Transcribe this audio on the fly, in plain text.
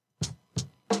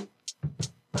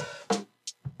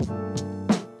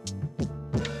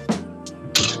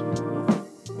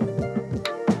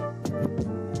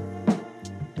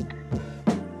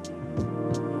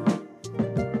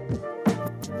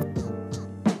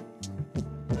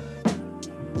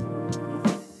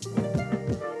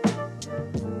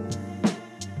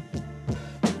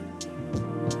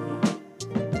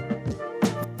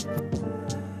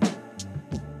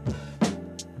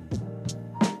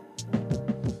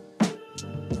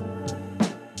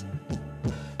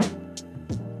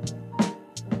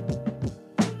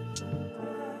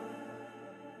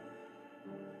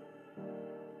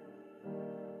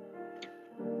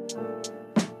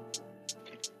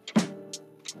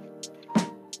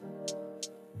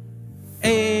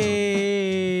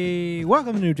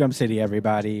Welcome to New Jump City,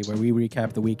 everybody, where we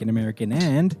recap the week in American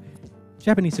and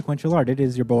Japanese sequential art. It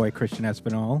is your boy, Christian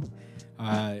Espinal,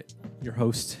 your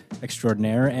host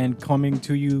extraordinaire, and coming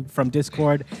to you from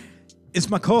Discord is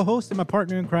my co-host and my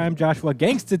partner in crime, Joshua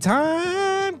Gangsta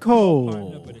Time Cole.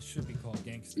 Partner, but it should be called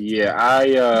Gangsta. Yeah,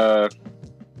 I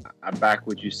back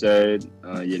what you said.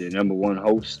 You're the number one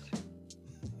host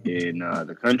in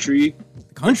the country.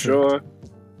 The country? For sure.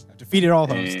 I've defeated all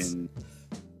hosts. And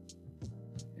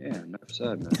yeah, enough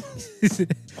said, man.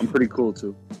 I'm pretty cool,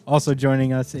 too. Also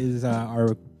joining us is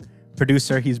our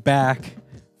producer. He's back.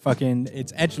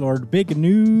 It's Edgelord Big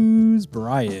News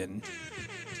Brian.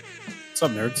 What's up,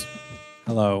 nerds?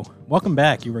 Hello. Welcome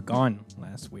back. You were gone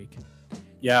last week.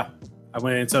 Yeah, I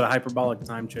went into the hyperbolic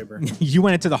time chamber. You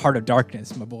went into the heart of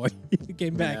darkness, my boy. You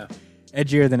came back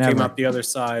edgier than ever. Came out the other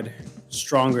side,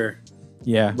 stronger.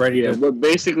 Yeah. Ready Yeah, to... what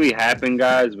basically happened,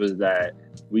 guys, was that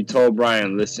we told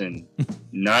Brian, listen,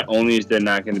 not only is there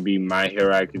not going to be My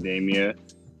Hero Academia,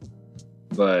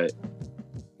 but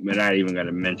we're not even going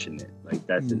to mention it. Like,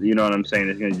 that's, you know what I'm saying?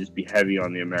 It's going to just be heavy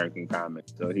on the American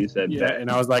comics. So he said that.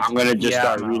 And I was like, I'm going to just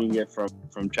start reading it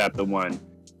from chapter 1.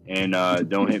 And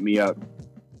don't hit me up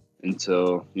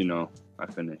until, I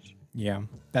finish. Yeah,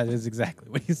 that is exactly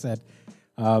what he said.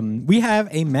 We have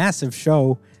a massive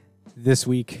show this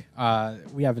week.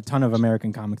 We have a ton of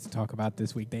American comics to talk about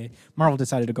this week. Marvel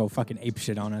decided to go fucking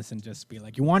apeshit on us and just be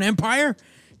like, you want Empire?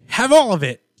 Have all of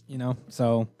it,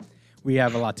 So we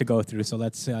have a lot to go through. So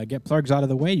let's get plugs out of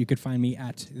the way. You could find me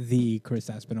at the Chris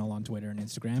Aspinall on Twitter and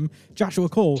Instagram. Joshua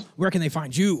Cole, where can they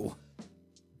find you?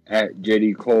 At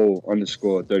JD Cole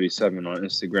 _37 on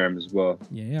Instagram as well.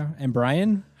 Yeah. And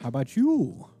Brian, how about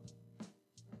you?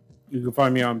 You can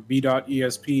find me on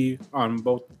b.esp on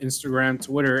both Instagram,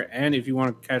 Twitter, and if you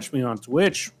want to catch me on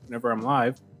Twitch whenever I'm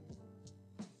live,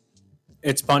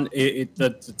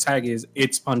 the tag is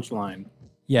It's Punchline.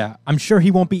 Yeah, I'm sure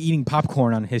he won't be eating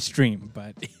popcorn on his stream,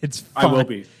 but it's fun. I will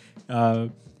be. I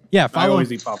always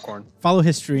eat popcorn. Follow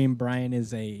his stream. Brian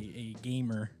is a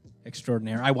gamer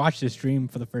extraordinaire. I watched his stream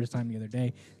for the first time the other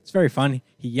day. It's very fun.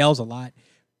 He yells a lot.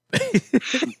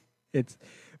 What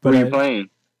are you playing?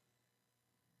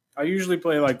 I usually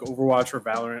play like Overwatch or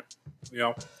Valorant.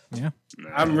 Yeah.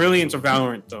 I'm really into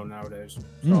Valorant though nowadays.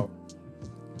 So.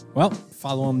 Well,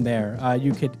 follow him there.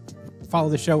 You could follow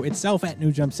the show itself at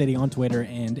New Jump City on Twitter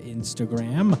and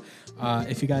Instagram.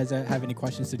 If you guys have any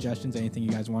questions, suggestions, anything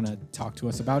you guys want to talk to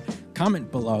us about,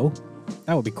 comment below.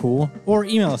 That would be cool. Or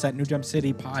email us at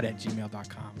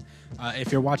newjumpcitypod@gmail.com.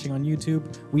 If you're watching on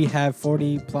YouTube, we have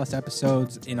 40 plus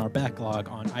episodes in our backlog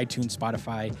on iTunes,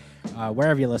 Spotify,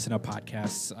 wherever you listen to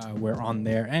podcasts, we're on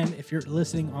there. And if you're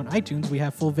listening on iTunes, we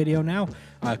have full video now.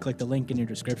 Click the link in your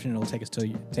description. It'll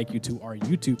take you to our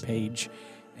YouTube page,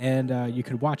 and you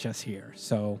can watch us here.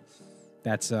 So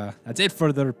that's it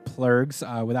for the plugs.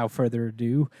 Without further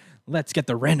ado, let's get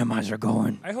the randomizer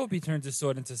going. I hope he turns his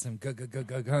sword into some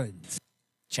guns.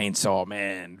 Chainsaw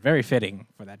Man. Very fitting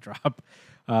for that drop.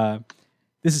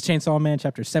 This is Chainsaw Man,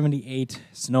 Chapter 78,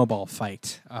 Snowball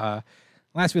Fight.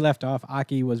 Last we left off,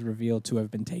 Aki was revealed to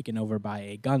have been taken over by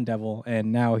a gun devil,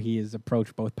 and now he has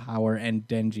approached both Power and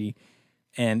Denji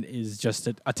and is just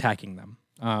attacking them.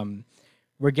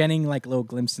 We're getting like little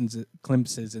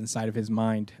glimpses inside of his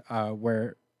mind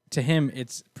where to him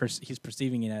he's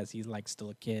perceiving it as he's like still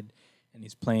a kid and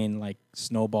he's playing like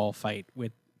Snowball Fight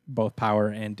with both Power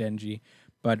and Denji.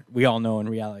 But we all know in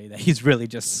reality that he's really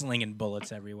just slinging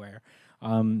bullets everywhere.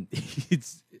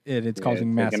 It's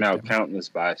causing massive taking out damage. countless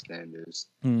bystanders.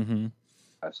 Mm-hmm.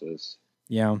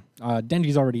 Yeah.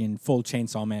 Denji's already in full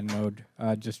Chainsaw Man mode,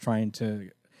 just trying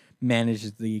to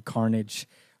manage the carnage.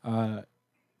 And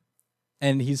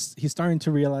he's starting to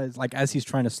realize, like, as he's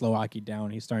trying to slow Aki down,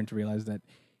 he's starting to realize that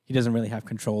he doesn't really have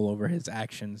control over his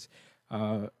actions.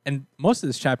 And most of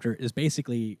this chapter is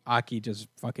basically Aki just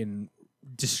fucking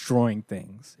destroying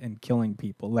things and killing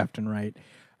people left and right,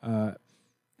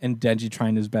 and Denji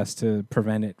trying his best to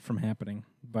prevent it from happening,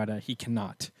 but he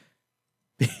cannot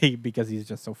because he's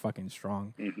just so fucking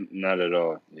strong. Not at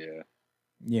all.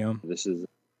 Yeah. This is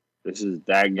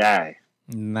that guy.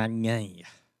 That guy.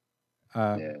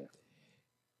 Yeah.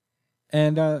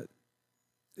 And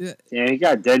he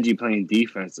got Denji playing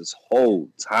defense this whole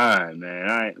time,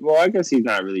 man. I guess he's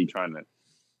not really trying to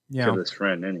kill his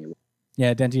friend anyway.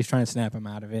 Yeah, Denji's trying to snap him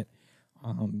out of it.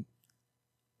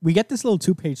 We get this little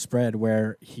 2-page spread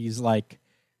where he's like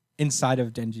inside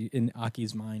of Denji, in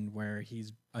Aki's mind, where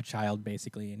he's a child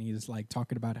basically, and he's like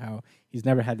talking about how he's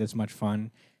never had this much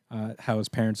fun, how his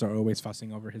parents are always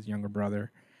fussing over his younger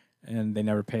brother, and they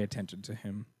never pay attention to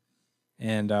him.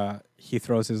 And he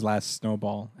throws his last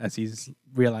snowball as he's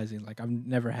realizing, like, I've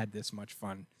never had this much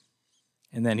fun.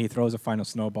 And then he throws a final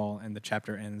snowball, and the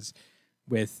chapter ends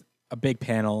with a big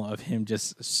panel of him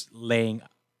just laying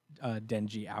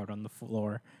Denji out on the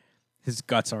floor. His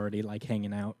guts already like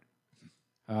hanging out.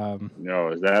 No,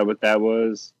 is that what that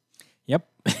was? Yep.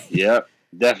 Yep,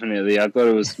 definitely. I thought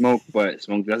it was smoke, but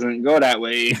smoke doesn't go that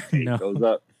way. No. It goes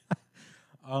up.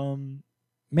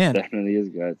 Man, Definitely his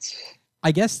guts.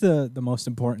 I guess the most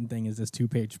important thing is this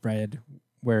 2-page spread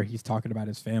where he's talking about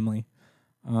his family.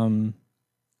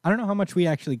 I don't know how much we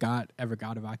actually ever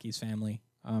got of Aki's family.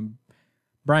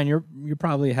 Brian, you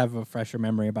probably have a fresher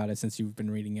memory about it since you've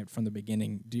been reading it from the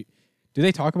beginning. Do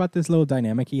they talk about this little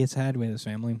dynamic he has had with his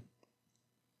family?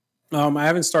 I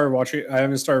haven't started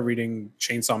reading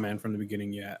Chainsaw Man from the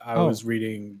beginning yet. I was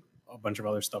reading a bunch of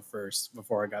other stuff first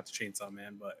before I got to Chainsaw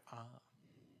Man, but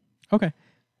okay.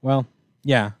 Well,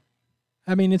 yeah.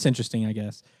 I mean, it's interesting, I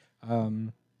guess.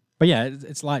 But yeah,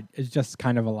 it's just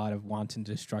kind of a lot of wanton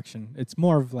destruction. It's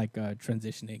more of like a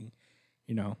transitioning,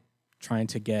 trying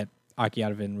to get Aki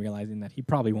out of it and realizing that he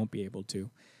probably won't be able to.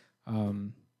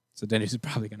 So Dennis is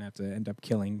probably going to have to end up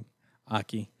killing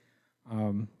Aki.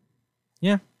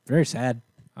 Yeah, very sad.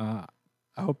 I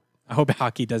hope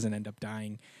Aki doesn't end up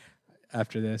dying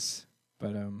after this,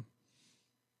 but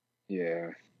Yeah.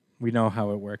 we know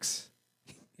how it works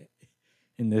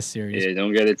in this series. Yeah,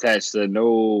 don't get attached to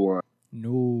no one.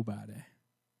 Nobody.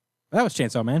 That was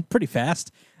Chainsaw Man. Pretty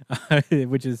fast,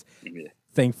 which is Yeah.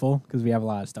 thankful because we have a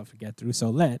lot of stuff to get through. So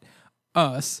let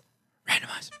us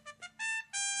randomize.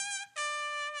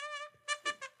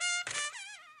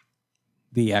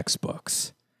 The X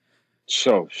books.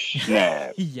 So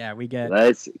snap. Yeah, we get.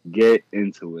 Let's get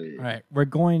into it. All right, we're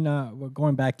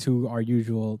going back to our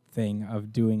usual thing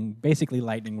of doing basically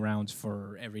lightning rounds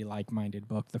for every like-minded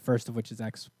book. The first of which is the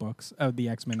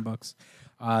X-Men books.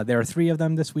 There are 3 of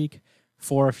them this week,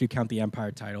 4 if you count the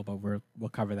Empire title, but we'll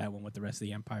cover that one with the rest of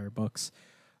the Empire books.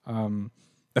 The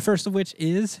first of which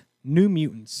is New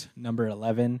Mutants, number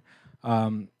 11.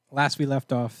 Last we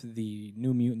left off, the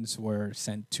New Mutants were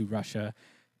sent to Russia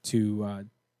to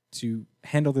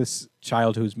handle this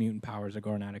child whose mutant powers are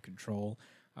going out of control.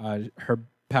 Her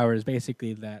power is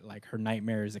basically that like her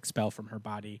nightmares expel from her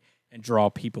body and draw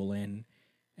people in,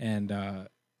 and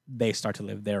they start to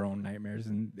live their own nightmares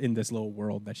in this little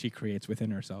world that she creates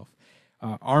within herself.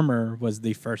 Armor was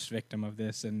the first victim of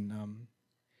this, and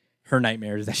her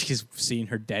nightmare is that she's seeing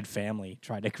her dead family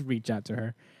try to reach out to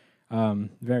her.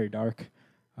 Very dark.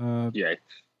 Yeah.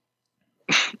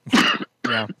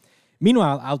 Yeah.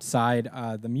 Meanwhile, outside,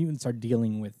 the mutants are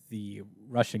dealing with the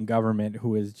Russian government,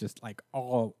 who is just like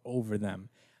all over them.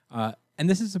 And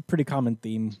this is a pretty common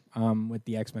theme with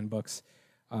the X-Men books.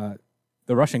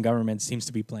 The Russian government seems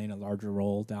to be playing a larger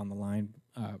role down the line,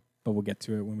 but we'll get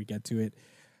to it when we get to it.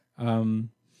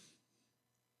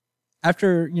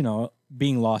 After,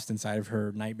 being lost inside of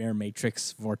her nightmare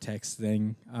matrix vortex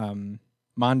thing,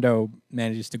 Mondo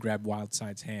manages to grab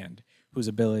Wildside's hand, whose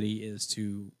ability is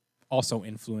to also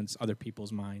influence other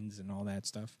people's minds and all that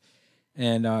stuff.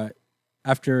 And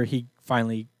after he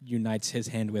finally unites his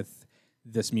hand with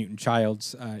this mutant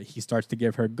child's, he starts to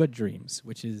give her good dreams,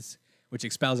 which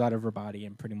expels out of her body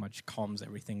and pretty much calms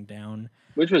everything down.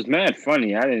 Which was mad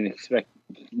funny. I didn't expect.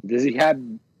 Is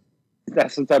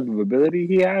that some type of ability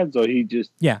he has, or he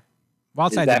just is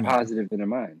Wildside's that positive in her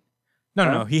mind?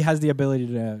 No. He has the ability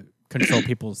to control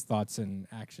people's thoughts and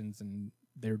actions and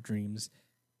their dreams.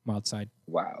 Wildside.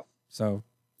 Wow. So,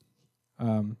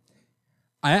 I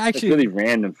actually it's really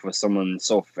random for someone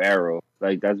so feral.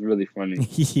 Like that's really funny.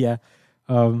 Yeah.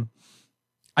 I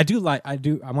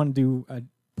want to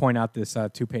point out this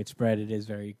 2-page spread. It is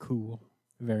very cool.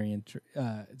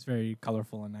 It's very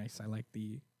colorful and nice. I like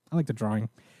the drawing.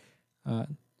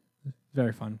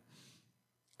 Very fun.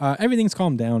 Everything's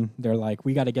calmed down. They're like,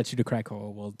 we got to get you to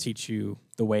Krakoa. We'll teach you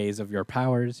the ways of your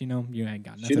powers. You ain't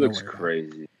got nothing. She looks to worry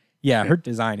crazy. about. Yeah, her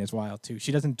design is wild too.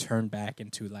 She doesn't turn back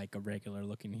into like a regular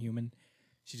looking human.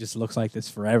 She just looks like this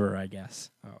forever, I guess,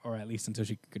 or at least until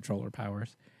she can control her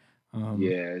powers.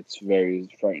 Yeah, it's very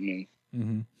frightening.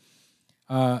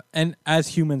 Mm-hmm. And as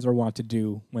humans are wont to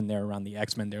do when they're around the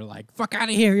X-Men, they're like, fuck out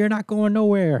of here, you're not going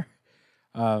nowhere.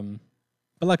 But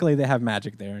luckily they have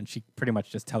magic there, and she pretty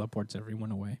much just teleports everyone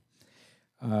away.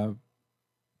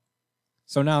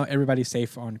 So now everybody's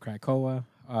safe on Krakoa.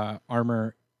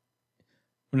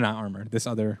 Not Armor, this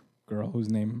other girl whose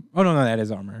name... Oh, no, that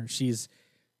is Armor. She's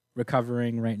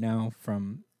recovering right now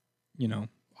from,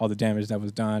 all the damage that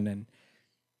was done, and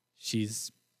she's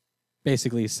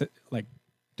basically, like,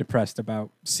 depressed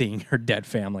about seeing her dead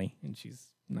family, and she's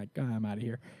like, I'm out of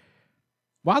here.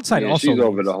 Wildside also she's leaves.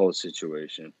 over the whole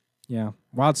situation. Yeah.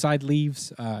 Wildside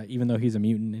leaves, even though he's a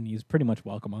mutant, and he's pretty much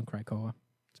welcome on Krakoa.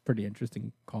 It's a pretty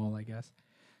interesting call, I guess.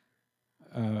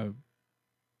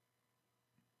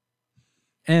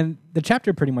 And the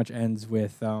chapter pretty much ends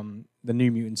with the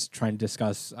New Mutants trying to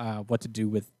discuss what to do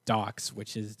with Docs,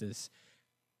 which is this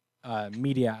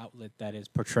media outlet that is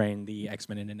portraying the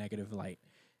X-Men in a negative light.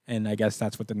 And I guess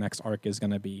that's what the next arc is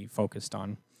going to be focused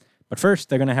on. But first,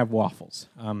 they're going to have waffles,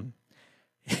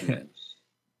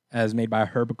 as made by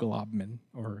Herb Globman,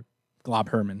 or Glob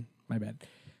Herman, my bad.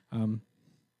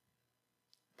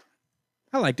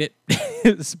 I liked it.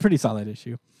 It's a pretty solid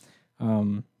issue.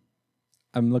 I'm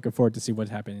looking forward to see what's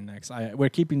happening next. We're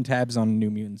keeping tabs on New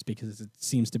Mutants because it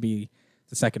seems to be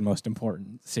the second most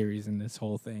important series in this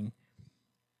whole thing.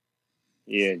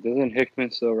 Yeah, doesn't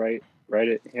Hickman still write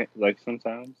it like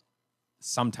sometimes?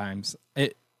 Sometimes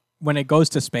when it goes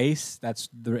to space, that's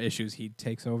the issues he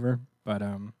takes over. But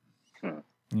you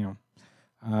know,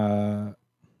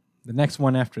 the next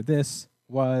one after this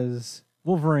was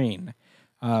Wolverine.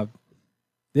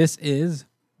 This is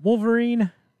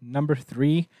Wolverine number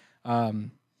 3.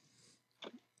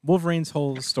 Wolverine's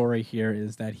whole story here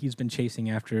is that he's been chasing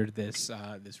after this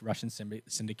Russian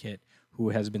syndicate who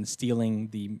has been stealing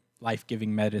the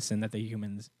life-giving medicine that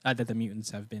the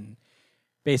mutants have been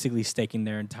basically staking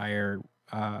their entire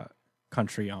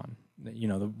country on. You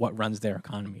know, what runs their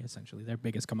economy, essentially, their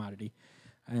biggest commodity.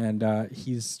 And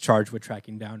he's charged with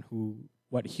tracking down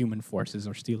what human forces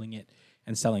are stealing it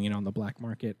and selling it on the black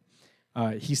market.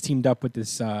 He's teamed up with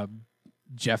this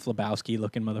Jeff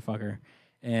Lebowski-looking motherfucker.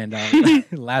 And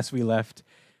last we left,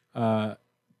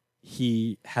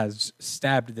 he has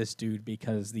stabbed this dude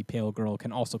because the pale girl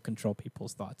can also control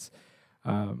people's thoughts.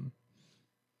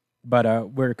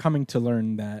 But we're coming to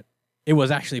learn that it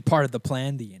was actually part of the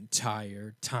plan the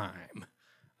entire time.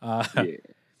 Yeah.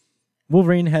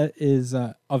 Wolverine is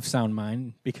of sound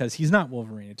mind because he's not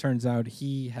Wolverine. It turns out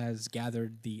he has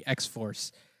gathered the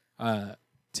X-Force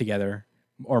together,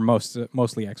 or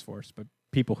mostly X-Force, but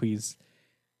people he's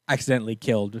accidentally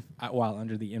killed while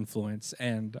under the influence.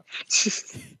 And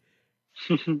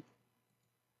to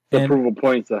prove a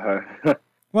point to her.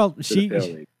 Well, she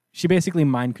basically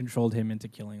mind controlled him into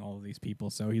killing all of these people.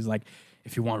 So he's like,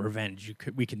 if you want revenge,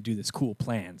 we can do this cool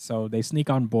plan. So they sneak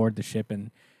on board the ship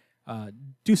and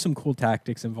do some cool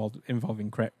tactics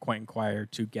involving Quentin Quire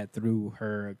to get through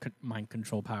her mind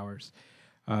control powers.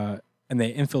 And they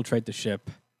infiltrate the ship,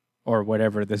 or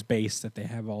whatever, this base that they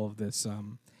have all of this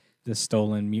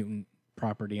stolen mutant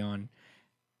property on.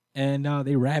 And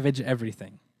they ravage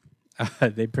everything.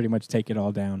 They pretty much take it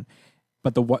all down.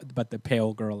 But the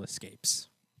pale girl escapes.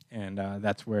 And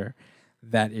that's where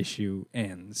that issue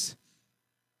ends.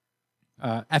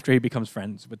 After he becomes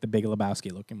friends with the Big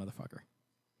Lebowski-looking motherfucker.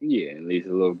 Yeah, and leaves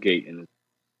a little gate in.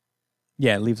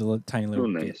 Yeah, it leaves a tiny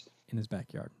little gate in his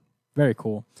backyard. Very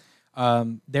cool.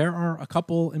 There are a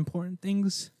couple important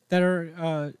things that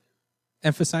are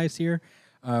emphasized here.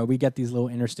 We get these little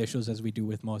interstitials, as we do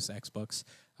with most X books,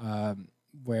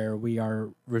 where we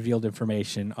are revealed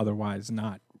information otherwise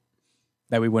not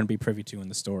that we wouldn't be privy to in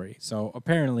the story. So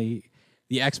apparently,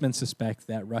 the X-Men suspect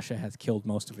that Russia has killed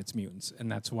most of its mutants,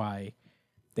 and that's why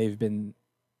they've been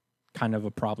kind of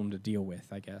a problem to deal with,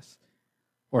 I guess.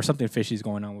 Or something fishy's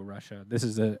going on with Russia. This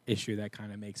is an issue that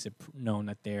kind of makes it known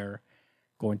that they're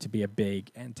going to be a big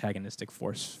antagonistic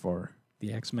force for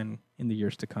the X-Men in the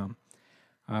years to come.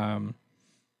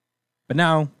 But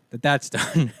now that that's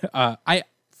done,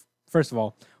 first of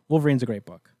all, Wolverine's a great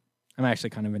book. I'm actually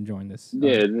kind of enjoying this.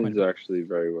 Yeah, it is actually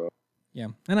very well. Yeah,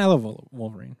 and I love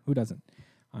Wolverine. Who doesn't,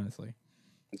 honestly?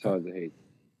 It's hard to hate.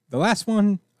 The last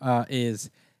one is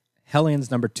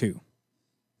Hellions number 2.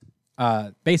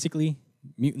 Basically,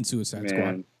 Mutant Suicide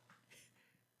Squad.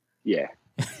 Yeah.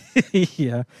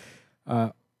 Yeah.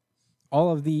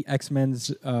 All of the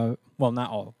X-Men's, well, not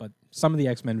all, but some of the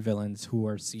X-Men villains who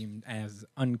are seen as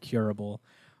uncurable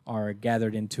are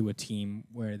gathered into a team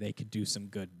where they could do some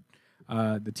good.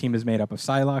 The team is made up of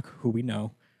Psylocke, who we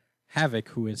know, Havoc,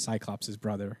 who is Cyclops'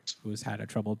 brother, who has had a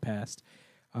troubled past,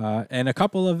 and a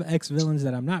couple of X-villains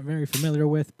that I'm not very familiar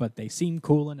with, but they seem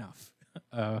cool enough.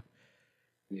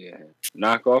 Yeah.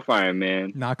 Knock off Iron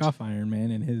Man. Knock off Iron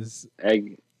Man and his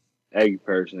egg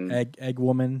person. Egg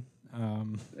woman.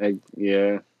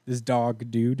 Yeah. This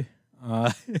dog dude.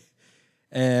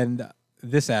 And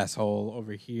this asshole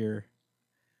over here.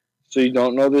 So you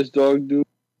don't know this dog dude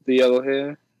with the yellow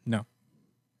hair? No.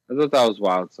 I thought that was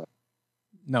Wildside.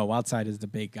 No, Wildside is the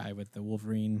big guy with the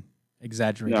Wolverine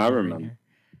exaggerated. No, I remember.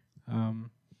 Hair.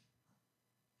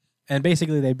 And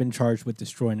basically, they've been charged with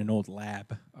destroying an old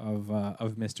lab of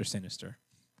Mr. Sinister.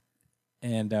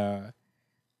 And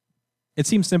it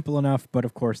seems simple enough, but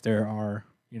of course there are,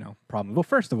 problems. Well,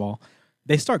 first of all,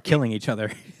 they start killing each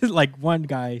other. Like one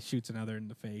guy shoots another in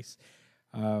the face.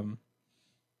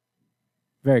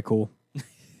 Very cool.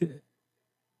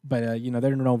 But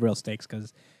there are no real stakes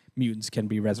because mutants can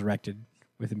be resurrected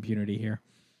with impunity here.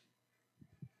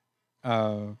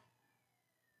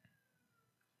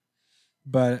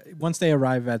 But once they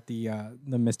arrive at the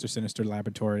Mr. Sinister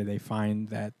laboratory, they find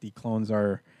that the clones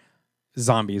are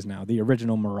zombies now, the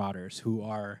original Marauders, who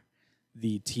are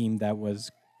the team that was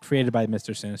created by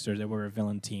Mr. Sinister. They were a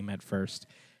villain team at first,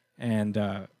 and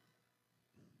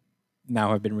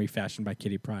now have been refashioned by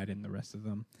Kitty Pryde and the rest of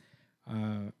them.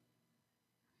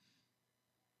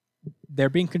 They're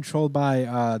being controlled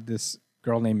by this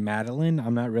girl named Madeline.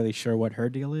 I'm not really sure what her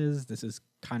deal is. This is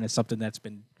kind of something that's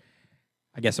been,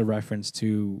 I guess, a reference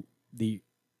to the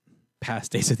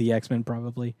past days of the X-Men,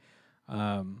 probably.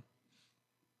 But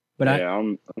yeah,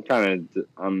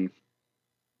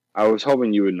 I was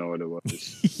hoping you would know what it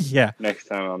was. Yeah. Next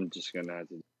time, I'm just gonna have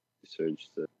to search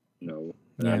to know.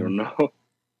 But Yeah. I don't know.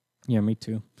 Yeah, me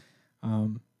too.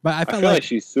 But I I felt feel like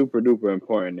she's super duper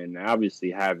important, and obviously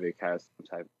Havoc has some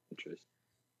type of interest.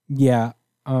 yeah.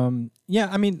 Yeah,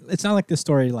 I mean, it's not like this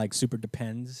story like super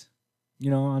depends,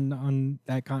 on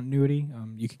that continuity.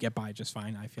 You could get by just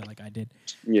fine. I feel like I did.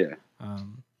 Yeah.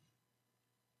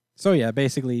 So yeah,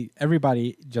 basically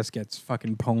everybody just gets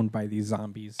fucking pwned by these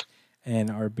zombies and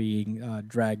are being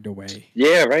dragged away.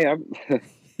 Yeah, right.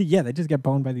 Yeah, they just get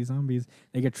pwned by these zombies.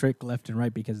 They get tricked left and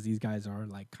right because these guys are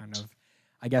like kind of,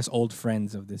 I guess, old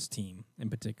friends of this team in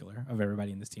particular, of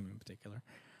everybody in this team in particular.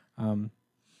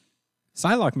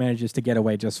 Psylocke manages to get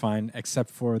away just fine, except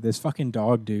for this fucking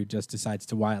dog dude just decides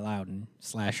to wild out and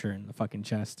slash her in the fucking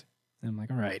chest. And I'm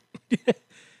like, all right.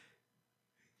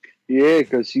 Yeah,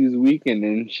 because she's weakened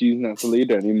and she's not the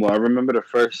leader anymore. I remember the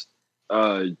first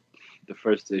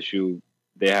issue,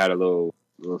 they had a little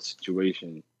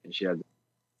situation, and she had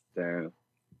to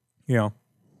Yeah.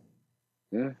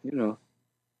 Yeah,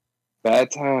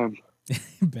 bad time.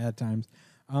 Bad times.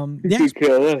 He could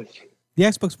kill us. The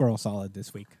X-Books were all solid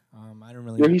this week. I don't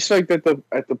really. Yeah, he striked at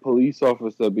the police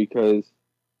officer because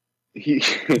he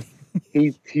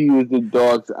he was the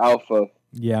dog's alpha.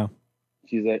 Yeah.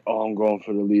 She's like, "Oh, I'm going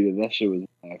for the leader." That shit was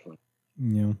bad for him.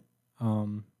 Yeah.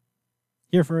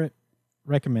 Here for it.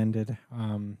 Recommended.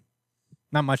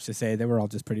 Not much to say. They were all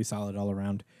just pretty solid all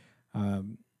around.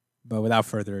 But without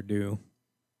further ado,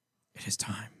 it is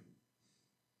time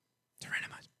to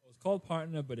randomize. It's called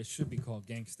Partner, but it should be called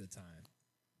Gangster Time.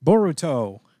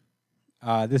 Boruto.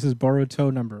 This is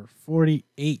Boruto number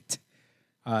 48.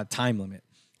 Time limit.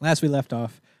 Last we left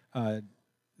off,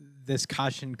 this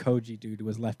Kashin Koji dude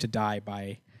was left to die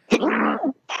by...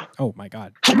 Oh, my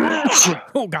God.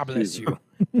 Oh, God bless you.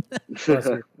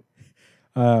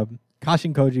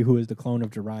 Kashin Koji, who is the clone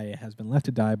of Jiraiya, has been left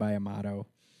to die by Amato.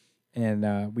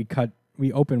 And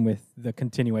we open with the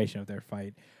continuation of their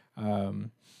fight.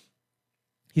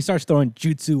 He starts throwing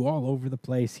jutsu all over the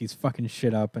place. He's fucking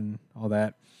shit up and all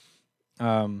that.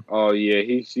 Oh yeah,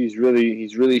 he's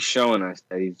really showing us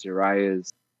that he's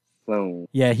Jiraiya's clone.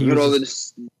 Yeah, he Look at all was- of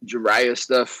this Jiraiya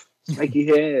stuff, spiky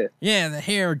hair. Yeah, the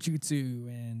hair jutsu,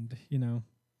 and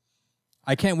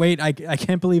I can't wait. I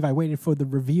can't believe I waited for the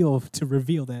reveal to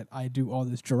reveal that I do all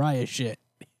this Jiraiya shit.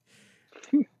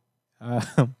 I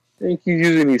think he's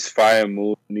using these fire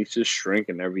moves, and he's just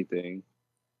shrinking everything.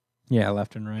 Yeah,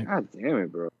 left and right. God damn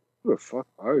it, bro! Who the fuck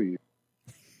are you?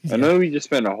 Yeah. I know we just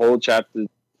spent a whole chapter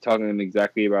talking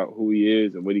exactly about who he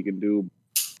is and what he can do.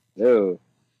 Ew.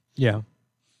 Yeah.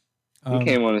 He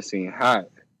came on the scene hot,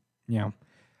 Yeah.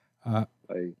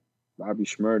 like Bobby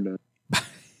Shmurda.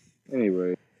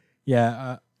 Anyway.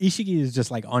 Yeah. Ishiki is just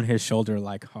like on his shoulder,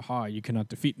 like, haha, you cannot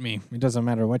defeat me. It doesn't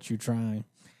matter what you try.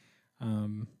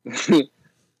 And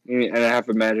I have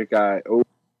a magic eye. Oh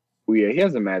yeah, he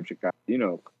has a magic eye.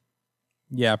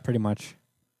 Yeah, pretty much.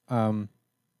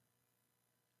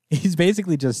 He's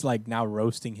basically just like now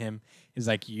roasting him. He's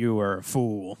like, you are a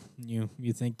fool. You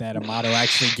think that Amato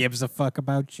actually gives a fuck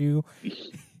about you?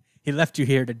 He left you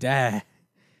here to die.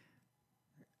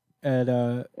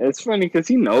 And It's funny because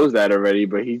he knows that already,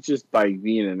 but he's just like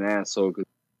being an asshole. 'Cause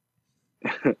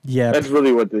yeah, that's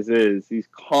really what this is. He's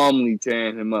calmly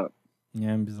tearing him up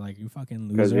yeah, I'm just like, you fucking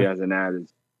because he loser. has an attitude.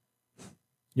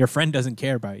 Your friend doesn't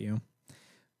care about you.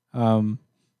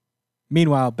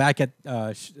 Meanwhile, back at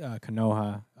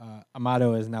Konoha,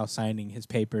 Amato is now signing his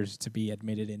papers to be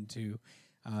admitted into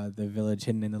the village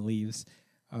hidden in the leaves.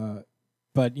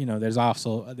 But there's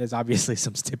obviously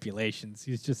some stipulations.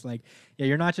 He's just like, yeah,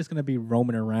 you're not just gonna be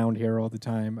roaming around here all the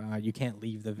time. You can't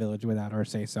leave the village without our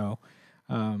say so.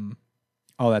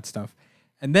 All that stuff,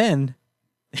 and then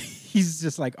he's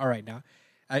just like, all right, now,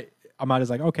 Amato's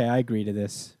like, okay, I agree to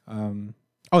this.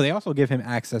 Oh, they also give him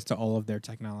access to all of their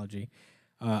technology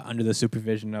under the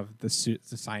supervision of the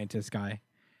scientist guy.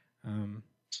 And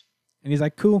he's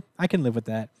like, cool, I can live with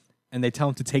that. And they tell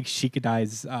him to take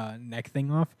Shikadai's neck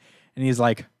thing off. And he's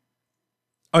like,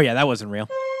 oh, yeah, that wasn't real.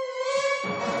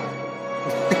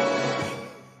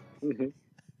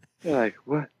 You're like,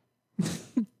 what?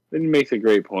 Then he makes a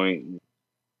great point.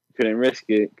 Couldn't risk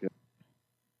it.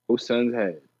 Both sons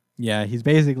had. Yeah, he's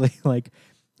basically like,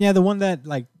 yeah, the one that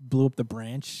like blew up the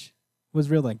branch was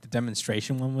real. Like the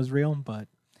demonstration one was real, but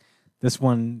this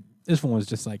one was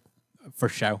just like for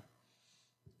show.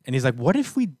 And he's like, what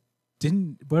if we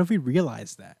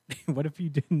realized that? What if you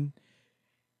didn't?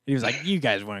 He was like, you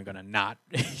guys weren't gonna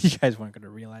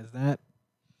realize that.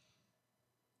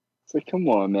 It's like, come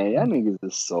on, man. Y'all niggas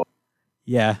is so.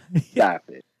 Yeah. Stop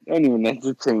it. Don't even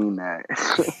entertain that.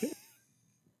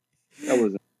 That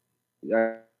wasn't.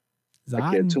 I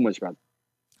care too much about.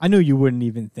 I knew you wouldn't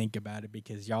even think about it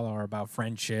because y'all are about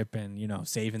friendship and,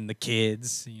 saving the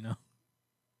kids,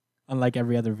 Unlike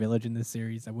every other village in this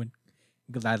series, I would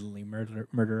gladly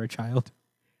murder a child.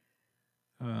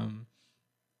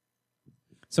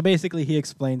 So basically he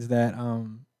explains that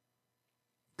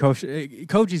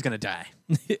Koji's going to die.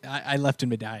 I left him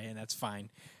to die, and that's fine.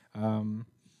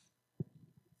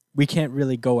 We can't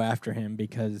really go after him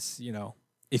because,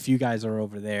 if you guys are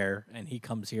over there and he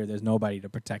comes here, there's nobody to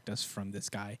protect us from this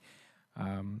guy.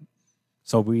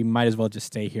 So we might as well just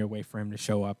stay here, wait for him to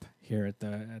show up here at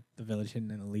the village, and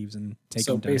then leaves and take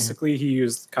him down. So basically, he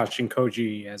used Kashin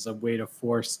Koji as a way to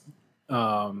force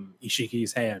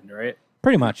Ishiki's hand, right?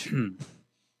 Pretty much.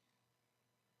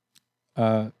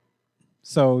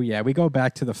 So yeah, we go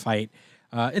back to the fight.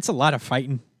 It's a lot of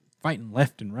fighting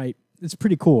left and right. It's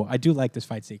pretty cool. I do like this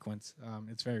fight sequence.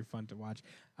 It's very fun to watch.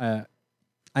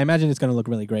 I imagine it's going to look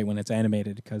really great when it's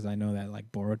animated because I know that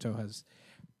like Boruto has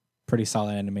pretty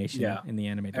solid animation in the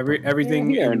animated.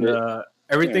 Everything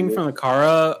from the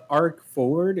Kara arc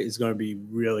forward is going to be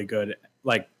really good.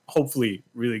 Like hopefully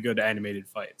really good animated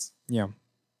fights. Yeah.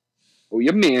 Oh,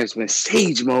 your man's went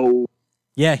sage mode.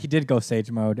 Yeah, he did go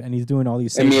sage mode, and he's doing all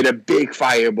these. And made a big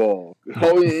fireball.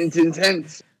 Oh, it's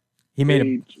intense. He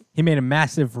made a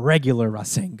massive regular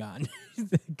Rasengan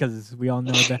because we all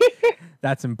know that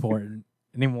that's important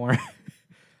anymore.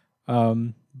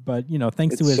 But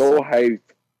thanks to his hyped.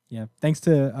 Yeah, thanks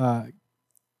to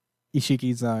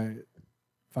Ishiki's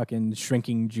fucking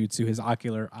shrinking jutsu, his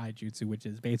ocular eye jutsu, which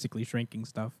is basically shrinking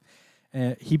stuff.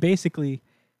 He basically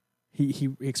he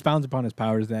expounds upon his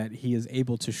powers that he is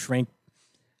able to shrink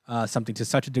something to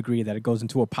such a degree that it goes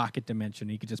into a pocket dimension.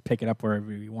 He could just pick it up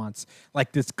wherever he wants,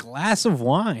 like this glass of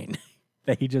wine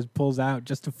that he just pulls out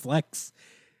just to flex.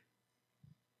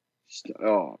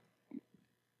 Oh,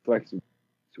 flex too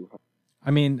hard.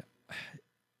 I mean,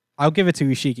 I'll give it to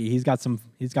Ishiki. He's got some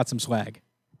swag.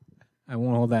 I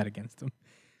won't hold that against him.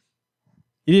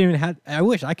 He didn't even have. I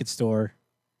wish I could store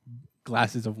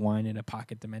glasses of wine in a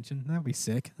pocket dimension. That'd be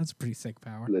sick. That's a pretty sick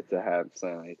power. Let to have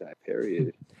something like that.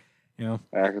 Period.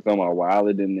 I could throw my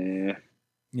wallet in there.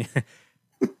 Yeah.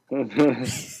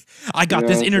 I got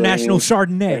this international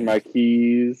Chardonnay. And my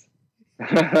keys.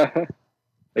 Like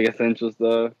essential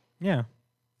stuff. Yeah.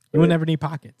 You will never need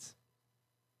pockets.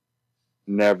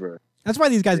 Never. That's why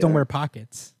these guys don't wear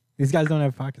pockets. These guys don't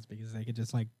have pockets because they could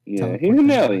just like. Yeah, he's an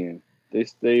alien.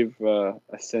 They've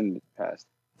ascended past.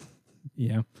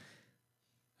 Yeah.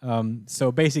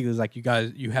 So basically, it's like,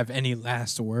 you have any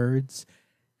last words?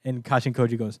 And Kashin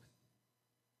Koji goes,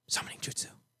 summoning jutsu.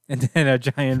 And then a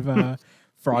giant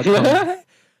frog comes.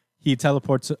 He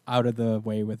teleports out of the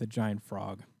way with a giant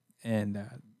frog. And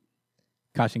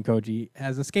Kashin Koji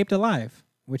has escaped alive,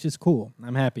 which is cool.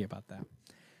 I'm happy about that.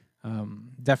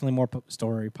 Definitely more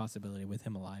story possibility with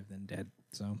him alive than dead.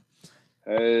 So,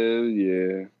 hell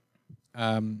yeah.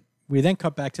 We then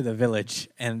cut back to the village,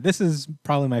 and this is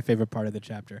probably my favorite part of the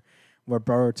chapter, where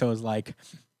Boruto is like,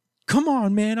 "Come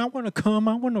on, man! I want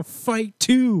to fight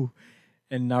too."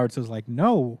 And Naruto's like,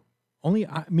 "No, only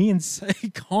me and Sai.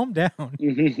 Calm down.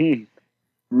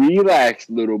 Relax,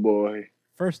 little boy.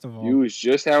 First of all, you was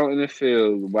just out in the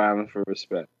field wilding for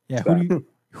respect. Yeah,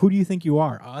 who do you think you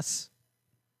are? Us?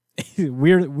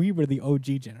 we were the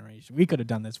OG generation. We could have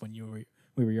done this when we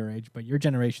were your age, but your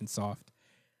generation's soft."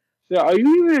 So, are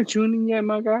you even tuning yet,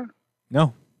 my guy?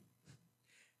 No.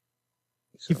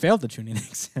 He failed the tuning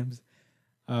exams.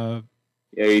 Yeah,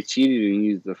 he cheated and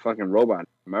used the fucking robot.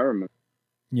 I remember.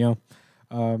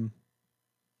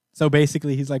 So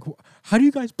basically, he's like, "How do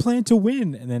you guys plan to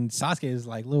win?" And then Sasuke is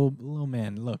like, "Little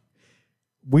man, look,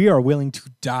 we are willing to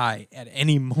die at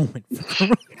any moment."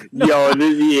 No.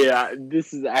 Yo,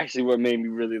 this is actually what made me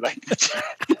really like the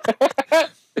chapter.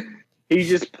 He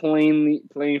just plain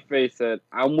face said,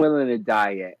 "I'm willing to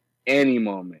die at any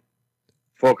moment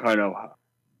for Konoha."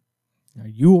 Are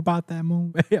you about that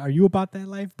moment? Are you about that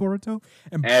life, Boruto?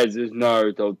 And As is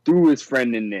Naruto threw his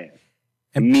friend in there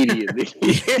immediately.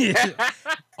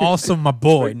 also, my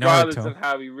boy Regardless Naruto. of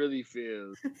how he really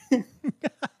feels. But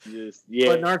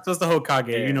Naruto's the Hokage.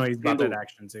 Yeah. You know he's about that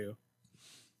action too.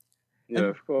 Yeah,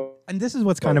 of course. And this is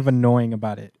what's kind of annoying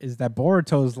about it is that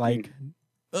Boruto's like,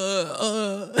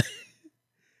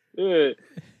 Yeah.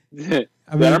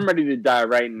 I mean, I'm ready to die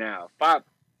right now. If I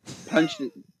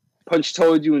punch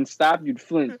told you and stopped, you'd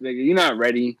flinch, nigga. You're not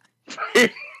ready.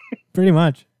 pretty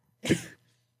much.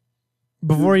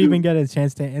 Before you even get a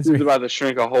chance to He answer, was about to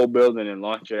shrink a whole building and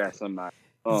launch it at somebody. he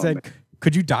Oh, said, man.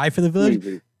 "Could you die for the village?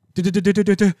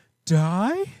 Please.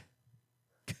 Die?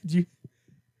 Could you?"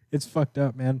 It's fucked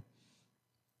up, man.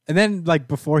 And then, like,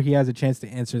 before he has a chance to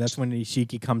answer, that's when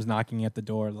Ishiki comes knocking at the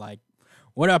door, like,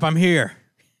 "What up? I'm here."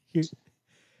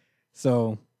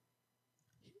 So,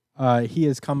 he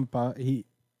has come.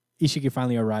 Ishiki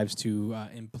finally arrives to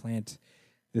implant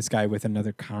this guy with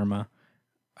another karma.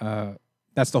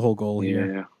 That's the whole goal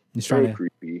here. Yeah. He's So trying to.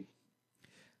 creepy.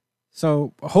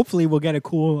 So hopefully we'll get a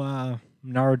cool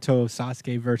Naruto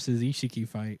Sasuke versus Ishiki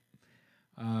fight.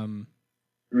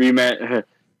 Rematch.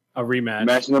 A rematch.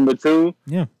 Match number 2.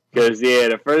 Yeah. Because,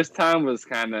 the first time was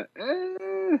kind of...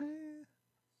 It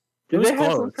Did was they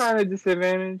have some close. kind of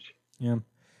disadvantage? Yeah.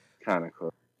 Kind of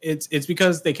close. It's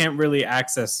because they can't really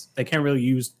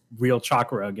use real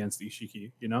chakra against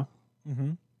Ishiki, you know?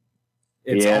 Mm-hmm.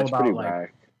 It's yeah, all it's about pretty like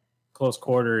whack. close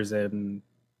quarters and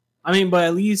I mean, but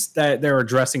at least that they're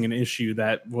addressing an issue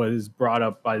that was brought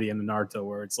up by the end of Naruto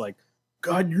where it's like,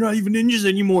 God, you're not even ninjas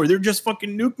anymore. They're just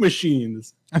fucking nuke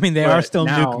machines. I mean, they But are still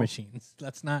now- nuke machines.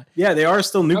 Let's not. Yeah, they are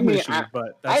still nuke I mean, machines,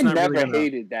 but that's I not never really gonna...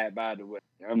 hated that, by the way.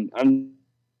 I'm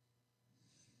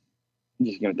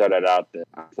just going to throw that out there.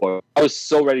 I was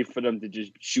so ready for them to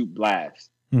just shoot blast.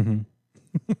 Mm-hmm.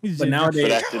 But nowadays, But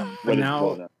that's what but it's now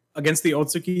called. against the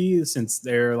Otsuki, since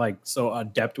they're like so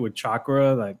adept with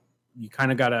chakra, like you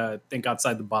kind of gotta think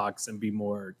outside the box and be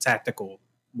more tactical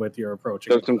with your approach.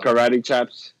 So some karate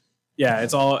chops. Yeah,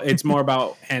 it's more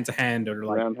about hand to hand or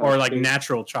Roundhouse like kick.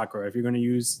 natural chakra. If you're gonna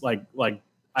use like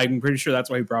I'm pretty sure that's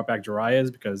why he brought back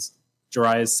Jiraiya's because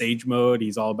Jiraiya's Sage mode.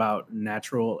 He's all about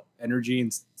natural energy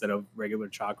instead of regular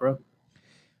chakra.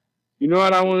 You know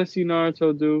what I want to see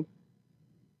Naruto do?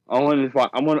 I want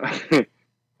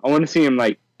to see him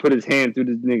like put his hand through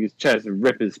this nigga's chest and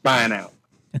rip his spine out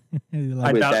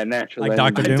Like, with doubt- that natural like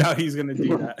energy. Dr. I Doom? doubt he's gonna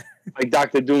do that. Like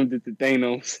Dr. Doom did to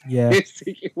Thanos. yeah. In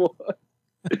Secret War.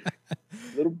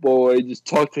 Little boy just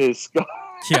talked to his skull.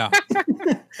 Yeah.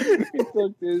 He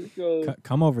talked to his skull.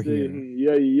 Come over Say, here.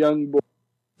 yeah, you young boy.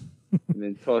 And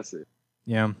then toss it.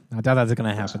 Yeah. I doubt that's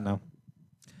gonna happen though.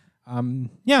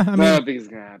 Yeah. I I mean, don't think it's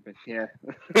gonna happen. Yeah.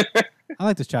 I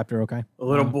like this chapter. Okay. A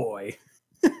little boy.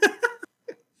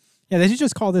 Yeah, they should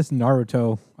just call this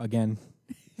Naruto again.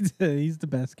 He's the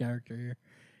best character here.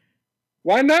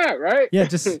 Why not? Right? Yeah,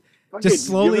 just Fuck just it,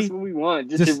 slowly- give us what we want.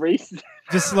 Just just- erase it.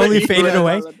 just slowly fade it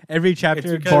away. Every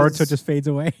chapter, because- Boruto just fades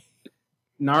away.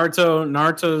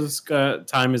 Naruto's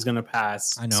time is gonna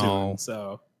pass. I know. soon,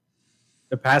 so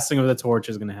the passing of the torch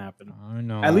is gonna happen. I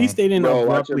know. At least they didn't Bro,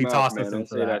 watch your abruptly mouth, toss man. us Don't into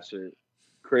say that. that shit.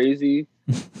 Crazy.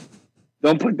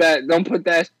 Don't put that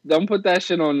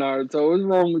shit on Naruto. What's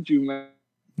wrong with you, man?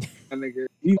 That nigga.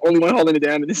 He's the only one holding it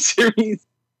down in this series.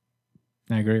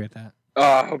 I agree with that. Oh,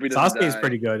 I hope he doesn't Sasuke's die.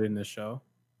 pretty good in this show.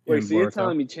 Wait, in so you're Boruto.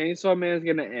 telling me Chainsaw Man's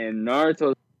gonna end, Naruto's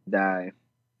gonna die?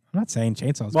 I'm not saying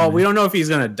Chainsaw's. Well, gonna- we don't know if he's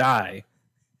gonna die.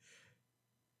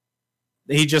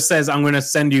 He just says, "I'm gonna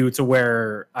send you to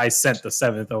where I sent the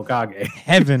seventh Hokage."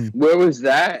 Heaven. Where was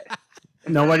that?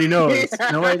 Nobody knows.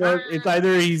 Nobody knows. It's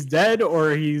either he's dead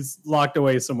or he's locked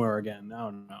away somewhere again. I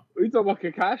don't know. Are you talking about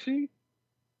Kakashi?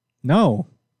 No.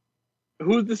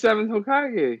 Who's the seventh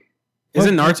Hokage?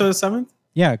 Isn't Naruto the seventh?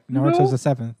 Yeah, Naruto's No. the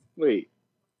 7th. Wait.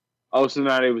 Oh,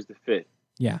 Tsunade was the fifth.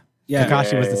 Yeah. Yeah,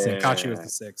 Kakashi was the Yeah. 6th. Kakashi was the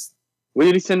sixth. Where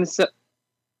did he send the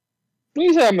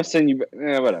He said, I'm gonna send you back.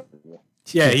 Whatever.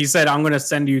 Yeah, he said, "I'm gonna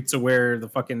send you to where the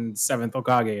fucking seventh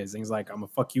Hokage is." And he's like, "I'm gonna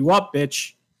fuck you up,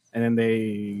 bitch." And then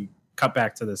they cut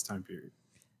back to this time period.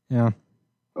 Yeah.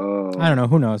 Oh. I don't know.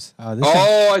 Who knows? This thing-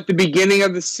 Oh, at the beginning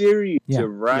of the series. Yeah. You're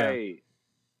right.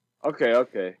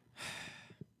 Okay.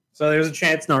 So there's a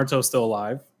chance Naruto's still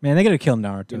alive. man, they're gonna kill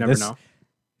Naruto. You never This- know.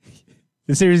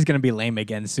 The series is gonna be lame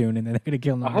again soon, and then they're gonna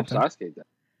kill I hope Naruto. Sasuke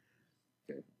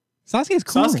dies. Sasuke's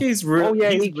cool. Sasuke's real. Oh,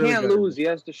 yeah, he's he really can't good. lose. He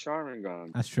has the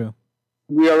Sharingan. That's true.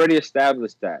 We already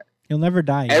established that. He'll never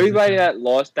die. Everybody that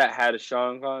lost that had a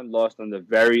Sharingan lost under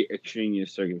very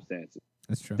extraneous circumstances.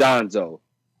 That's true. Danzo,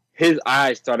 his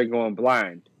eyes started going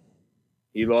blind.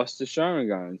 He lost the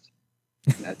Sharingans.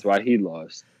 That's why he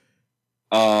lost.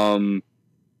 No,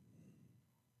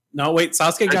 wait.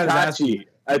 Sasuke got his ass beat.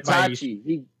 Itachi.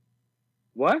 He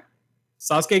what?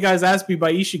 Sasuke got his ass beat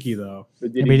by Ishiki though.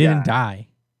 But But he didn't die.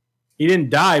 He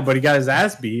didn't die, but he got his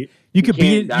ass beat. You can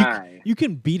beat die. you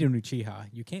can beat an Uchiha.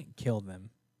 You can't kill them.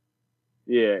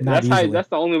 Yeah, Not that's easily. that's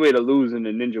the only way to lose in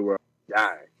the ninja world.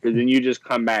 Die, because then you just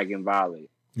come back and volley.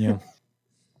 Yeah.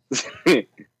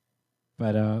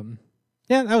 But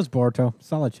yeah, that was Boruto.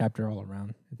 Solid chapter all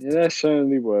around. Yeah, that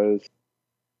certainly was.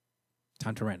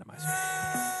 Time to randomize.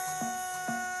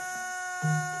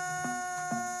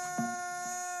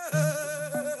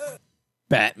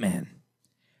 Batman.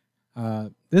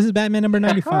 This is Batman number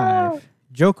 95.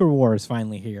 Joker War is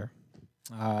finally here.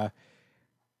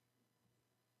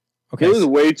 Okay. There was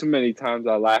way too many times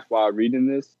I laughed while reading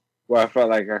this where I felt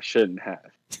like I shouldn't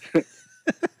have. Has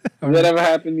that ever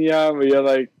happened to y'all where you're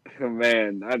like, oh,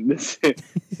 man, I know it's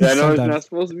not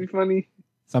supposed to be funny,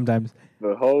 Sometimes.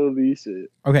 but holy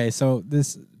shit. Okay, so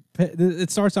it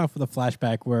starts off with a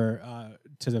flashback where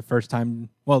to the first time,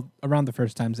 well, around the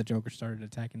first times that Joker started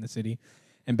attacking the city,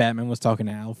 and Batman was talking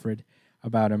to Alfred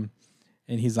about him,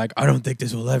 and he's like, I don't think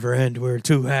this will ever end. We're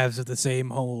two halves of the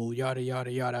same whole, yada,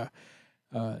 yada, yada.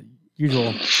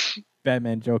 Usual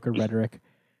Batman Joker rhetoric.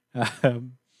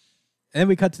 And then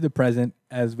we cut to the present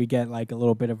as we get like a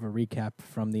little bit of a recap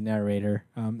from the narrator.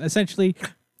 Essentially,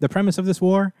 the premise of this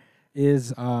war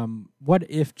is what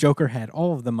if Joker had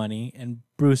all of the money and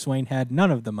Bruce Wayne had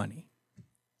none of the money?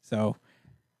 So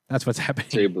that's what's happening.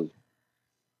 Tables.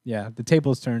 Yeah, the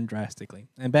tables turned drastically.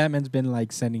 And Batman's been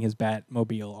like sending his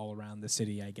Batmobile all around the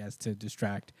city, I guess, to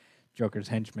distract Joker's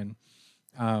henchmen.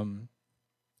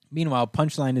 Meanwhile,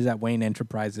 Punchline is at Wayne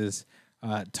Enterprises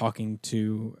talking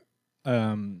to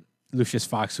Lucius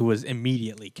Fox, who was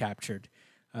immediately captured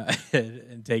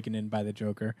and taken in by the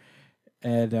Joker.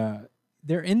 And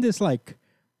they're in this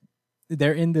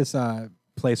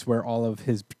place where all of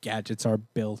his gadgets are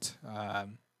built.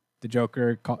 The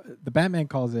Batman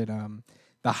calls it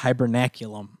the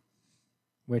Hibernaculum,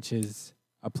 which is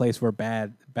a place where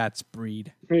bats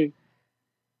breed.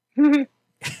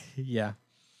 Yeah.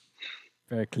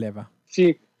 Very clever.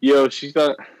 She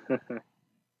thought.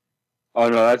 Oh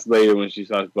no, that's later when she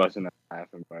starts busting out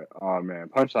laughing. But oh man,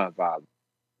 Punchline Bob,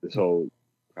 this whole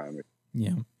comic.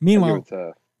 Yeah. Meanwhile,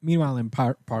 in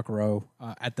Park Row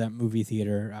at that movie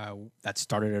theater that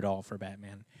started it all for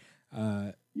Batman.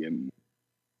 yeah.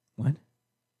 What?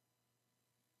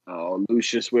 Oh,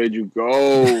 Lucius, where'd you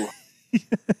go?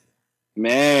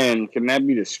 Man, can that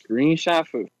be the screenshot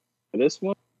for this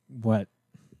one? What?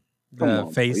 Come The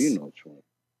on, face. bro, you know which one.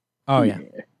 Oh yeah.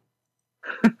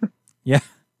 Yeah.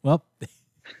 Well,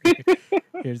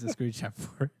 here's the screenshot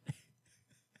for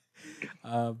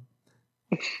it.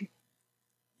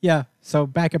 Yeah. So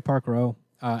back at Park Row,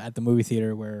 at the movie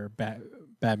theater where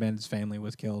Batman's family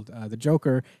was killed, the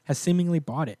Joker has seemingly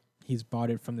bought it. He's bought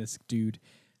it from this dude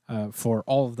for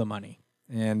all of the money,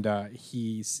 and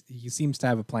he seems to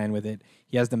have a plan with it.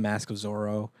 He has the Mask of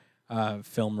Zorro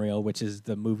film reel, which is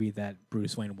the movie that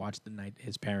Bruce Wayne watched the night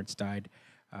his parents died.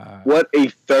 What a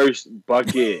thirst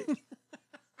bucket!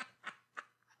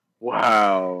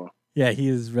 Wow. Yeah, he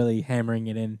is really hammering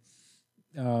it in.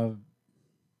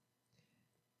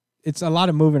 It's a lot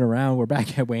of moving around. We're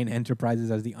back at Wayne Enterprises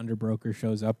as the Underbroker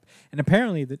shows up. And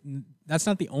apparently that's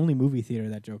not the only movie theater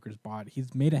that Joker's bought.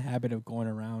 He's made a habit of going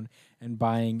around and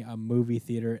buying a movie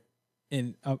theater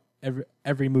in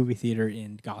every movie theater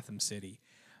in Gotham City.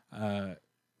 I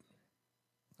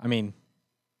mean,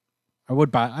 I would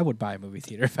buy a movie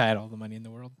theater if I had all the money in the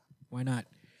world. Why not?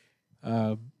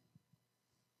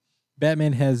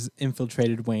 Batman has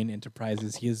infiltrated Wayne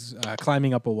Enterprises. He is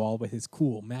climbing up a wall with his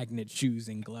cool magnet shoes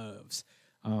and gloves.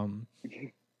 And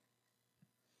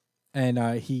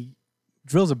he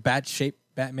drills a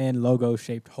Batman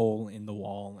logo-shaped hole in the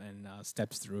wall and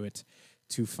steps through it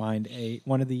to find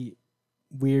one of the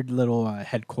weird little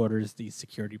headquarters, these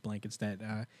security blankets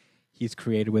that he's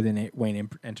created within Wayne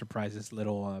Enterprises'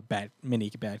 little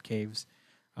mini bat caves.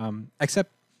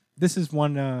 Except this is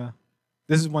one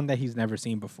that he's never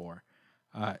seen before.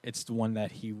 It's the one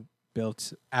that he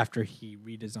built after he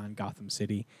redesigned Gotham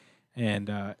City, and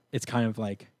it's kind of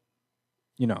like,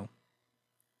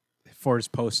 for his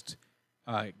post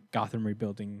Gotham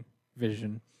rebuilding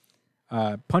vision.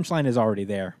 Punchline is already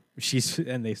there.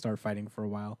 And they start fighting for a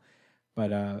while,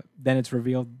 but then it's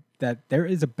revealed that there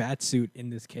is a bat suit in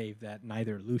this cave that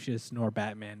neither Lucius nor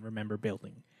Batman remember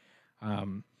building.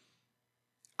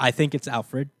 I think it's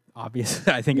Alfred.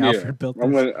 Obviously, I think Alfred built this.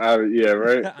 I'm gonna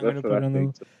put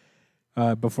it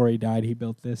on before he died, he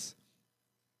built this.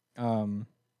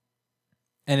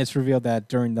 And it's revealed that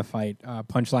during the fight,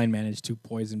 Punchline managed to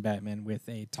poison Batman with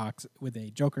a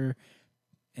Joker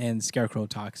and Scarecrow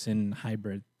toxin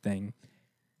hybrid thing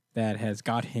that has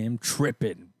got him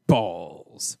tripping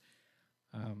balls.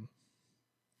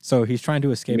 So he's trying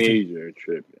to escape. Major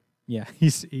tripping. Yeah,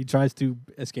 he tries to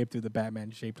escape through the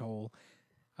Batman-shaped hole,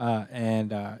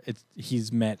 and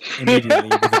he's met immediately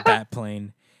with a bat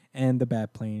plane, and the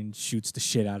bat plane shoots the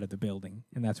shit out of the building,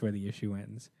 and that's where the issue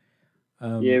ends.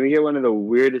 Yeah, we get one of the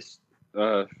weirdest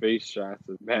face shots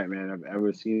of Batman I've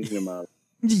ever seen in my life.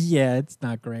 Yeah, it's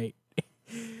not great.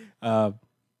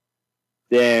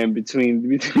 Damn, between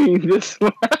this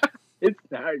one, it's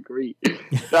not great.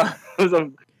 That was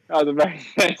a very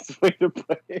nice way to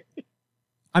play it.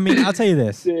 I mean, I'll tell you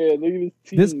this. Yeah, look at this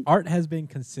team. This art has been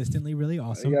consistently really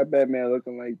awesome. I got Batman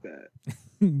looking like that.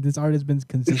 This art has been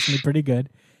consistently pretty good,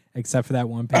 except for that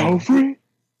one panel. Alfred?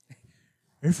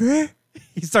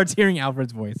 He starts hearing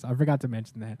Alfred's voice. I forgot to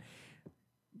mention that.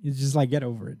 He's just like, get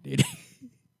over it, dude.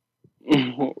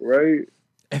 Right?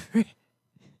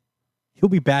 He'll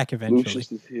be back eventually. Lucius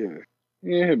is here.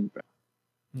 Yeah.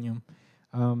 Yeah.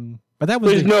 But that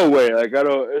was. There's no way. Like, I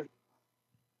don't.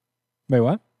 Wait,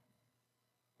 what?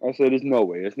 I said, there's no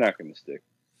way. It's not going to stick.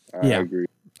 I agree.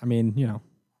 I mean,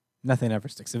 nothing ever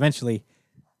sticks. Eventually,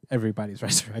 everybody's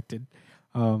resurrected.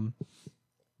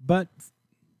 But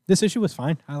this issue was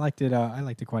fine. I liked it. I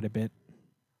liked it quite a bit.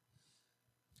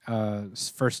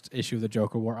 First issue of the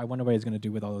Joker War. I wonder what he's going to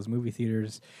do with all those movie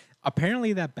theaters.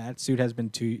 Apparently, that bat suit has been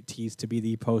teased to be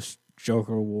the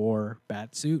post-Joker War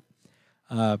bat suit.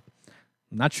 I'm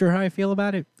not sure how I feel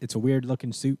about it. It's a weird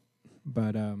looking suit,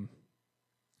 but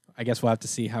I guess we'll have to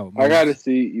see how it moves. We got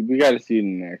to see it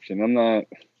in action. I'm not.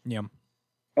 Yeah.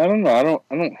 I don't know.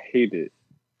 I don't hate it,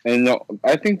 and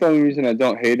I think the only reason I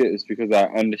don't hate it is because I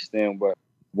understand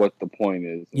what the point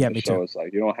is. Yeah, me too. It's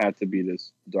like you don't have to be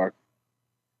this dark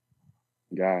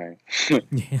guy.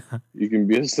 Yeah. You can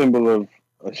be a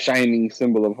shining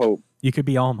symbol of hope. You could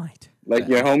be All Might. Like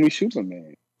your homie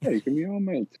Superman. Yeah, you can be All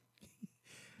Might.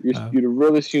 You're the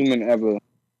realest human ever.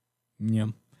 Yeah.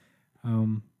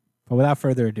 But without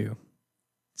further ado,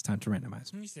 it's time to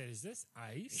randomize. He said, "Is this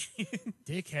ice,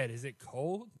 dickhead? Is it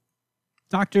cold?"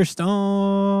 Dr.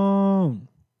 Stone.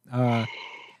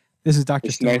 This is Dr.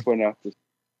 To Stone. snipe or not to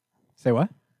Say what?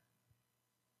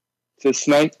 To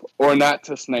snipe or not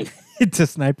to snipe. To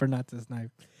snipe or not to snipe.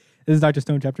 This is Dr.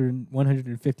 Stone, chapter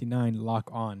 159,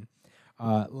 Lock On.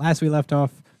 Last we left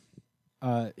off,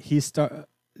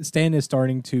 Stan is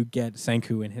starting to get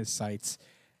Senku in his sights,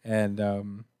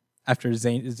 and after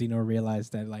Zeno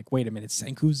realized that, like, wait a minute,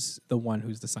 Senku's the one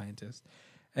who's the scientist,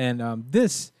 and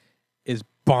this is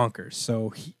bonkers.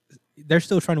 So they're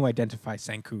still trying to identify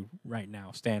Senku right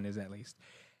now. Stan is, at least,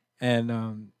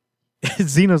 and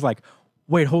Zeno's like,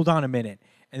 wait, hold on a minute,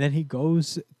 and then he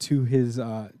goes to his.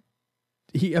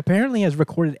 He apparently has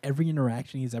recorded every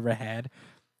interaction he's ever had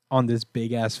on this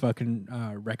big ass fucking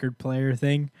record player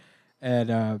thing,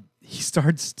 and he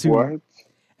starts to. What?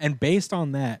 And based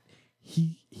on that,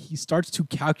 he starts to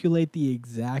calculate the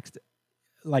exact,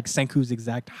 like, Senku's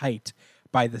exact height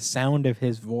by the sound of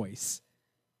his voice.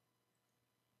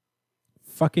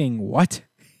 Fucking what?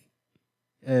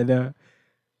 And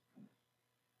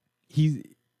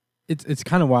it's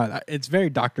kind of wild. It's very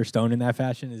Dr. Stone in that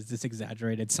fashion. Is this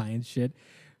exaggerated science shit?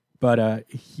 But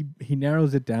he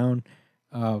narrows it down,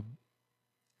 and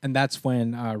that's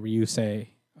when Ryusei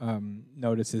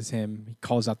notices him. He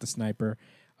calls out the sniper.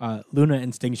 Luna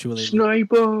instinctually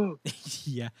Sniper.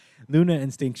 Yeah, Luna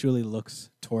instinctually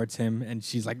looks towards him, and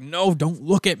she's like, "No, don't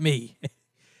look at me."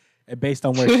 And based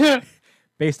on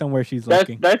where she's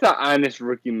looking, that's an honest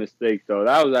rookie mistake, though.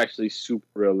 That was actually super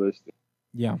realistic.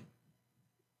 Yeah.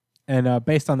 And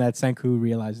based on that, Senku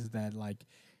realizes that, like,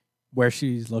 where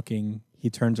she's looking, he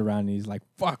turns around and he's like,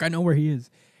 "Fuck, I know where he is,"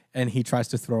 and he tries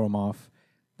to throw him off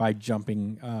by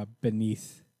jumping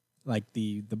beneath, like,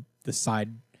 the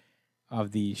side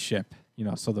of the ship,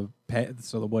 so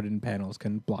the wooden panels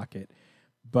can block it.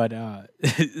 But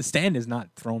Stan is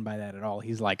not thrown by that at all.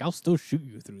 He's like, "I'll still shoot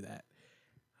you through that."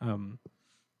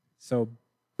 So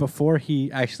before he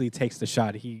actually takes the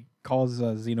shot, he calls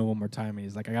Zeno one more time, and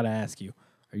he's like, "I gotta ask you,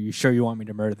 are you sure you want me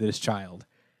to murder this child?"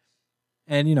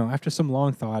 And after some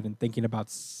long thought and thinking about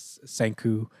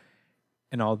Senku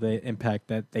and all the impact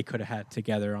that they could have had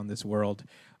together on this world,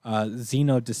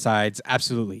 Zeno decides,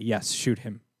 absolutely, yes, shoot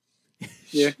him.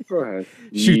 Yeah, go ahead.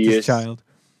 Shoot this child.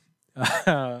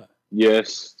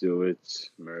 Yes, do it.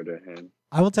 Murder him.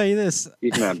 I will tell you this.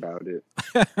 He's not about it.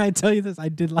 I tell you this. I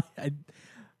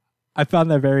found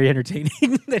that very entertaining.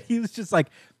 That he was just like,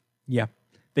 yeah.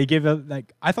 They give up,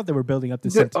 like, I thought they were building up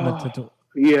this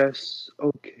Yes,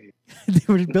 okay. They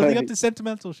were building up the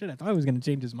sentimental shit. I thought he was going to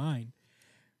change his mind.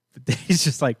 But he's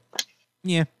just like,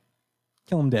 yeah,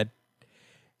 kill him dead.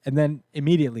 And then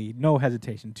immediately, no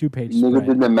hesitation, 2-page Nigga spread.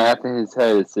 did the math in his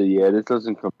head and said, yeah, this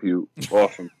doesn't compute.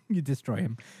 Off him. You destroy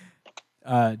him.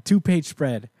 2-page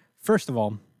spread. First of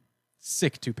all,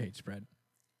 sick 2-page spread.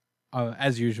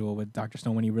 As usual with Dr.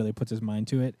 Stone, when he really puts his mind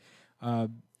to it,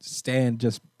 Stan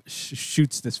just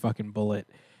shoots this fucking bullet.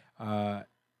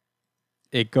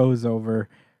 It goes over.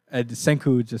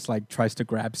 Senku just like tries to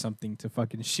grab something to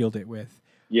fucking shield it with.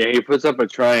 Yeah, he puts up a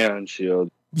Tryon shield.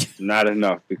 Not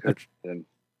enough because then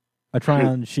A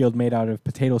Tryon shield made out of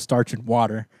potato starch and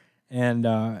water. And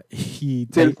he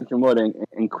takes some more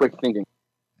and quick thinking.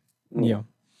 Yeah.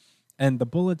 And the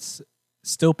bullets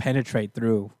still penetrate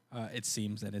through, it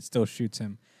seems, and it still shoots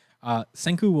him.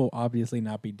 Senku will obviously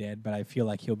not be dead, but I feel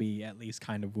like he'll be at least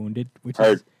kind of wounded, which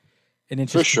is an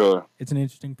interesting. For sure. It's an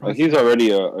interesting process. Like he's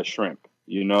already a shrimp,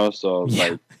 you know. So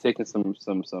like taking some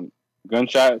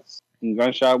gunshot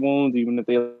wounds, even if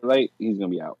they're light, he's gonna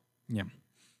be out. Yeah.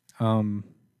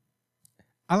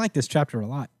 I like this chapter a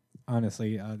lot.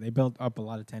 Honestly, they built up a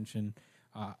lot of tension.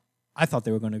 I thought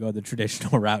they were going to go the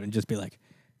traditional route and just be like,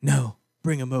 "No,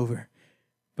 bring him over,"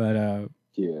 but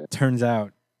turns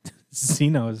out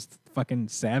Zeno is fucking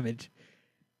savage.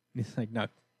 He's like, "No,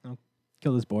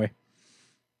 kill this boy."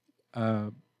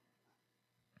 Yeah,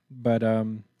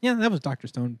 that was Dr.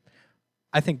 Stone.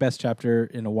 I think best chapter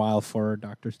in a while for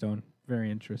Dr. Stone.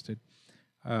 Very interested.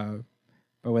 But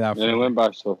without it went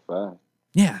by so fast.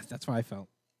 Yeah, that's why I felt.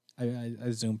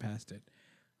 I zoomed past it.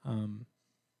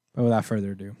 But without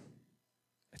further ado,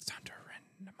 it's time to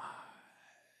randomize.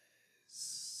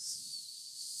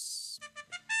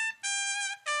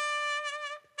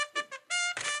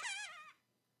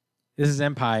 This is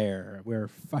Empire. We're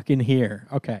fucking here.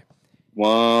 Okay.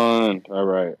 All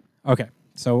right. Okay.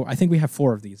 So I think we have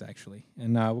 4 of these actually,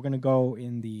 and we're gonna go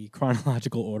in the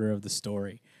chronological order of the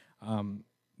story,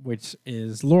 which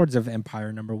is Lords of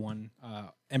Empire #1,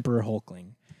 Emperor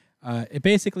Hulkling. It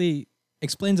basically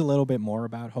explains a little bit more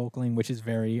about Hulkling, which is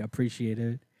very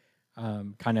appreciated.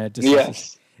 Kind of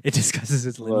it discusses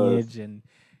his lineage, and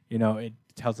it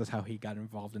tells us how he got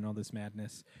involved in all this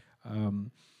madness.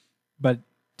 But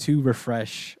to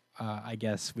refresh, I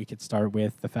guess we could start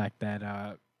with the fact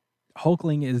that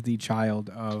Hulkling is the child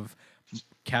of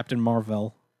Captain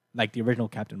Marvel, like the original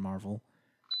Captain Marvel,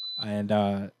 and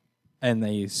the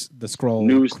Skrull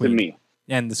News Queen, to me.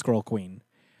 and the Skrull Queen.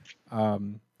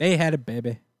 They had a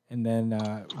baby, and then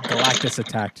Galactus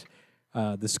attacked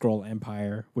the Skrull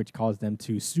Empire, which caused them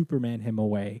to Superman him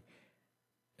away.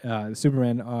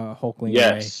 Superman Hulkling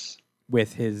away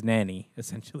with his nanny,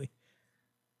 essentially.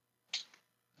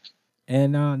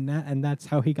 And that's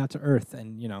how he got to Earth,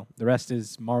 and the rest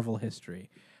is Marvel history.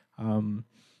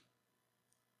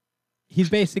 He's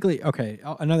basically okay.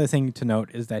 Another thing to note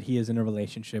is that he is in a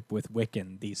relationship with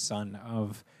Wiccan, the son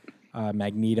of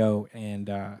Magneto, and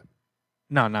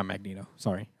no, not Magneto.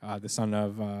 Sorry, the son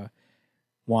of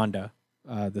Wanda,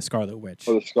 the Scarlet Witch.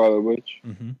 Oh, the Scarlet Witch.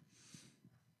 Mm-hmm.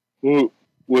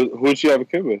 Who'd she have a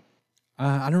kid with?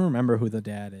 I don't remember who the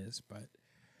dad is, but.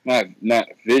 Not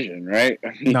Vision, right?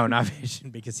 No, not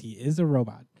Vision, because he is a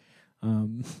robot.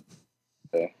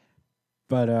 Yeah.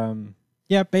 But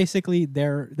yeah, basically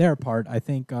they're apart. I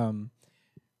think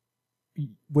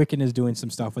Wiccan is doing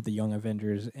some stuff with the Young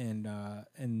Avengers, and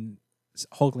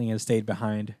Hulkling has stayed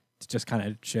behind to just kind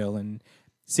of chill and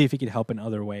see if he could help in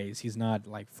other ways. He's not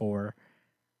like for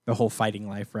the whole fighting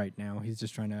life right now. He's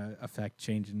just trying to affect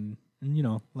change in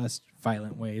less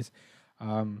violent ways.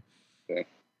 Okay.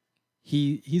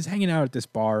 He's hanging out at this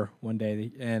bar one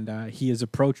day, and he is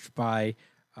approached by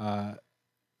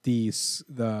the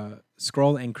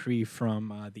Skrull and Kree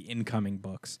from the Incoming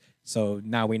books. So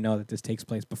now we know that this takes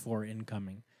place before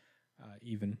Incoming,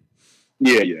 even.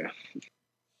 Yeah.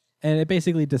 And it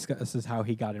basically discusses how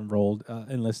he got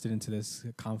enlisted into this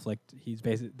conflict.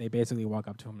 They basically walk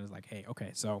up to him and is like, "Hey,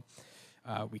 okay, so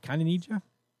we kind of need you.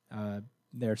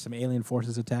 There are some alien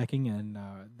forces attacking, and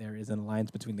there is an alliance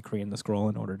between the Kree and the Skrull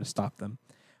in order to stop them."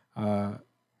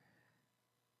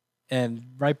 And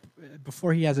right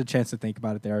before he has a chance to think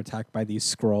about it, they're attacked by these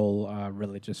Skrull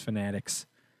religious fanatics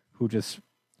who just,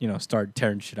 start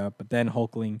tearing shit up. But then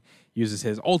Hulkling uses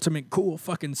his ultimate cool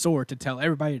fucking sword to tell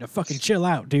everybody to fucking chill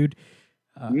out, dude.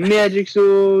 Magic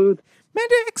sword!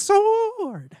 Magic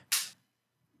sword!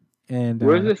 And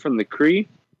where is it from? The Kree?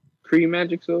 Kree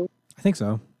magic sword? I think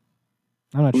so.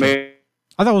 I'm not sure.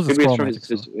 I thought it was a Skrull magic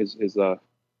sword. His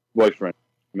boyfriend,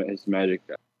 his magic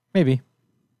guy. Maybe.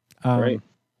 Right.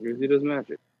 Because he does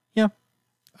magic. Yeah.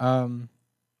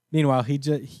 Meanwhile,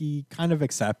 he kind of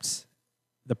accepts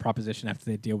the proposition after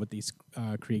they deal with these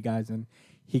Kree guys, and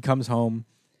he comes home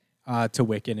to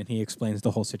Wiccan, and he explains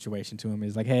the whole situation to him.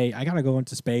 He's like, "Hey, I gotta go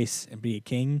into space and be a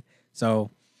king,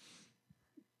 so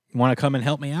you want to come and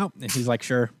help me out?" And he's like,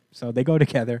 "Sure." So they go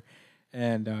together,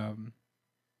 and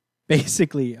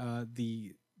basically,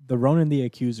 the Ronan the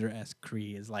Accuser-esque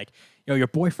Kree is like, "Yo, your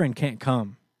boyfriend can't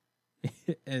come."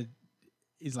 And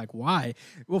he's like, "Why?"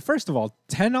 Well, first of all,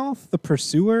 Tenoth the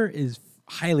Pursuer is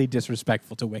highly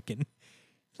disrespectful to Wiccan.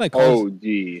 Like, OD.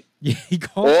 yeah, he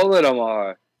calls, All of them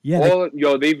are. yeah,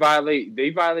 They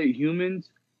violate humans.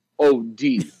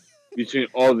 OD. Between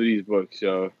all of these books,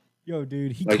 yo. yo,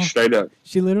 dude, Straight up.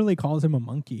 she literally calls him a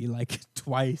monkey like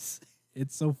twice.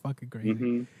 It's so fucking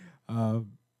crazy. Mm-hmm.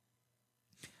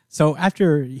 So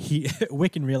after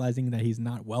Wiccan realizing that he's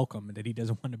not welcome and that he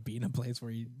doesn't want to be in a place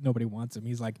where nobody wants him,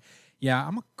 he's like, "Yeah,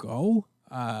 I'm gonna go.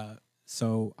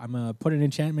 So I'm gonna put an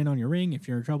enchantment on your ring. If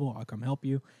you're in trouble, I'll come help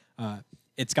you.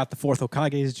 It's got the fourth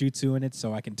Hokage's jutsu in it,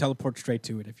 so I can teleport straight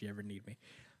to it if you ever need me."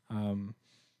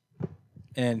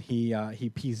 And he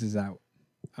pieces out.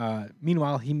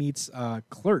 Meanwhile, he meets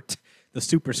Clert, the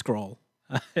Super Scroll,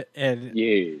 and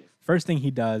Yeah. first thing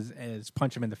he does is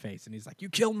punch him in the face, and he's like, "You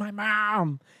killed my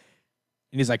mom."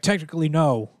 And he's like, "Technically,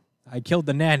 no. I killed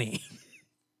the nanny."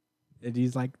 And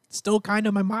he's like, "Still kind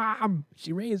of my mom.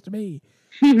 She raised me."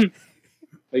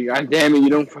 Like, God damn it, you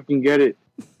don't fucking get it.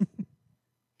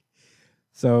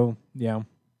 So, yeah.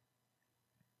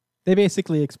 They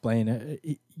basically explain,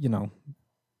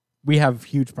 we have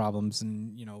huge problems,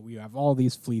 and, we have all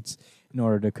these fleets in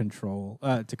order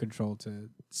to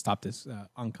stop this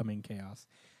oncoming chaos.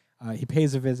 He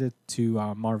pays a visit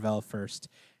to Marvel first,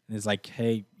 and is like,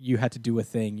 "Hey, you had to do a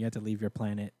thing. You had to leave your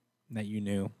planet that you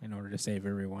knew in order to save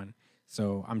everyone.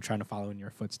 So I'm trying to follow in your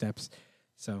footsteps."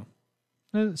 So,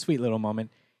 a sweet little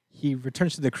moment. He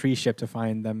returns to the Kree ship to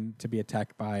find them to be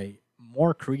attacked by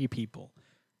more Kree people.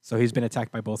 So he's been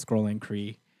attacked by both Skrull and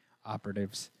Kree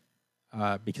operatives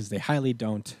because they highly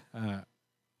don't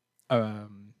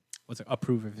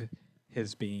approve of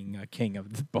his being king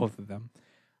of both of them.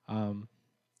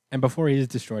 And before he is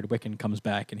destroyed, Wiccan comes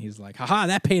back and he's like, "Haha,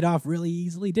 that paid off really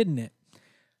easily, didn't it?"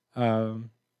 And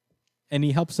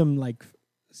he helps him,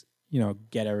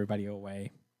 get everybody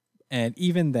away. And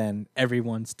even then,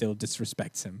 everyone still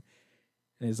disrespects him.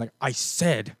 And he's like, "I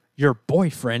said your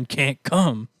boyfriend can't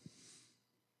come."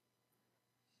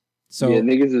 So yeah,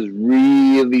 niggas is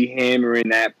really hammering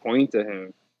that point to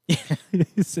him.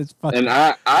 it's fucking, And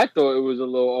I thought it was a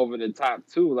little over the top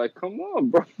too. Like, come on,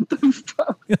 bro. What the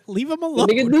fuck? leave him The alone.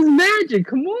 nigga does magic.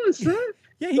 Come on, son.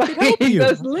 Yeah, he can help you.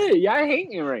 That's lit. Y'all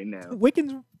hating right now.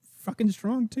 Wiccan's fucking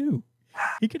strong too.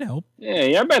 He could help. Yeah,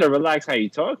 y'all better relax how you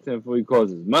talk to him before he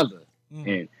calls his mother.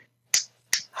 And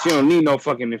she don't need no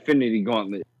fucking Infinity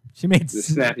Gauntlet She made to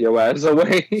snap your ass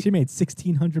away. She made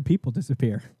 1,600 people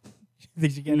disappear.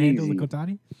 Think she can handle the Easy.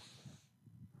 Kotani?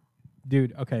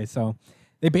 Dude, okay, so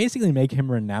they basically make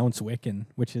him renounce Wiccan,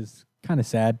 which is kind of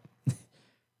sad.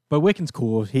 But Wiccan's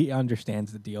cool. He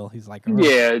understands the deal. He's like, "All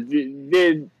right."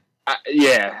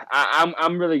 Yeah,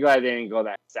 I'm really glad they didn't go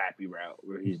that sappy route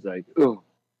where he's like, "Oh,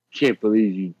 can't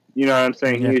believe you." You know what I'm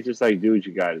saying? Yeah. He's just like, "Dude,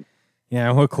 you got it.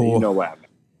 Yeah, we're cool. You know why I'm mad.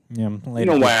 Yeah, You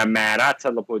later. know why I'm mad. I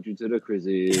teleport you to the crib."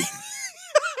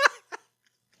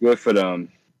 Good for them.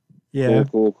 Yeah,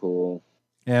 Cool.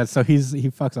 yeah. So he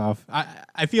fucks off.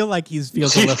 I feel like feels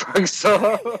a He little. fucks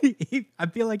off. I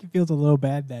feel like he feels a little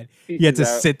bad that he He's had to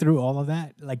out. sit through all of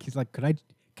that. Like he's like,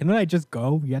 can I just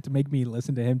go? You have to make me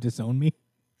listen to him disown me.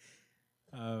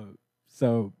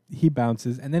 So he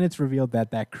bounces, and then it's revealed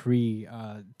that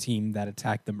Kree team that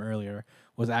attacked them earlier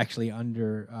was actually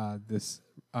under this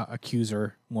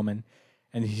accuser woman,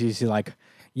 and she's like,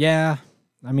 "Yeah,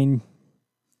 I mean,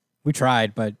 we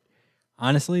tried, but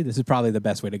honestly, this is probably the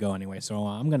best way to go anyway. So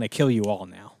I'm gonna kill you all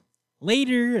now."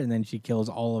 Later, and then she kills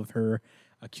all of her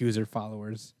accuser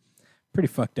followers. Pretty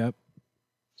fucked up.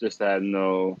 Just had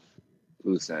no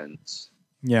loose ends.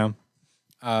 Yeah.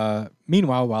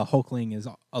 Meanwhile, while Hulkling is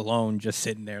alone, just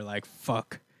sitting there like,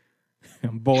 "Fuck,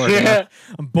 I'm bored. Yeah.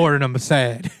 I'm bored and I'm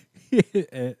sad."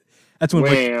 That's when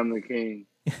I'm the king.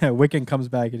 Wiccan comes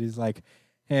back and he's like,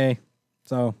 "Hey,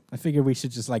 so I figured we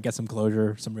should just get some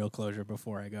closure, some real closure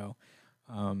before I go."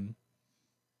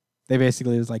 They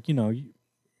basically was like,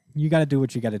 you got to do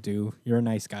what you got to do. You're a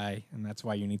nice guy, and that's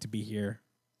why you need to be here.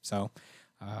 So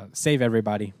save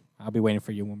everybody. I'll be waiting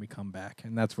for you when we come back,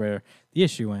 and that's where the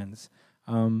issue ends.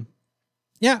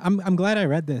 Yeah, I'm glad I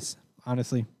read this.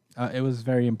 Honestly, it was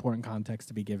very important context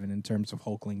to be given in terms of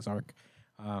Hulkling's arc.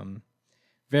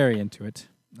 Very into it.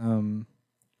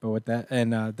 But with that,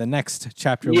 and the next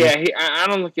chapter, Yeah, I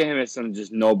don't look at him as some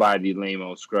just nobody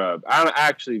lame-o scrub. I don't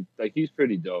actually like. He's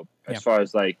pretty dope as Yeah. far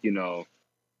as like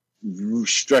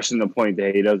stressing the point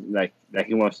that he doesn't like that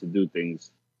he wants to do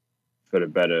things for the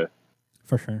better.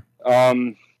 for sure.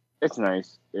 It's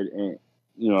nice.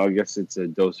 I guess it's a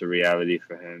dose of reality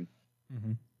for him.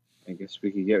 Mm-hmm. I guess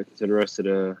we could get to the rest of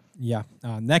the. Yeah.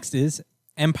 Next is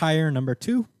Empire number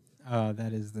 2.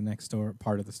 That is the next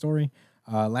part of the story.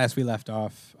 Last we left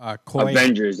off, Koi.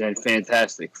 Avengers and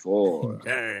Fantastic Four.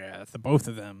 Yeah, the both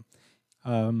of them.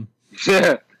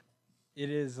 Yeah. It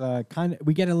is kind of.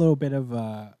 We get a little bit of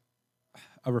a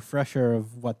refresher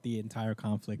of what the entire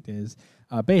conflict is.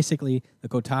 Basically, the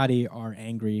Kotati are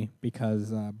angry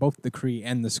because both the Kree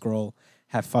and the Skrull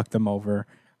have fucked them over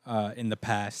in the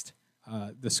past.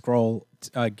 The Skrull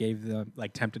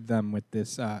tempted them with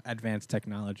this advanced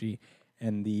technology,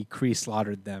 and the Kree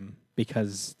slaughtered them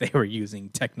because they were using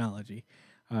technology.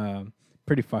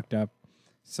 Pretty fucked up.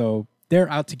 So they're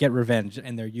out to get revenge,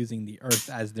 and they're using the Earth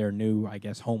as their new, I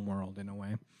guess, homeworld in a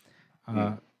way.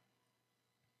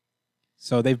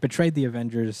 So they've betrayed the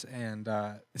Avengers, and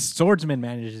Swordsman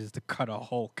manages to cut a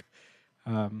Hulk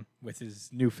with his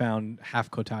newfound half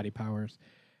Kotati powers.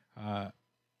 Thought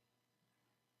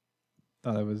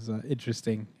it was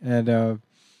interesting. And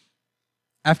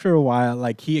after a while,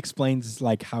 like, he explains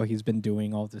like how he's been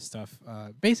doing all this stuff.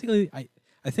 Basically,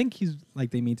 I think he's like,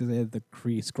 they mean to say the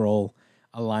Kree Skrull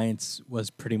alliance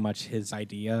was pretty much his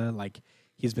idea. Like,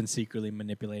 he's been secretly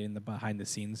manipulating the behind the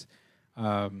scenes.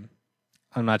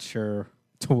 I'm not sure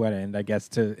to what end, I guess,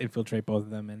 to infiltrate both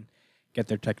of them and get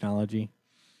their technology.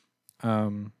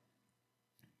 So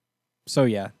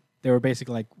yeah, they were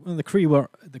basically like, well, the Kree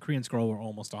and Skrull were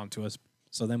almost onto us.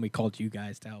 So then we called you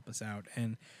guys to help us out,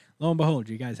 and lo and behold,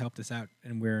 you guys helped us out,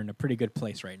 and we're in a pretty good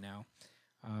place right now.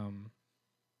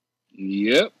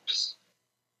 Yep.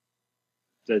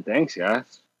 So thanks,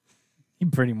 guys.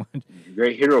 Pretty much.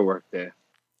 Great hero work there.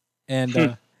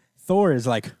 And Thor is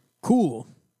like, cool.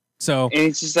 So, and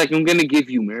it's just like, I'm gonna give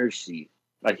you mercy.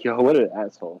 Like, yo, what an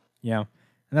asshole. Yeah. And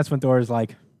that's when Thor is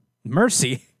like,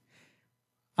 mercy?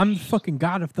 I'm the fucking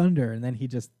God of Thunder. And then he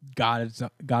just God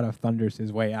of Thunders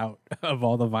his way out of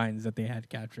all the vines that they had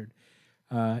captured.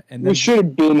 And then, it should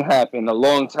have been happened a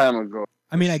long time ago.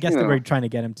 I mean, I guess they were trying to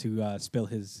get him to spill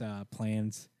his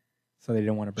plans, so they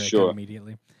didn't want to break it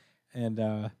immediately. And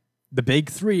the big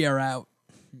three are out.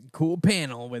 Cool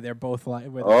panel where they're both like,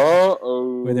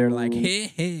 where they're like,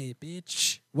 hey,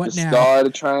 bitch, what now? The star, the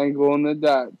triangle, and the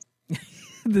dots.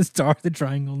 The star, the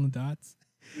triangle, and the dots.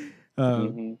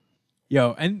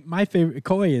 Yo, and my favorite,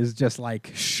 Koi is just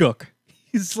like shook.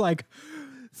 He's like,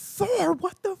 Thor,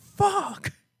 what the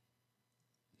fuck?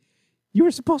 You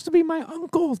were supposed to be my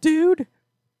uncle, dude.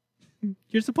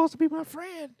 You're supposed to be my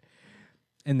friend.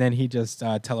 And then he just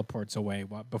teleports away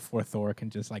before Thor can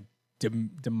just like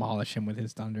demolish him with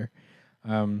his thunder.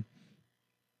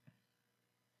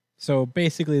 So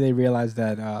basically they realize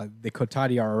that the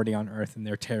Kotati are already on Earth and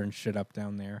they're tearing shit up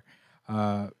down there.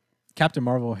 Captain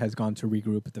Marvel has gone to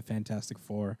regroup with the Fantastic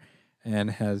Four and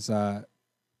has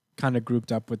kind of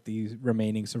grouped up with the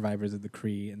remaining survivors of the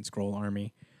Kree and Skrull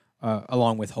army,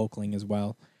 along with Hulkling as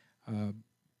well.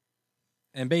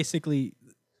 And basically,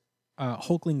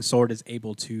 Hulkling's sword is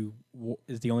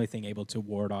the only thing able to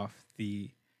ward off the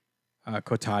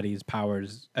Kotati's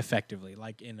powers effectively,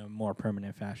 like in a more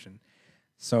permanent fashion.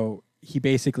 So he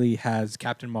basically has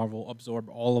Captain Marvel absorb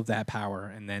all of that power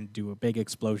and then do a big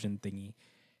explosion thingy.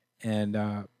 And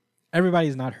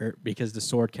everybody's not hurt because the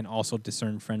sword can also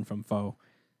discern friend from foe,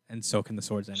 and so can the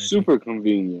sword's energy. Super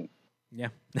convenient. Yeah.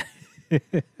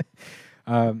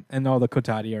 And all the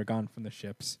Kotati are gone from the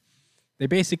ships. They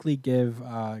basically give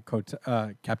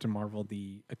Captain Marvel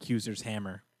the Accuser's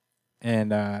hammer,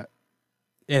 and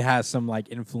it has some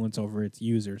like influence over its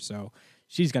user, so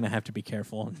she's gonna have to be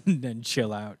careful and then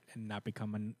chill out and not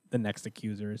become the next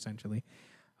Accuser, essentially.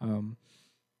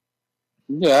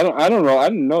 Yeah, I don't know. I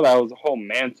didn't know that was a whole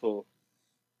mantle.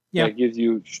 Yeah, that gives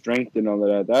you strength and all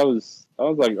of that. I was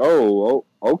like, oh,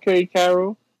 okay,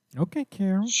 Carol. Okay,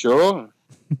 Carol. Sure.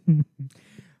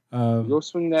 Go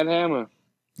swing that hammer.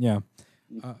 Yeah.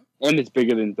 And it's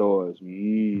bigger than Thor's.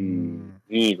 He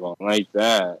ain't gonna like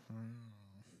that.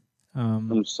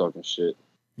 I'm just talking shit.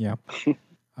 Yeah.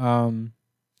 So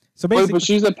basically, but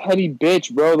she's a petty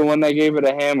bitch, bro. The one that gave her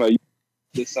the hammer.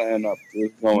 There's something up.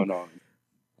 What's going on?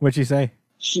 What'd she say?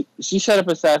 She set up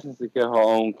assassins to kill her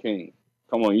own king.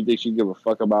 Come on, you think she'd give a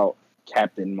fuck about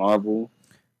Captain Marvel?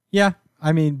 Yeah,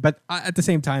 I mean, but at the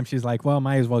same time, she's like, well,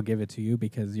 might as well give it to you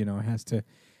because, it has to.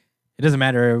 It doesn't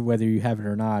matter whether you have it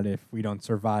or not if we don't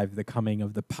survive the coming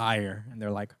of the pyre. And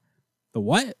they're like, the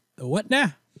what? what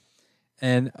now?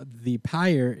 And the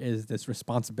pyre is this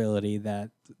responsibility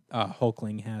that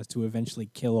Hulkling has to eventually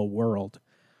kill a world.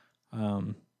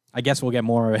 I guess we'll get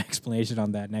more explanation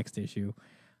on that next issue.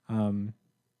 But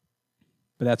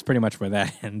that's pretty much where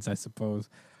that ends, I suppose.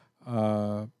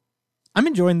 I'm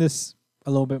enjoying this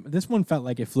a little bit. This one felt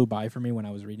like it flew by for me when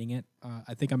I was reading it.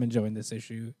 I think I'm enjoying this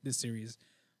series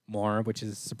more, which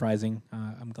is surprising.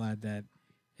 I'm glad that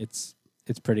it's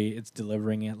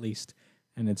delivering at least,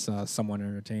 and it's somewhat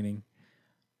entertaining.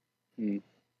 Do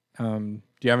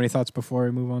you have any thoughts before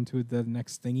we move on to the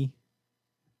next thingy?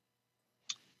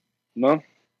 No. All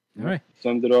right.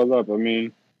 Summed it all up. I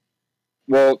mean,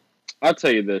 well, I'll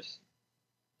tell you this.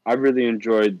 I really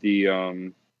enjoyed the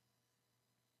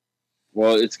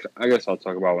I guess I'll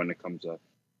talk about when it comes up.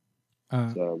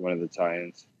 So one of the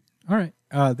tie-ins. All right.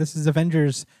 This is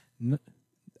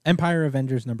Empire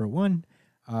Avengers #1.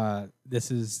 This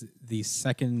is the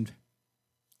second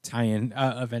tie-in,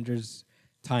 Avengers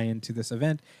tie-in to this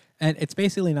event, and it's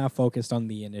basically not focused on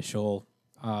the initial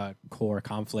core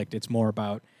conflict. It's more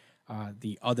about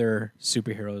the other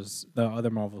superheroes, the other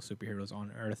Marvel superheroes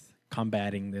on Earth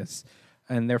combating this,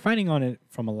 and they're fighting on it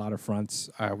from a lot of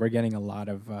fronts. We're getting a lot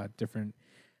of different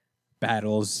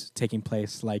battles taking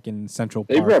place, like in Central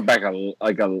Park. They brought back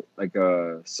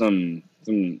some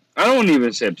I don't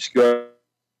even say obscure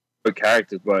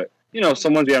characters, but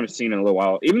someone we haven't seen in a little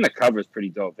while. Even the cover is pretty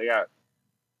dope.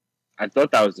 I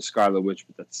thought that was the Scarlet Witch,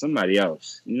 but that's somebody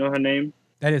else. You know her name?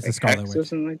 That is the Scarlet Witch. Or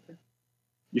something like that.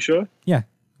 You sure? Yeah,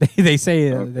 they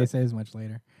say Okay. they say as much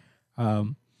later,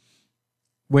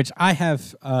 which I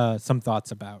have some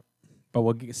thoughts about, but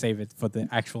we'll save it for the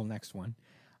actual next one.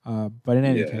 But in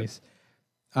any case,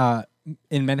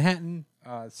 in Manhattan,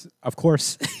 of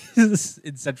course, in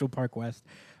Central Park West,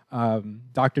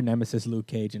 Dr. Nemesis, Luke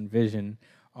Cage, and Vision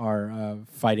are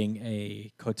fighting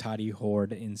a Kotati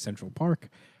horde in Central Park.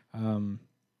 In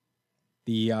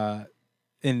the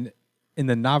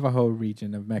Navajo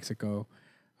region of Mexico,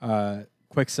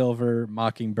 Quicksilver,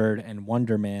 Mockingbird, and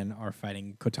Wonder Man are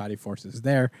fighting Kotati forces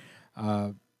there.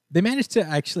 They managed to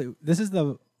actually. This is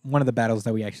one of the battles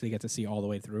that we actually get to see all the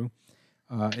way through.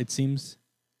 It seems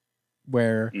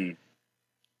where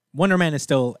Wonder Man is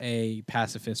still a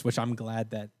pacifist, which I'm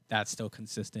glad that that's still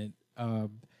consistent.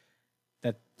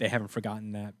 That they haven't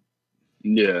forgotten that.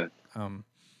 Yeah.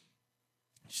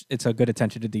 It's a good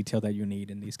attention to detail that you need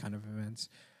in these kind of events.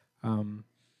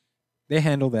 They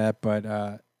handle that,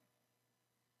 but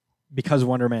because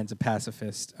Wonder Man's a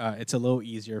pacifist, it's a little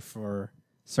easier for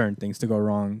certain things to go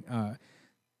wrong.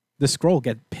 The Skrull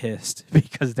get pissed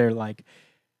because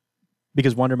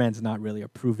because Wonder Man's not really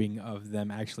approving of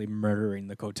them actually murdering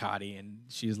the Kotati,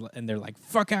 and they're like,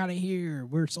 "Fuck out of here!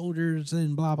 We're soldiers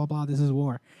and blah blah blah. This is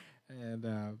war,"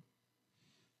 and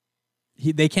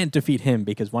they can't defeat him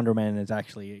because Wonder Man is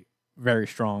actually very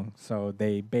strong. So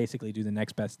they basically do the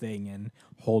next best thing and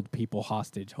hold people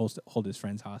hostage, hold his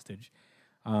friends hostage.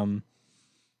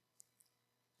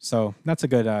 So that's a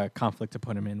good conflict to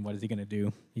put him in. What is he going to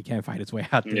do? He can't fight his way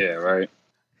out there. Yeah, right.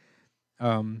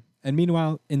 And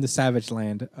meanwhile, in the Savage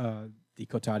Land, the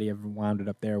Kotati have wound it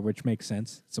up there, which makes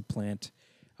sense. It's a plant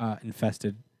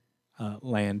infested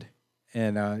land.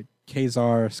 And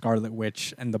Kazar, Scarlet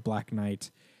Witch, and the Black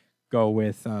Knight go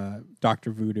with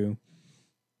Dr. Voodoo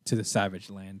to the Savage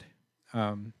Land.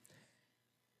 And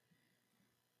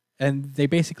they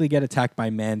basically get attacked by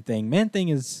Man-Thing. Man-Thing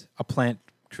is a plant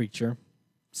creature.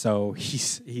 So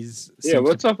he's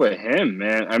what's up with him,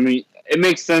 man? I mean, it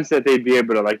makes sense that they'd be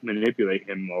able to manipulate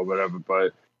him or whatever,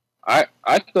 but I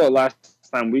thought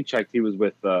last time we checked he was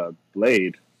with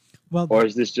Blade. Well, or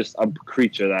is this just a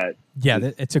creature that?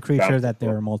 Yeah, it's a creature that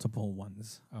there are multiple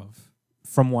ones of,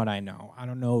 from what I know. I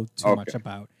don't know too much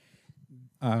about.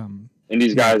 And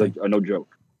these guys are no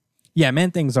joke. Yeah,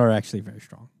 Man-Things are actually very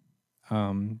strong.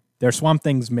 They're Swamp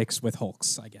Things mixed with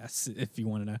Hulks, I guess, if you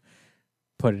wanted to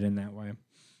put it in that way.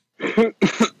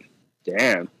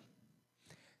 Damn.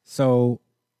 So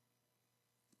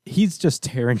he's just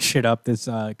tearing shit up, this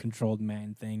controlled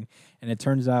man thing. And it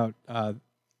turns out,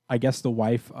 I guess the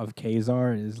wife of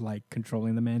Kazar is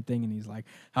controlling the man thing. And he's like,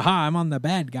 haha, I'm on the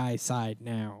bad guy side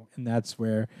now. And that's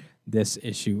where this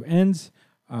issue ends.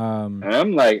 And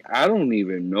I'm like, I don't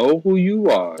even know who you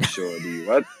are, shorty.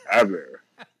 Whatever.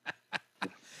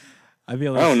 I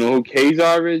feel I don't know who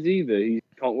Kazar is either.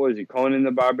 What is he, Conan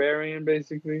the Barbarian,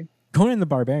 basically? Conan the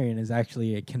Barbarian is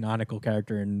actually a canonical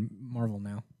character in Marvel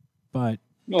now. But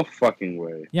no fucking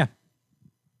way. Yeah.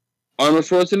 Arnold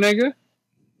Schwarzenegger?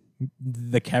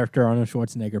 The character Arnold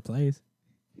Schwarzenegger plays.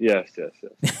 Yes.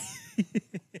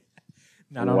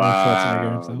 Not Arnold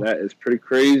Schwarzenegger himself. That is pretty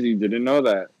crazy. Didn't know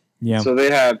that. Yeah. So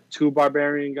they have 2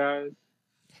 barbarian guys.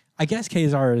 I guess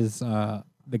Kazar is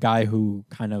the guy who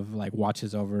kind of like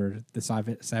watches over the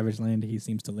Savage Land. He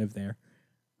seems to live there.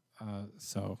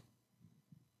 So.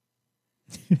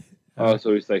 Oh,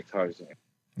 so he's like Tarzan.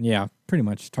 Yeah, pretty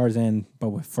much Tarzan,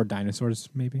 but for dinosaurs,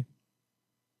 maybe.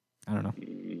 I don't know.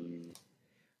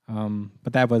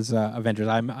 But that was Avengers.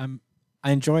 I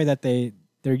enjoy that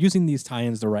they're using these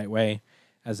tie-ins the right way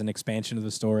as an expansion of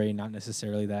the story, not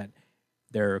necessarily that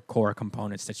they're core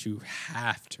components that you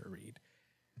have to read.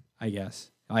 I guess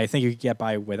I think you could get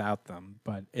by without them,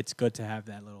 but it's good to have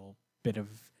that little bit of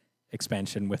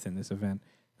expansion within this event.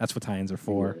 That's what tie-ins are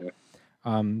for. Yeah.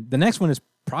 The next one is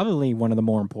probably one of the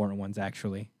more important ones,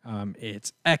 actually.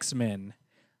 It's X-Men.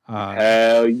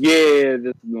 Hell yeah!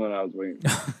 This is the one I was waiting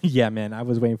for. Yeah, man, I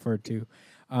was waiting for it too.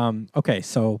 Okay,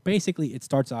 so basically it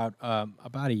starts out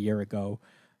about a year ago.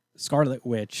 Scarlet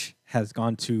Witch has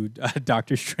gone to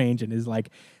Doctor Strange and is like,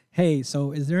 hey,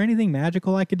 so is there anything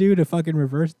magical I could do to fucking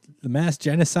reverse the mass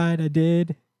genocide I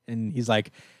did? And he's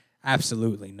like,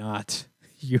 absolutely not.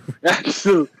 You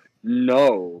Absolutely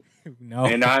no. no.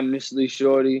 And honestly,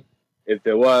 Shorty, if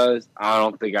there was, I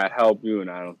don't think I'd help you, and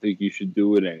I don't think you should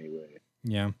do it anyway.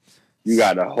 Yeah. You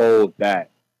gotta hold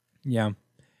that. Yeah.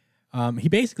 He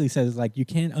basically says, like, you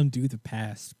can't undo the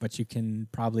past, but you can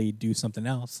probably do something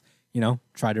else. You know,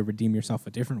 try to redeem yourself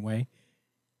a different way.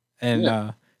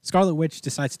 And Scarlet Witch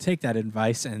decides to take that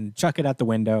advice and chuck it out the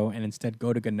window and instead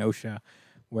go to Genosha,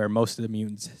 where most of the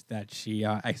mutants that she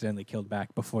accidentally killed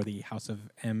back before the House of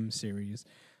M series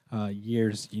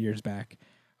years back.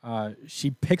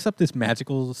 She picks up this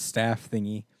magical staff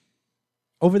thingy.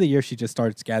 Over the years, she just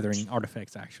starts gathering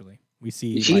artifacts, actually. We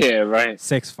see Right.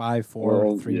 6, 5,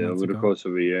 4, 3 yeah, months over the ago. course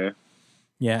of a year.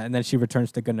 Yeah, and then she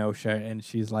returns to Genosha, and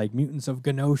she's like, mutants of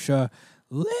Genosha,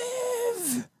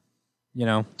 live! You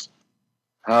know?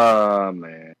 Oh,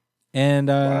 man. And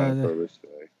Wild purpose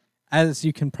today. as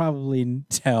you can probably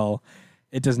tell,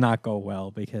 it does not go well,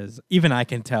 because even I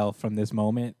can tell from this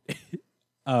moment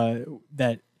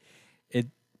that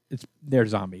they're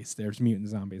zombies. There's mutant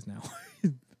zombies now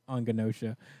on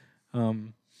Genosha.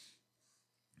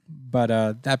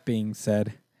 But that being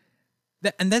said,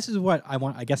 and this is what I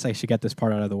want. I guess I should get this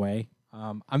part out of the way.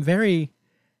 I'm very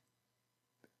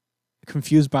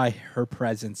confused by her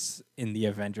presence in the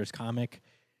Avengers comic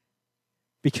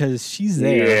because she's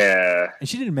there, Yeah. and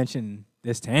she didn't mention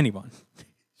this to anyone.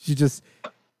 She just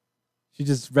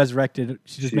resurrected.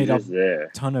 She just made up there.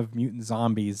 a ton of mutant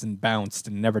zombies and bounced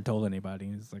and never told anybody.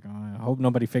 It's like, oh, I hope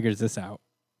nobody figures this out.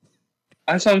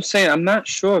 That's what I'm saying. I'm not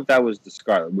sure if that was the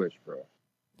Scarlet Witch, bro.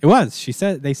 It was.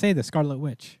 They say the Scarlet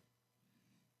Witch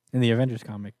in the Avengers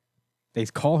comic. They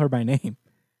call her by name.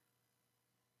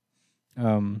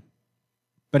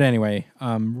 But anyway,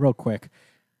 real quick,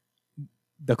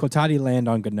 the Kotati land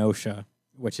on Genosha,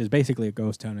 which is basically a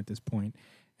ghost town at this point,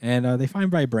 and they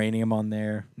find vibranium on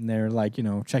there, and they're like,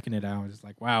 checking it out. It's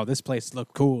like, wow, this place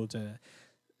looked cool to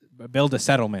build a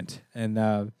settlement,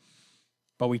 and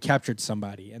but we captured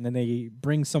somebody, and then they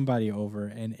bring somebody over,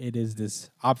 and it is this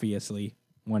obviously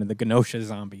one of the Genosha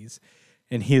zombies,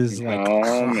 and he's like,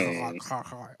 Oh, man.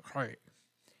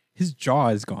 his jaw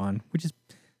is gone, which is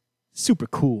super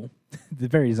cool. The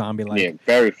very zombie-like. Yeah,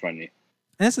 very funny.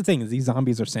 And that's the thing, is these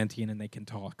zombies are sentient and they can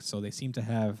talk, so they seem to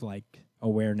have like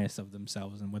awareness of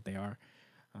themselves and what they are.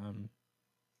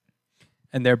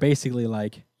 And they're basically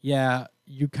like, yeah,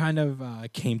 you kind of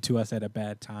came to us at a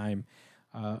bad time.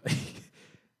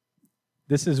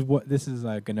 This is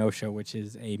Genosha, which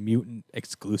is a mutant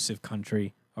exclusive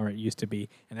country, or it used to be,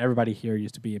 and everybody here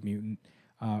used to be a mutant.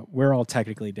 We're all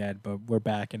technically dead, but we're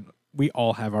back, and we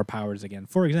all have our powers again.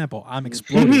 For example, I'm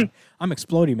exploding. I'm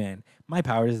Exploding Man. My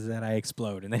power is that I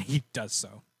explode, and then he does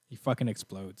so. He fucking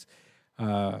explodes.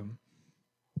 And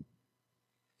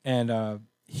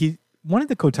he one of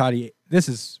the Kotati. This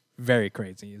is very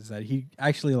crazy. Is that he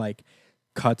actually like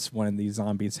cuts one of these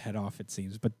zombies' head off? It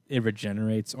seems, but it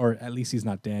regenerates, or at least he's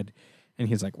not dead. And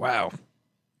he's like, "Wow,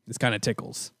 this kind of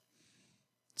tickles."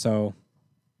 So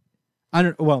I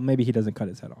don't. Well, maybe he doesn't cut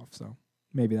his head off. So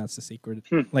maybe that's the secret.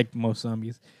 Like most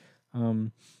zombies.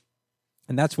 And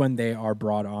that's when they are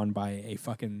brought on by a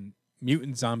fucking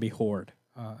mutant zombie horde.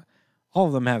 All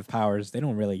of them have powers. They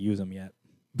don't really use them yet,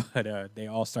 but they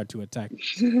all start to attack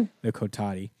the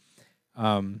Kotati.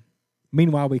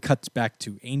 Meanwhile, we cut back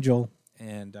to Angel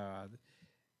and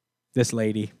this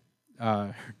lady.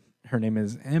 Her name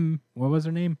is M. What was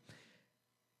her name?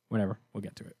 Whatever. We'll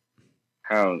get to it.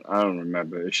 I don't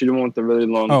remember. Is she the one with the really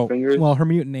long fingers? Well, her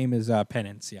mutant name is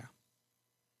Penance, yeah.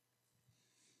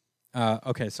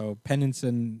 Okay, so Penance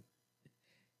and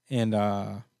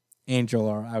Angel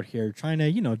are out here trying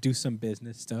to, do some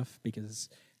business stuff because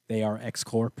they are X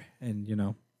Corp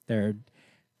and, they're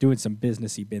doing some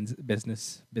businessy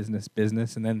business.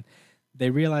 And then they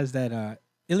realize that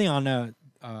Ileana,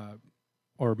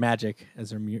 or Magic,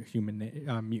 as her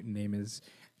mutant name is,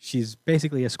 she's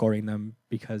basically escorting them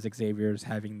because Xavier's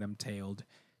having them tailed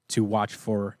to watch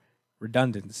for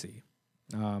redundancy.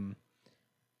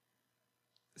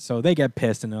 So they get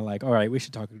pissed and they're like, all right, we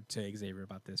should talk to Xavier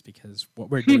about this because what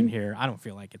we're doing here, I don't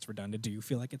feel like it's redundant. Do you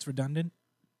feel like it's redundant?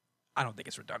 I don't think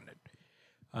it's redundant.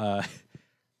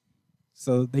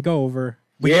 So they go over.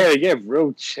 They get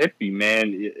real chippy,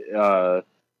 man.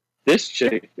 This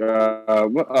chick,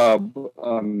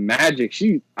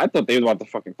 Magic, I thought they was about to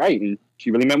fucking fight, and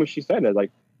she really meant what she said. I was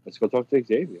like, let's go talk to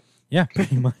Xavier. Yeah,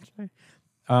 pretty much.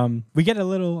 We get a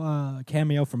little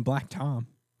cameo from Black Tom,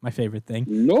 my favorite thing.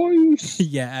 Nice.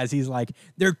 Yeah, as he's like,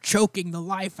 they're choking the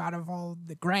life out of all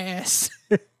the grass.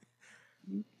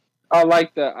 I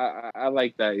like that. I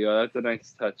like that, yo. That's a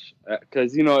nice touch.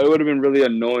 Because, it would have been really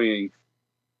annoying,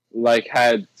 like,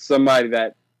 had somebody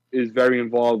that is very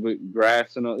involved with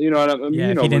grass and all, what I mean?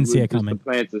 Yeah, if he didn't see it coming. The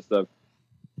plants and stuff.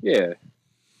 Yeah.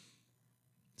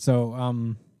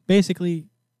 So, basically,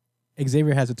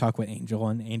 Xavier has a talk with Angel,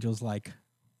 and Angel's like,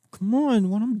 come on,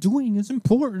 what I'm doing is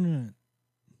important.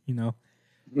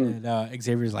 And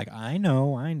Xavier's like, I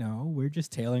know. We're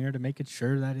just tailing her to make it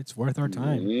sure that it's worth our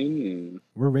time.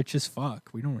 We're rich as fuck.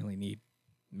 We don't really need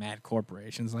mad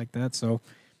corporations like that. So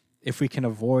if we can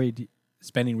avoid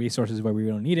spending resources where we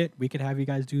don't need it, we could have you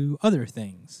guys do other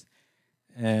things.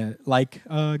 Like,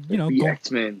 the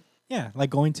X-Men. Yeah, like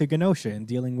going to Genosha and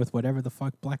dealing with whatever the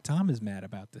fuck Black Tom is mad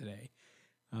about today.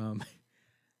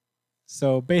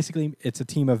 So basically, it's a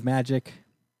team of Magic,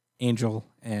 Angel,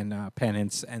 and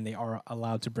Penance, and they are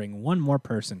allowed to bring one more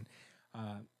person.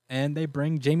 And they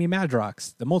bring Jamie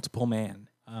Madrox, the Multiple Man.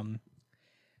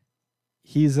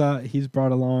 He's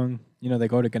brought along. They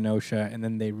go to Genosha, and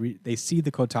then they see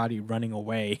the Kotati running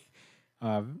away.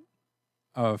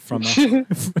 From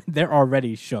they're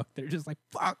already shook. They're just like,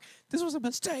 fuck, this was a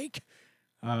mistake.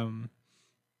 Running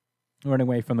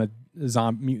away from a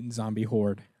mutant zombie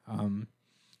horde.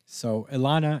 So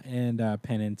Ilana and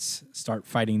Penance start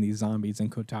fighting these zombies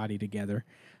and Kotati together,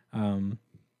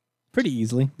 pretty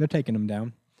easily. They're taking them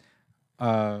down.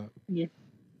 Yeah.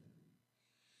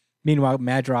 Meanwhile,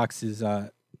 Madrox is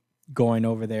going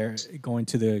over there, going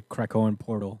to the Krakoan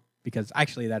portal because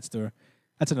actually that's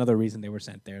another reason they were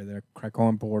sent there. The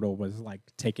Krakoan portal was like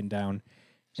taken down,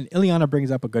 and Ileana brings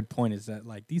up a good point: is that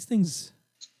like these things,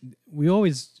 we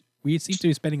seem to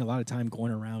be spending a lot of time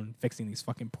going around fixing these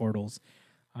fucking portals.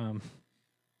 I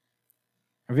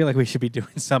feel like we should be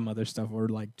doing some other stuff or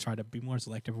like try to be more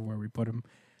selective of where we put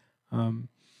them.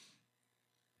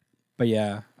 But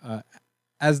yeah,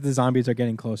 as the zombies are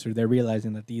getting closer, they're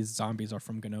realizing that these zombies are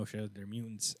from Genosha. They're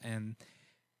mutants, and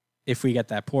if we get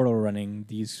that portal running,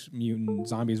 these mutant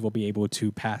zombies will be able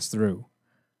to pass through.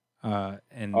 Oh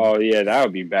yeah, that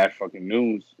would be bad fucking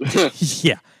news.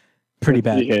 Yeah, pretty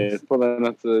bad. Yeah, news. It's pulling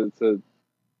up to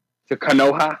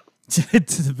Konoha. To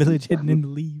the village hidden in the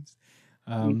leaves.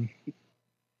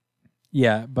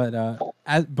 Yeah, but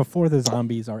before the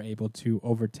zombies are able to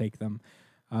overtake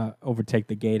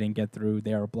the gate and get through,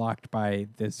 they are blocked by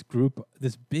this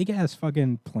big ass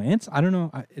fucking plants. I don't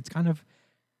know. It's kind of,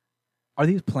 are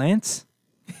these plants?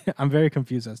 I'm very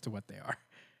confused as to what they are.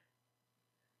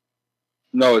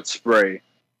 No, it's spray.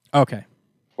 Okay.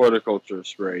 Horticulture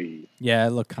spray. Yeah,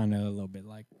 it looked kind of a little bit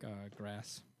like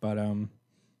grass, but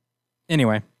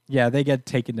anyway. Yeah, they get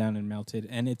taken down and melted,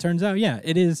 and it turns out, yeah,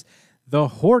 it is the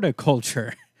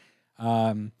horticulture.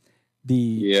 Remember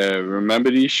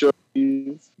these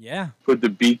shorties? Yeah. Put the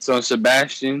beats on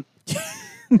Sebastian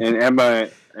and Emma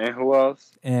and who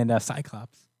else? And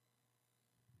Cyclops.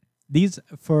 These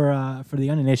for the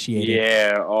uninitiated.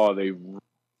 Yeah, they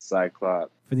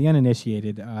Cyclops. For the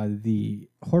uninitiated, the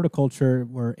horticulture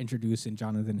were introduced in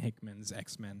Jonathan Hickman's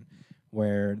X-Men,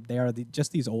 where they are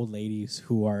just these old ladies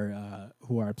who are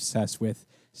obsessed with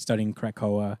studying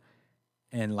Krakoa,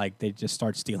 and like they just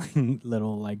start stealing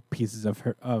little like pieces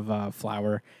of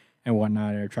flour and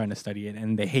whatnot, or trying to study it,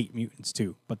 and they hate mutants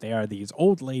too. But they are these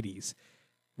old ladies,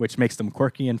 which makes them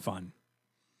quirky and fun.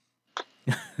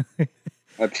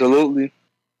 Absolutely.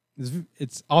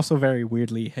 It's also very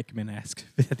weirdly Hickman-esque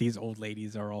that these old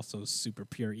ladies are also super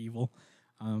pure evil.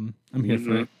 I'm here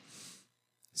for it.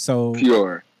 So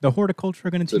pure. The horticulture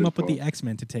are going to team up with the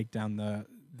X-Men to take down the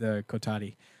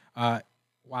Kotati.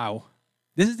 Wow.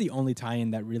 This is the only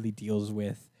tie-in that really deals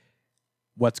with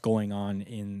what's going on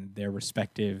in their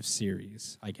respective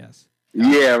series, I guess.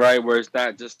 Yeah, right. Where it's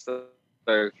not just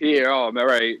like, here, oh, all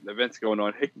right, the event's going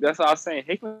on. That's what I was saying.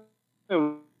 Hickman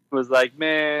was like,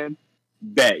 man,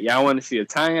 bet. Y'all want to see a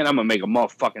tie-in? I'm going to make a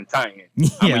motherfucking tie-in.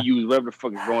 I'm going to use whatever the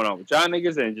fuck is going on with y'all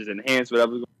niggas and just enhance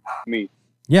whatever's going on with me.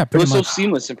 Yeah, It pretty was much. so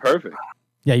seamless and perfect.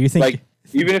 Yeah, you think... Like,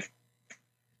 even if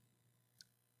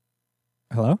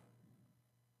Hello?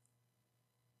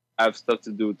 I have stuff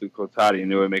to do with the Kotati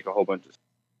and they would make a whole bunch of...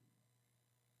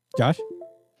 Josh?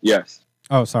 Yes.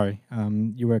 Oh, sorry.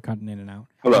 You were cutting in and out.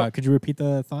 Hello. Could you repeat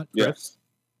the thought? Yes.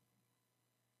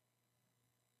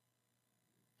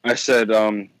 I said,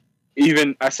 I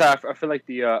feel like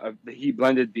he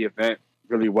blended the event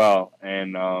really well,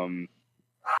 and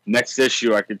next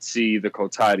issue I could see the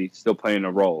Kotati still playing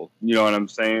a role. You know what I'm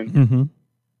saying?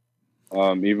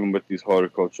 Mm-hmm. Even with these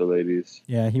horticulture ladies,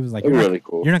 Yeah, he was like, they're really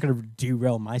cool. You're not going to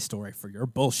derail my story for your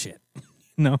bullshit.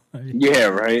 No. Yeah,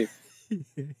 right.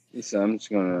 He said, I'm just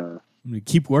gonna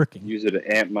keep working. use it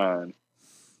to amp mine.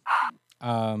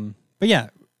 But yeah,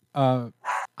 I'm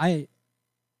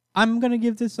gonna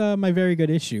give this my very good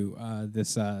issue.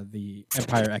 The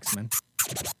Empire X-Men.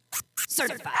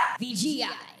 Certified VGI.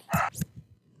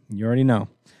 You already know.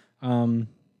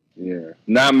 Yeah,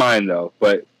 not mine though,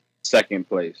 but second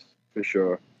place for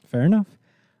sure. Fair enough.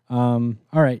 All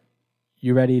right,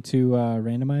 you ready to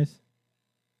randomize?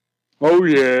 Oh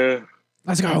yeah.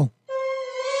 Let's go.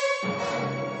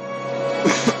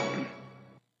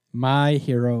 My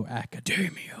Hero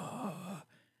Academia.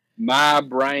 My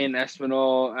Brian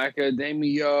Espinal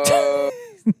Academia.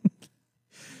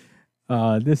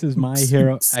 This is My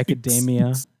Hero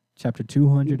Academia, chapter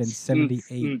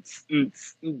 278.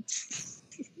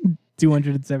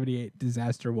 278,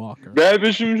 Disaster Walker. Bad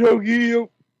bitch from Tokyo.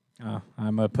 Oh,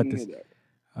 I'm going to put this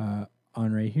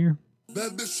on right here.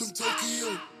 Bad bitch from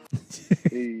Tokyo.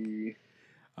 Hey.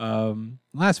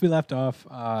 Last we left off,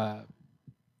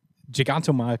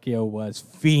 Gigantomachia was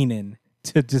fiending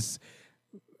to just...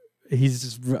 He's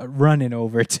just running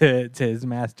over to his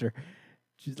master.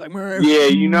 She's like, yeah,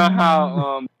 you know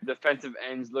how defensive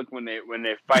ends look when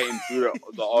they're fighting through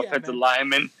the offensive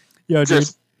linemen, yo,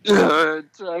 just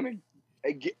trying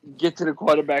to get to the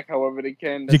quarterback however they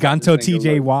can. dude. Giganto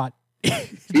TJ Watt.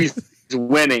 He's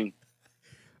winning.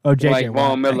 Oh, JJ like Watt,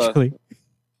 Von Miller. actually.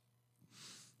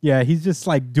 Yeah, he's just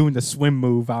like doing the swim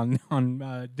move on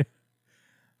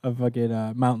a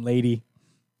fucking Mount Lady.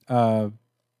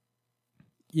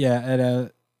 Yeah,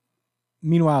 and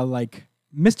meanwhile, like,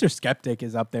 Mr. Skeptic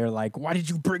is up there like, why did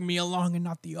you bring me along and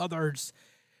not the others?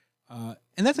 And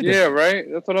that's a good right.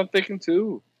 That's what I'm thinking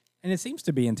too. And it seems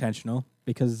to be intentional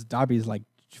because Dobby's like,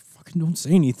 fucking don't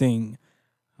say anything.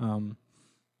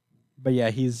 But yeah,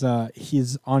 he's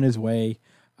on his way.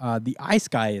 The ice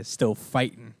guy is still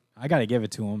fighting. I gotta give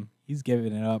it to him. He's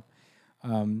giving it up.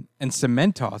 And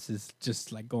Cementos is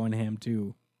just like going ham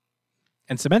too.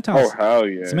 And Cementos, Oh hell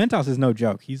yeah! Cementos is no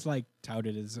joke. He's like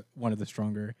touted as one of the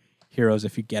stronger heroes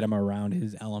if you get him around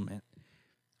his element.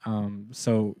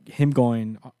 So him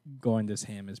going this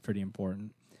ham is pretty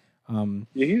important. Yeah,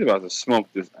 he's about to smoke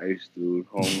this ice dude.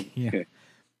 Yeah.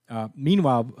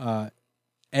 Meanwhile,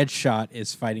 Edgeshot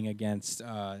is fighting against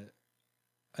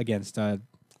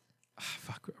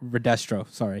Redestro.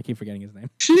 Sorry, I keep forgetting his name.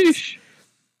 Sheesh.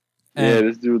 And,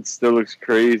 this dude still looks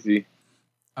crazy.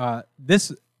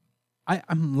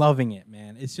 I'm loving it,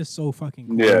 man. It's just so fucking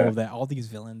cool that all these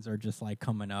villains are just like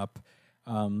coming up,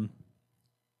 and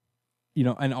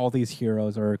all these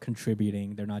heroes are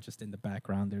contributing. They're not just in the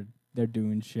background. They're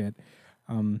doing shit.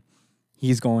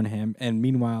 He's going ham, and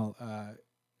meanwhile,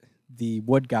 the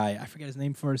wood guy, I forget his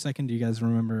name for a second. Do you guys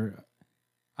remember?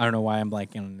 I don't know why I'm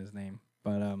blanking on his name,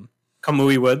 but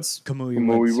Kamui Woods. Kamui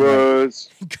Woods.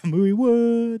 Kamui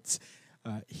Woods.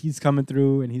 He's coming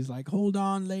through and he's like, hold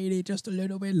on, lady, just a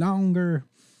little bit longer.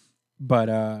 But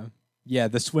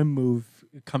the swim move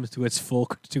comes to its full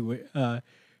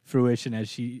fruition as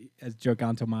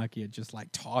Gigantomachia just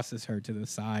like tosses her to the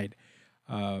side.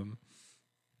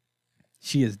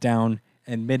 She is down,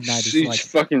 and Midnight is like,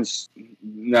 fucking.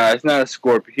 Nah, it's not a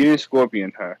scorpion. He didn't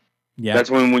scorpion her. yeah, That's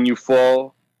when you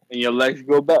fall and your legs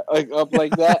go back up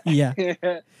like that. yeah.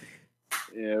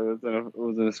 Yeah, it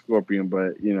wasn't a scorpion,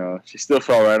 but she still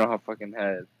fell right on her fucking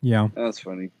head. Yeah. That was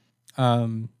funny.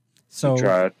 So She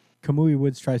tried. Kamui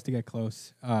Woods tries to get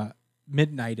close.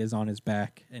 Midnight is on his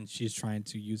back, and she's trying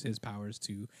to use his powers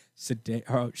to sedate.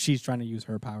 She's trying to use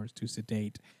her powers to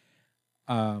sedate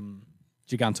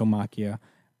Gigantomachia,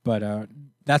 but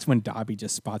that's when Dobby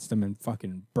just spots them and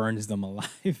fucking burns them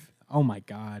alive. Oh my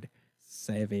god,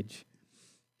 savage!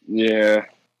 Yeah.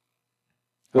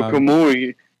 But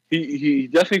Kamui, he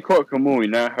definitely caught Kamui,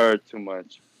 not her too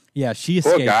much. Yeah, she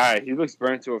Poor escaped. guy. He looks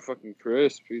burnt to a fucking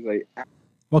crisp. He's like,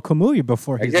 Well, Kamui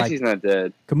before I he's guess like he's not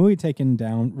dead. Kamui taken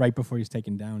down right before he's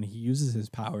taken down. He uses his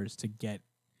powers to get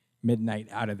Midnight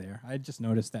out of there. I just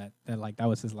noticed that like that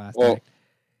was his last Well, act.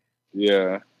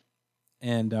 Yeah,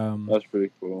 And that's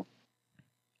pretty cool.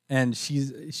 and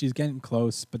she's getting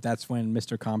close, but that's when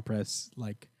Mr. Compress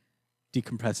like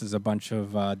decompresses a bunch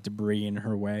of debris in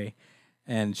her way,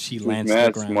 and she She's lands to the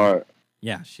mad ground. smart.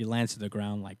 Yeah, she lands to the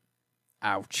ground like,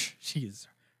 ouch. She's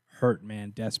hurt,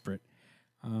 man, desperate.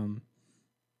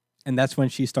 And that's when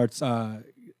she starts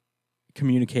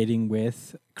communicating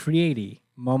with Creati,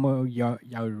 Momo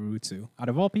Yaoyurutsu, out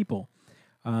of all people.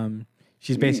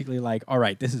 She's basically like, all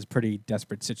right, this is a pretty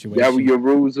desperate situation.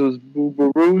 Yaoyuruzu's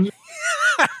boobaroos.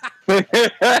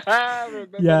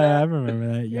 Yeah, I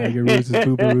remember that. Yaoyurutsu's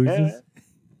Boobaroozes.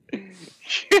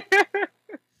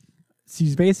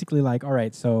 She's basically like, all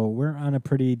right, so we're on a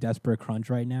pretty desperate crunch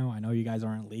right now. I know you guys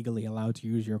aren't legally allowed to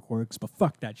use your quirks, but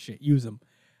fuck that shit. Use them.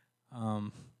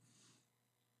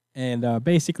 And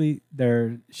basically,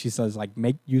 she says, like,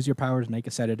 use your powers, make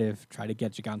a sedative, try to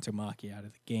get Gigantomachia out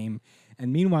of the game.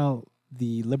 And meanwhile,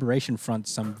 the Liberation Front,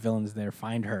 some villains there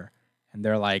find her, and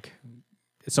they're like,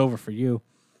 it's over for you.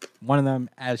 One of them,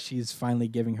 as she's finally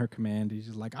giving her command, he's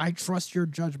just like, I trust your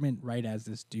judgment, right as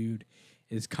this dude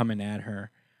is coming at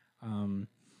her. And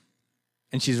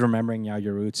she's remembering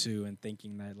Yaoyurutsu and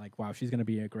thinking that, like, wow, she's going to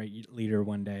be a great leader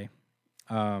one day.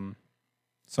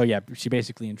 So, yeah, she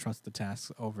basically entrusts the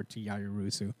task over to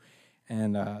Yaoyurutsu.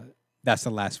 And that's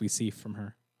the last we see from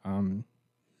her.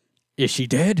 Is she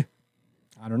dead?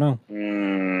 I don't know.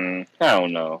 I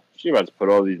don't know. She about to put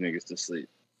all these niggas to sleep.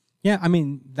 Yeah, I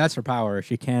mean, that's her power.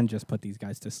 She can just put these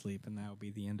guys to sleep, and that will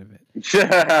be the end of it.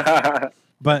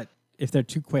 But if they're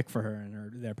too quick for her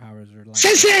and their powers are like...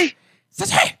 Sensei!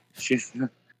 Sensei!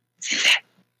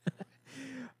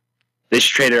 This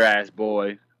traitor-ass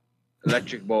boy.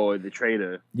 Electric Boy, the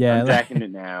traitor. Yeah, I'm jacking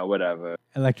it now, whatever.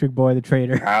 Electric Boy, the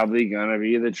traitor. Probably gonna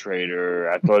be the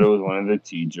traitor. I thought it was one of the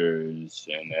teachers,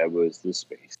 and that was the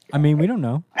space guy. I mean, we don't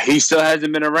know. He still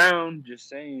hasn't been around, just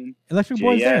saying. Electric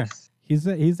Boy's there. JS.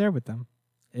 He's there with them.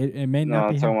 It may No, not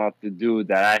I'm be talking him. about the dude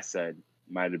that I said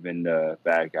might have been the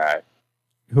bad guy.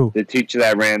 Who? The teacher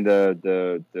that ran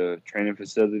the training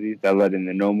facility that led in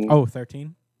the Nomu. Oh,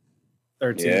 13?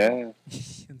 13. Yeah.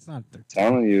 It's not 13.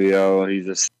 Telling you, yo, he's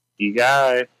a sneaky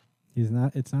guy. It's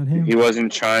not him. He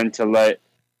wasn't trying to let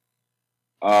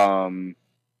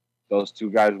those two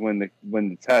guys win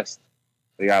the test.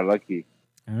 They got lucky.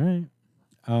 All right.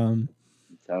 I'm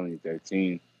telling you,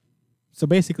 13. So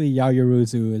basically,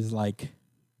 Yaoyurutsu is like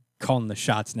calling the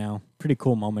shots now. Pretty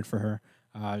cool moment for her.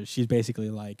 She's basically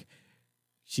like,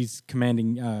 she's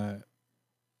commanding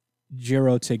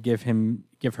Jiro to give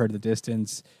her the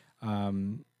distance.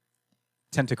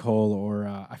 Tentacle, or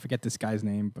I forget this guy's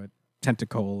name, but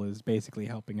Tentacle is basically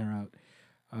helping her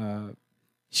out.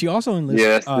 She also enlists. Yeah,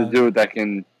 that's the dude that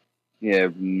can,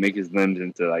 make his limbs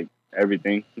into like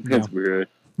everything. That's weird.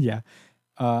 Yeah.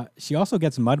 She also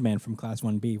gets Mudman from Class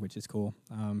 1B, which is cool.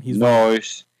 He's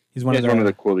Nice. he's one He of has the, one of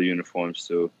the cooler uniforms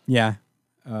too. Yeah,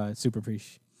 super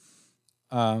preach.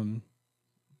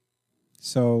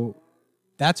 So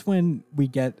that's when we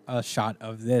get a shot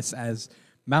of this as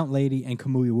Mount Lady and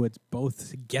Kamui Woods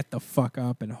both get the fuck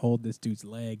up and hold this dude's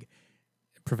leg,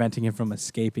 preventing him from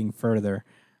escaping further.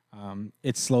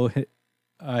 It's slow.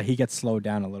 He gets slowed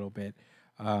down a little bit.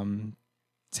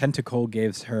 Tentacle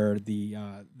gives her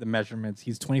the measurements.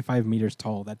 He's 25 meters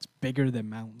tall. That's bigger than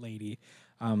Mount Lady.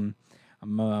 I'm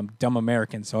a dumb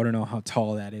American, so I don't know how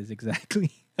tall that is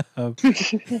exactly.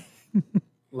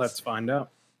 Let's find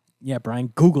out. Yeah, Brian,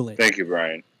 Google it. Thank you,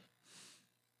 Brian.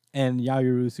 And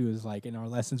Yaoyurutsu is like, in our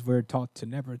lessons, we're taught to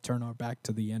never turn our back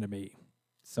to the enemy.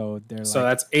 So they're So like,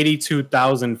 that's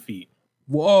 82,000 feet.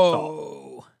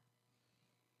 whoa,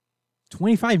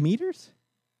 25 meters?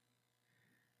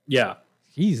 Yeah.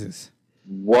 Jesus.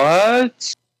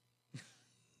 What?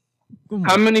 Come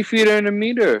How on. many feet are in a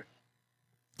meter?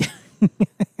 What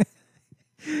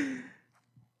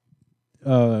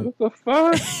the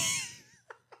fuck?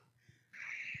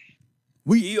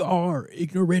 We are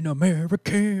ignorant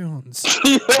Americans.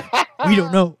 We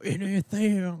don't know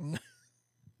anything.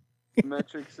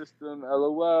 Metric system,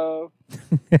 LOL.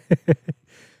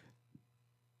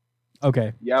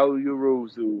 Okay.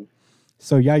 Yaoyurutsu.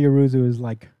 So Yaoyurutsu is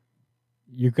like,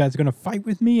 you guys gonna fight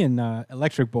with me? And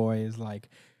Electric Boy is like,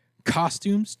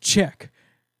 costumes? Check.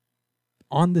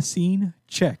 On the scene?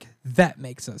 Check. That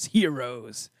makes us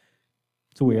heroes.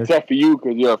 It's weird. Except for you,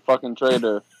 because you're a fucking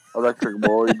traitor, Electric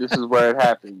Boy. This is where it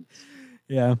happens.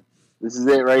 Yeah. This is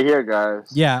it right here, guys.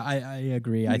 Yeah, I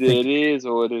agree. I Either think it is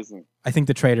or it isn't. I think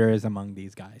the traitor is among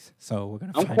these guys. So we're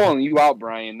gonna I'm find calling you out,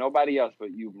 Brian. Nobody else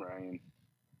but you, Brian.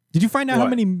 Did you find out how What?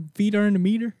 many feet are in a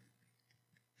meter?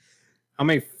 How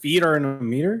many feet are in a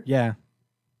meter? Yeah.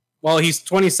 Well, he's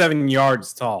 27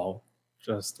 yards tall.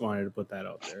 Just wanted to put that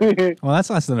out there. Well, that's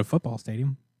less than a football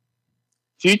stadium.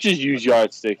 Teachers use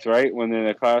yardsticks, right? When they're in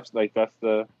a class, like that's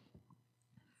the.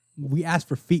 We asked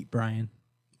for feet, Brian.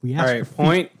 We All asked right,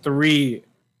 for feet. 0.3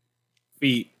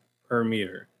 feet per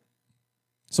meter.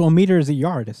 So a meter is a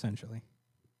yard, essentially.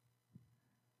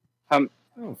 I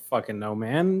don't fucking know,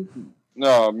 man.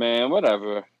 No, man,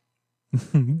 whatever.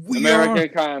 We American are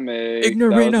comics.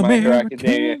 ignorant that was My Hero American.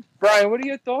 Academia. Brian, what are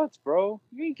your thoughts, bro?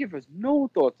 You didn't give us no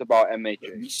thoughts about MHA.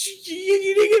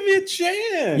 You didn't give me a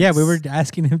chance. Yeah, we were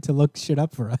asking him to look shit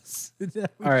up for us.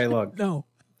 All right, look. No.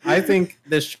 I think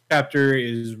this chapter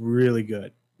is really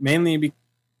good, mainly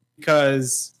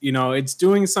because it's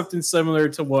doing something similar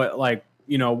to what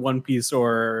One Piece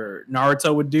or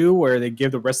Naruto would do, where they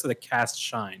give the rest of the cast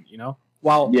shine.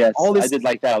 While Yes, all this I did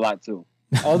like that a lot too.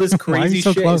 all this Why are you crazy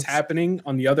so shit close? is happening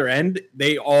on the other end,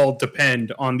 they all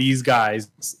depend on these guys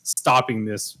stopping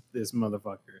this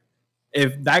motherfucker.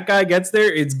 If that guy gets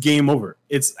there, it's game over.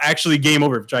 It's actually game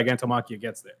over if Gigantomachia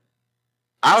gets there.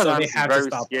 I was So they honestly have to very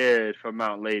stop him. scared for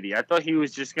Mount Lady. I thought he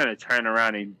was just gonna turn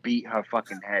around and beat her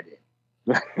fucking head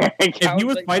in. If he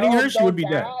was fighting her, she would be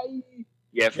dead.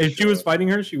 Yeah, for If she sure. was fighting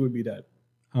her, she would be dead.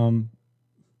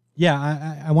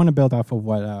 Yeah, I want to build off of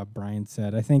what Brian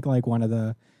said. I think one of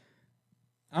the,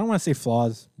 I don't want to say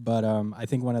flaws, but I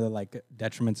think one of the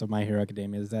detriments of My Hero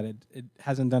Academia is that it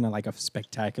hasn't done a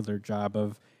spectacular job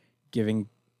of giving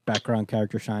background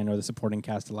character shine or the supporting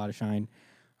cast a lot of shine.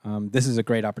 This is a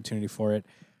great opportunity for it.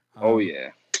 Oh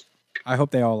yeah. I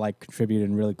hope they all contribute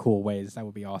in really cool ways. That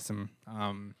would be awesome.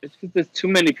 It's because there's too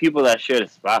many people that share the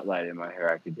spotlight in My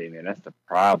Hero Academia. That's the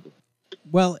problem.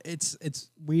 Well, it's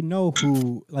we know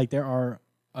who there are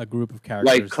a group of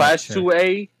characters Like Class that share-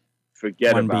 2A,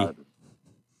 forget 1B. about it.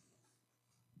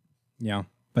 Yeah,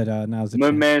 but now's the My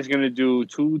chance. man's gonna do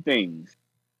two things: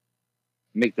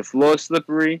 make the floor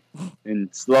slippery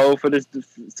and slow for this,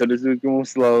 so this is going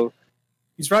slow.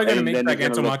 He's probably going to And make then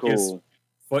it's gonna look Gigantomachia's cool.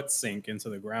 foot sink into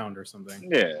the ground or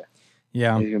something. Yeah,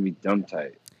 Yeah, he's gonna be dumb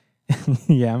tight.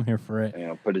 yeah, I'm here for it.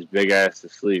 Put his big ass to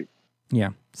sleep. Yeah,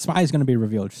 Spy is going to be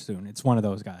revealed soon. It's one of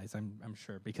those guys, I'm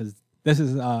sure, because this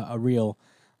is a real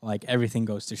everything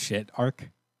goes to shit arc.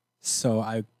 So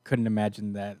I couldn't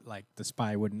imagine that the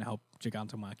Spy wouldn't help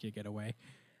Gigantomachia get away.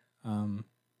 I'm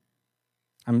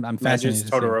Imagine fascinated. it's to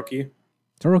see. Todoroki.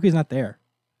 Todoroki's not there.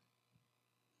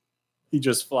 He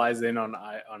just flies in on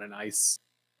an ice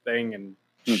thing and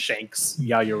shanks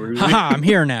Yayorozu. Haha, I'm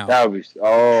here now. That would be.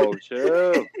 Oh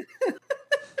shit.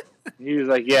 He was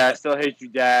like, "Yeah, I still hate you,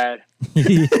 Dad."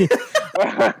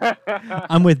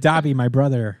 I'm with Dobby, my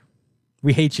brother.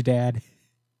 We hate you, Dad.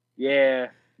 Yeah,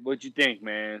 what you think,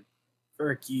 man?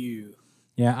 Fuck you.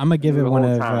 Yeah, I'm gonna give it The one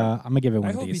whole of. time. I'm gonna give it one I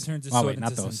of hope he these. turns his Oh sword wait,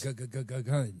 not into those. some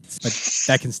guns. But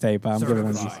that can stay. But I'm giving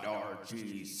one of these.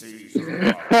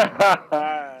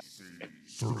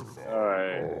 All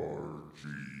right.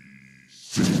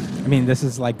 I mean, this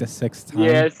is the sixth time.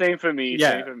 Yeah, same for me.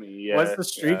 Yeah. Same for me. Yeah. What's the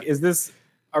streak? Is this?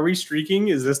 Are we streaking?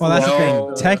 Is this? Well, that's the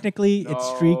No. thing. Technically,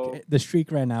 No. the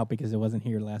streak ran out because it wasn't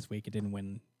here last week. It didn't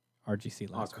win RGC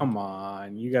Oh last come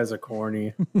on, you guys are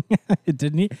corny. week. It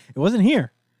didn't. It wasn't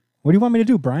here. What do you want me to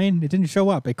do, Brian? It didn't show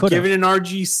up. It could Give have. it an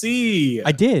RGC.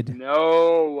 I did.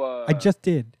 No. I just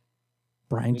did.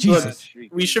 Brian, It's not Jesus.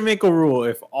 streaking. We should make a rule: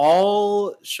 if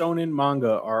all shonen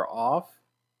manga are off,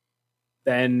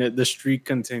 then the streak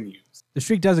continues. The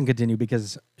streak doesn't continue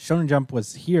because Shonen Jump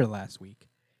was here last week.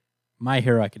 My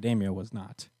Hero Academia was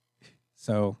not.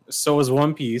 So So is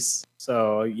One Piece.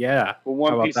 So yeah, But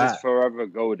One How about Piece is that? forever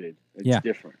goaded. It's Yeah.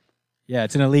 different. yeah,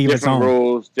 it's in a league of its Different own.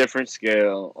 rules, different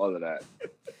scale, all of that.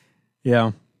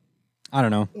 Yeah, I don't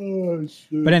know. Oh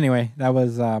shit. But anyway, that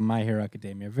was My Hero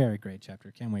Academia. Very great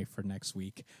chapter. Can't wait for next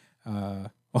week.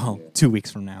 Well, Yeah. 2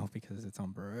 weeks from now because it's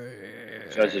on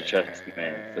break. Treasure chest,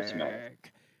 man. For smell.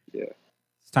 Yeah.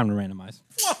 It's time to randomize.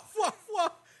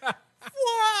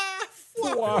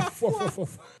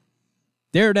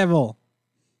 Daredevil.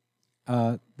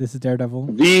 This is Daredevil.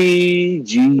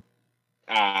 VG.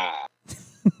 All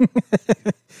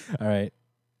right.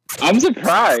 I'm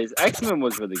surprised. X-Men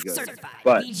was really good. Certified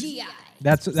But VGI.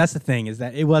 That's the thing is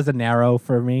that it was a narrow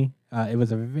for me. It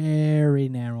was a very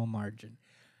narrow margin.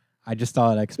 I just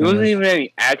thought there X-Men. wasn't was- even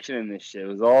any action in this shit. It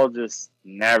was all just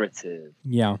narrative,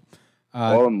 Yeah.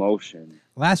 all emotion.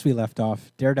 Last we left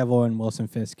off, Daredevil and Wilson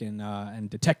Fisk and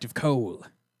Detective Cole.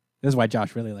 This is why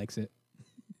Josh really likes it.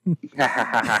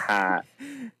 Nah,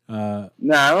 Uh,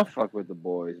 I don't fuck with the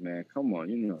boys, man. Come on,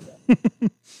 you know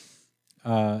that.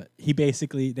 he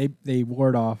basically they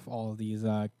ward off all of these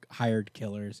hired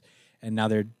killers, and now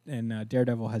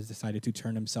Daredevil has decided to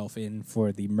turn himself in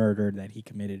for the murder that he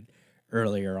committed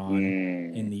earlier on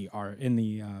in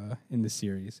the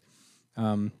series.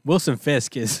 Wilson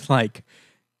Fisk is like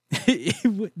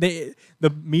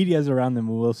the media's around them.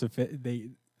 Wilson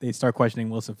they start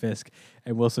questioning Wilson Fisk,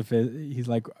 and Wilson Fisk, he's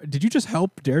like, "Did you just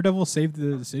help Daredevil save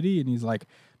the city?" And he's like,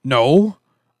 "No."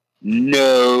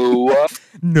 No.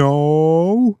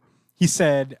 He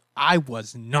said, "I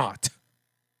was not.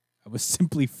 I was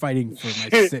simply fighting for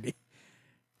my city."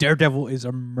 Daredevil is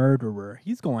a murderer.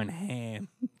 He's going ham,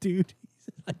 dude. He's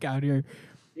like out here.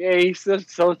 Yeah, he's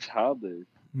so childish.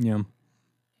 Yeah.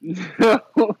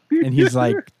 And he's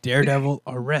like, "Daredevil,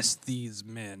 arrest these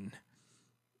men."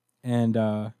 And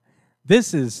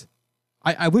this is,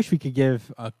 I wish we could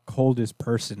give a coldest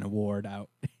person award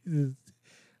out.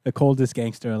 The coldest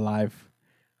gangster alive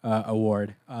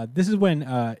award. This is when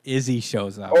Izzy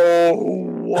shows up. Oh,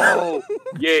 whoa.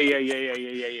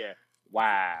 Yeah.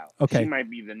 Wow. Okay. She might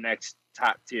be the next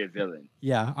top tier villain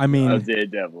Yeah, I mean, of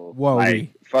Daredevil. whoa.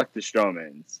 Like, fuck the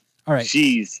Strowmans. all right.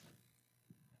 She's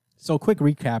So, quick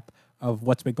recap of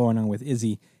what's been going on with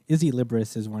Izzy. Izzy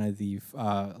Libris is one of the,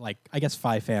 I guess,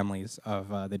 5 families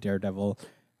of the Daredevil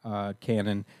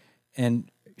canon. And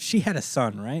she had a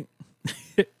son, right?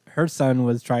 Her son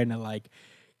was trying to,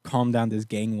 calm down this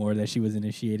gang war that she was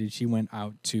initiated. She went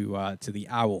out to the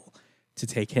Owl to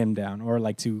take him down, or,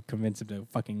 to convince him to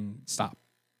fucking stop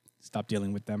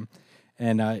dealing with them.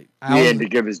 And he had to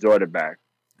give his daughter back.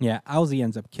 yeah, Owlsy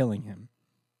ends up killing him.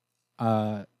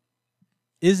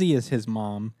 Izzy is his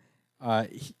mom.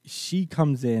 She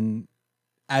comes in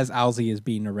as Owlsy is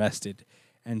being arrested,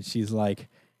 and she's like,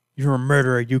 "You're a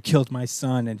murderer. You killed my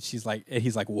son." And he's like,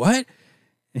 "What?"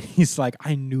 And he's like,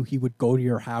 "I knew he would go to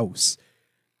your house.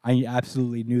 I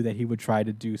absolutely knew that he would try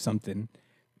to do something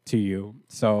to you."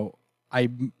 So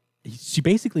she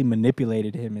basically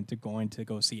manipulated him into going to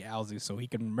go see Owlsy so he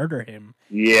can murder him.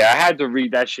 Yeah, I had to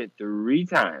read that shit 3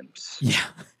 times. Yeah.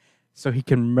 So he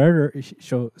can murder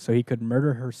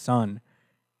her son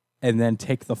and then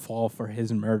take the fall for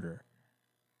his murder.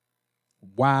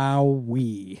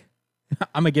 Wowee.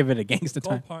 I'm going to give it a gangsta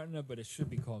Called time. partner, but it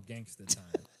should be called gangster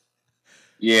time.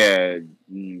 Yeah,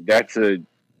 that's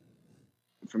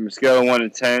from a scale of 1 to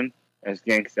 10, that's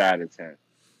gangsta out of 10.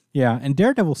 Yeah, and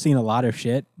Daredevil's seen a lot of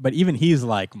shit, but even he's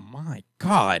like, my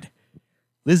God,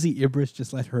 Lizzie Ibris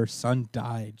just let her son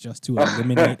die just to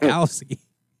eliminate Owlsy.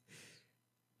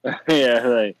 Yeah,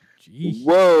 like, Jeez.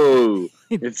 whoa.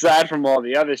 Aside from all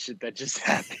the other shit that just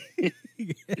happened.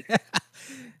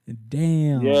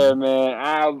 Damn. Yeah,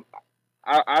 man.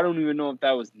 I don't even know if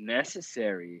that was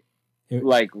necessary.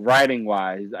 Writing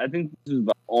wise. I think this was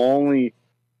the only.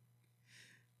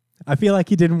 I feel like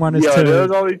he didn't want us Yeah, there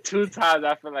was to. only 2 times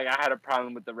I feel like I had a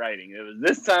problem with the writing. It was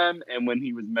this time and when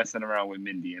he was messing around with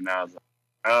Mindy, and I was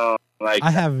like, I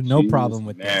have no she problem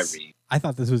was with this. married. I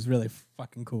thought this was really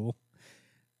fucking cool.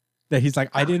 That he's like,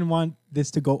 I didn't want this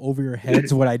to go over your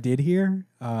heads what I did here,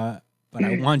 but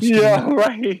I want you Yeah, to.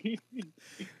 right.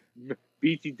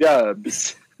 BT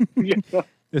dubs. Yeah.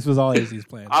 This was all Izzy's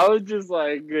plan. I was just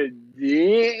like,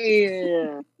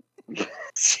 damn.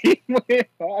 She went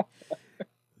off.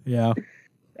 Yeah.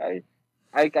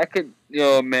 I could,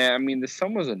 man. I mean, the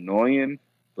sun was annoying,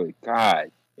 but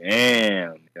god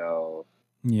damn, yo.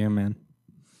 Yeah, man.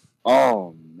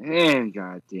 Oh man,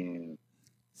 goddamn.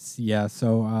 Yeah,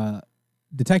 so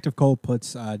Detective Cole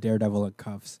puts Daredevil in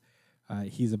cuffs.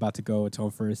 He's about to go atone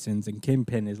for his sins, and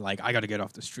Kingpin is like, I got to get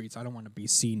off the streets. I don't want to be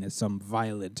seen as some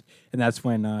violent. And that's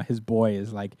when his boy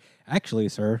is like, actually,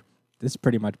 sir, this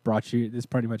pretty much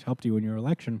helped you in your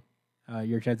election,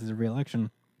 your chances of re-election.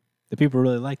 The people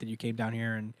really liked that you came down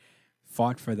here and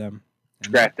fought for them.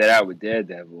 Scrap that out with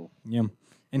Daredevil. Yeah.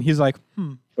 And he's like,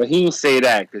 But he didn't say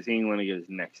that because he didn't want to get his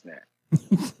neck snapped.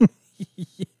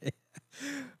 yeah.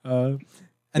 And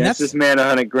That's this man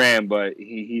 $100,000, but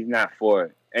he's not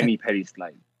for any petty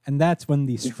slight. And that's when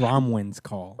the Stromwinds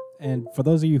call. And for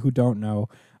those of you who don't know,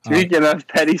 Speaking of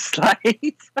petty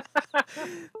slights,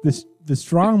 the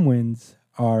Stromwinds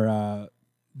are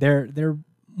they're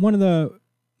one of the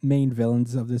main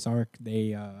villains of this arc.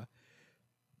 They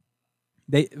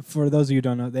for those of you who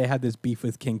don't know, they had this beef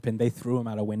with Kingpin. They threw him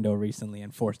out a window recently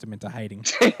and forced him into hiding.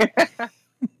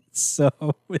 So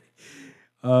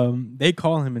they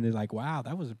call him and they're like, "Wow,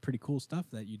 that was a pretty cool stuff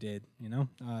that you did. You know,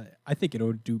 I think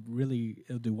it'll do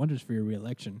wonders for your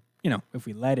reelection. You know, if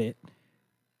we let it.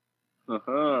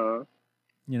 uh-huh.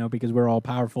 You know, because we're all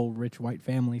powerful, rich white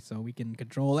family, so we can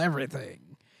control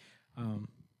everything."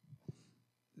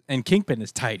 And Kingpin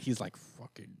is tight. He's like,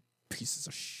 "Fucking pieces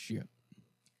of shit.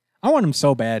 I want him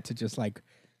so bad to just like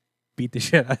beat the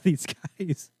shit out of these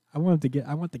guys. I want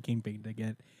the Kingpin to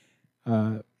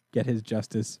get his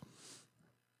justice.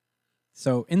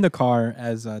 So in the car,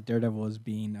 as Daredevil is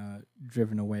being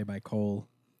driven away by Cole,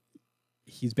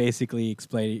 he's basically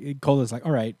explaining. Cole is like,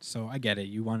 "All right, so I get it.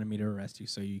 You wanted me to arrest you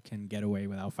so you can get away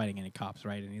without fighting any cops,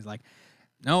 right?" And he's like,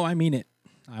 "No, I mean it.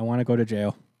 I want to go to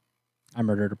jail. I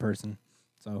murdered a person,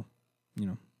 so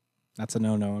that's a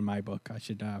no-no in my book. I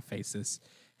should face this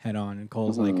head on." And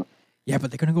Cole's like, "Yeah, but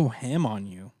they're gonna go ham on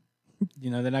you.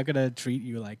 They're not gonna treat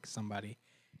you like somebody.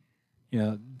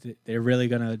 They're really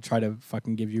gonna try to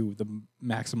fucking give you the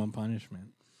maximum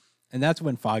punishment." And that's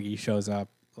when Foggy shows up.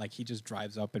 Like, he just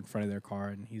drives up in front of their car,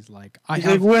 and he's like,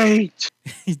 wait,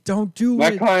 don't do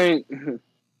my it. client,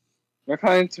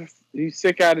 he's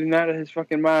sick out and out of his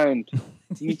fucking mind.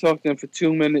 You talked to him for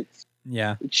 2 minutes.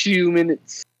 Yeah. 2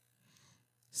 minutes.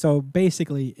 So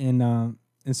basically, in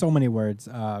so many words,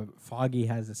 Foggy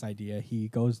has this idea. He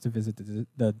goes to visit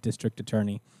the district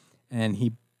attorney, and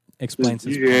he explains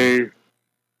his plan.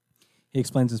 He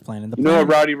explains his plan. And you know what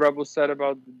Rowdy Rebel said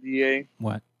about the DA?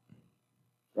 What?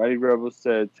 Rowdy Rebel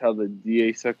said, "Tell the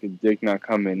DA suck a dick not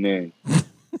coming in."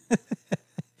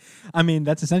 I mean,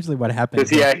 that's essentially what happened.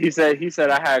 Because he said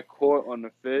I had court on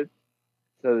the 5th.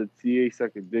 Tell the DA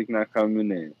suck a dick not coming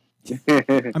in.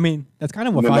 I mean, that's kind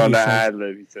of what Foggy Foggy says. says.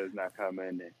 Ad-lib, he says not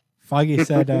coming in. Foggy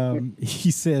said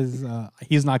he says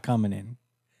he's not coming in.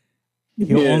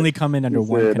 He'll only come in under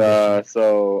one condition.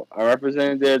 So I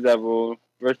represent Daredevil.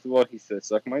 First of all, he said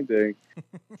suck my dick.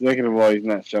 Second of all, he's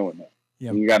not showing that.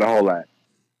 Yep. You got a whole lot.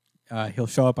 He'll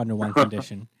show up under one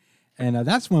condition, and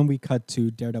that's when we cut to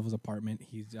Daredevil's apartment.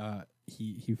 He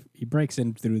breaks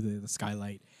in through the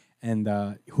skylight, and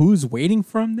who's waiting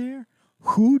for him there?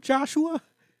 Who, Joshua?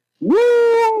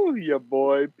 Woo! Your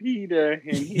boy Peter,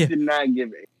 and he did not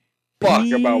give a fuck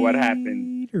about what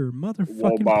happened. Peter,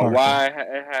 motherfucking about Parker. why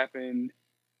it happened.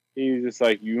 He was just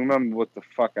like, "You remember what the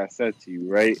fuck I said to you,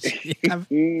 right?"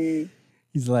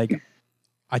 He's like,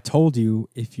 "I told you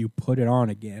if you put it on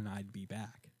again, I'd be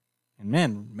back." And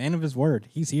man of his word,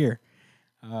 he's here.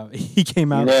 He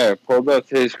came out. Yeah, pulled up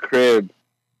to his crib.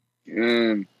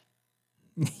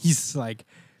 He's like,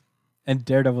 and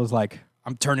Daredevil's like,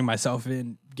 "I'm turning myself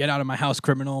in. Get out of my house,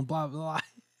 criminal." Blah blah.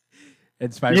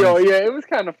 And Spider-Man. Yeah, it was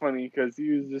kind of funny because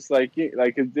he was just like,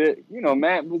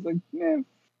 Matt was like, "Man,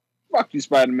 fuck you,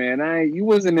 Spider-Man. You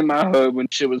wasn't in my hood when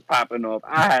shit was popping off.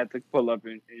 I had to pull up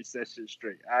and set shit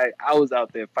straight. I was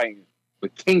out there fighting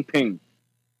with Kingpin.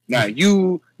 Not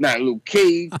you, not Luke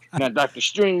Cage, not Doctor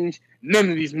Strange. None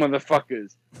of these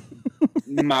motherfuckers.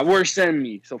 My worst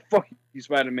enemy. So fuck you,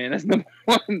 Spider-Man. That's number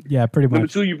one. Yeah, pretty much.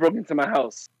 Number two, you broke into my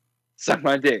house. Suck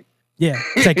my dick. Yeah,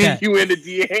 take that. You and the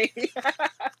DA."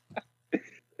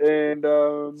 And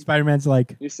Spider-Man's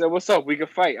like, he said, "What's up? We can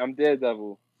fight. I'm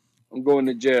Daredevil. I'm going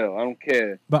to jail. I don't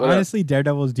care." but What honestly,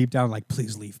 Daredevil is deep down like,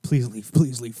 "Please leave, please leave,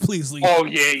 please leave, please leave." Oh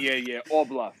yeah. All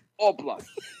bluff.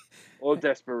 All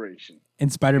desperation.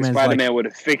 And Spider-Man's Spider-Man like, would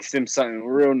have fixed him something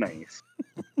real nice.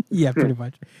 yeah, pretty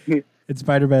much. And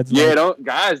Spider-Man's Yeah,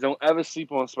 like, don't ever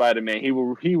sleep on Spider-Man. He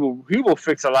will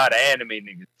fix a lot of anime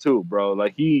niggas too, bro.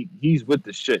 Like he's with the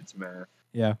shits, man.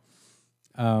 yeah.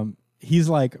 He's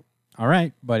like, "All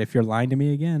right, but if you're lying to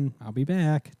me again, I'll be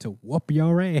back to whoop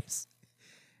your ass."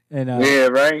 And Yeah,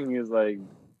 right. He was like,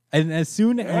 and as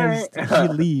soon as he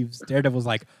leaves, Daredevil's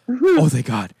like, "Oh, thank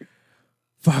God,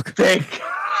 fuck." "Thank God."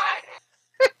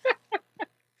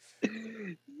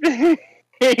 I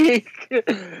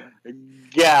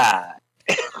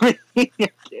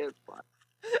can't fuck.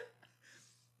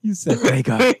 You said, "Thank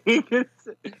God."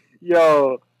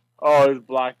 Yo, it's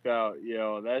blocked out.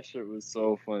 Yo, that shit was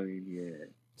so funny. Yeah.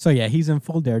 So yeah, he's in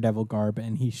full Daredevil garb,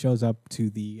 and he shows up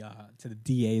to the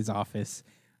DA's office,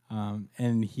 and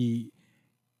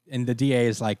the DA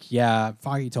is like, "Yeah,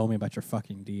 Foggy told me about your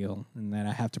fucking deal, and that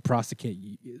I have to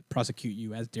prosecute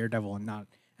you as Daredevil and not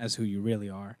as who you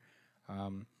really are.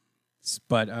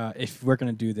 But if we're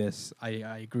gonna do this, I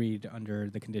agreed under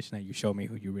the condition that you show me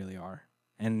who you really are."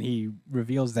 And he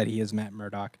reveals that he is Matt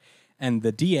Murdock, and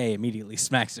the DA immediately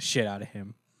smacks the shit out of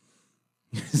him.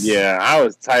 Yeah, I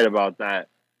was tight about that.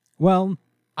 Well,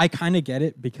 I kind of get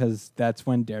it because that's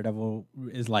when Daredevil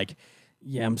is like,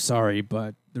 "Yeah, I'm sorry,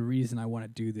 but the reason I want to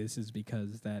do this is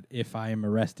because that if I am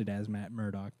arrested as Matt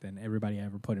Murdock, then everybody I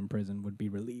ever put in prison would be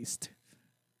released.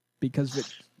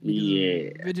 Because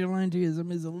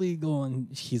vigilantism is illegal."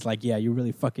 And he's like, "Yeah, you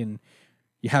really fucking,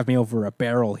 you have me over a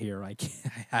barrel here. I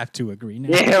have to agree now."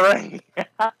 Yeah, right.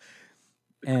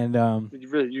 And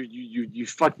you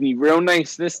fucked me real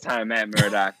nice this time, Matt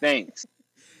Murdock. Thanks.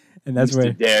 and that's Mr.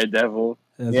 where Daredevil.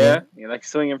 That's Yeah, it. you like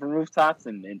swinging from rooftops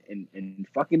and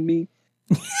fucking me.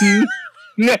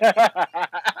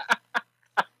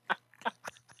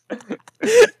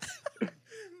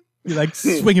 You like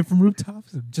swinging from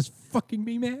rooftops and just fucking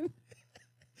me, man.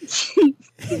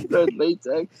 That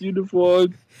latex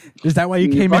uniform, Is that why you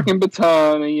your came in? fucking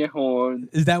baton and your horn.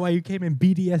 Is that why you came in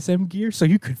BDSM gear so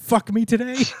you could fuck me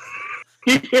today?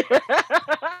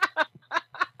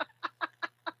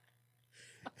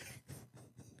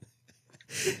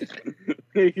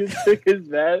 Nigga took his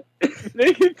mask.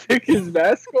 Nigga took his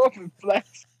mask off and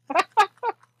flexed.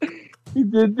 He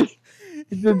did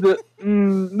the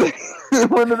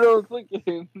one of those. Look at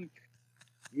him.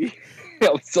 I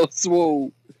was so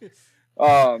swole.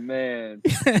 Oh man,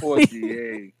 poor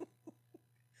DA.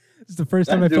 It's the first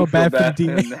time I That felt dude feel bad for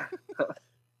the for DA. him now.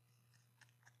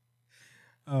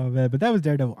 Oh man, but that was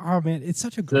Daredevil. Oh man, it's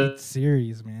such a great The-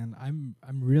 series, man. I'm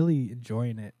really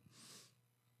enjoying it.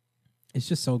 It's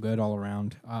just so good all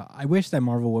around. I wish that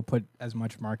Marvel would put as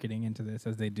much marketing into this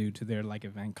as they do to their like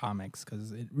event comics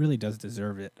because it really does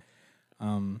deserve it.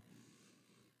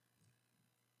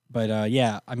 But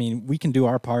yeah, I mean, we can do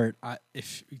our part.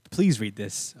 If please read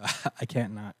this, I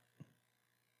can't not.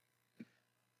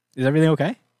 Is everything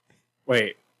okay?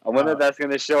 Wait, I wonder if that's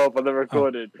gonna show up on the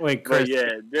recorded. wait, But Chris. yeah,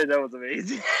 dude, that was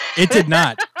amazing. It did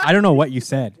not. I don't know what you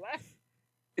said.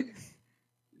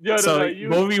 Yo, So, both of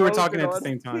you were frozen talking at the on-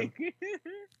 same time.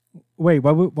 Wait,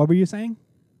 what were you saying?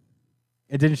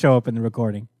 It didn't show up in the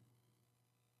recording.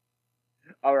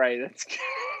 All right, that's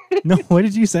No, what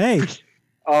did you say?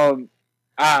 man,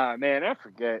 I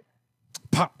forget.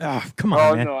 Come on,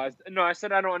 Oh man. no, I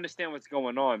said I don't understand what's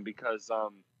going on because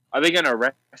are they gonna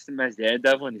arrest him as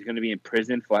Daredevil and he's gonna be in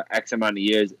prison for X amount of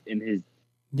years in his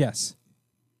Yes.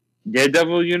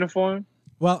 Daredevil uniform?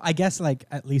 Well, I guess like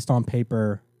at least on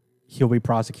paper, he'll be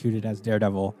prosecuted as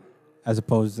Daredevil, as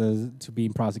opposed to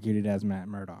being prosecuted as Matt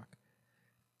Murdock.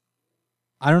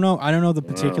 I don't know the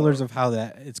particulars of how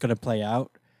that it's gonna play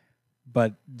out,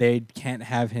 but they can't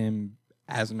have him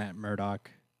as Matt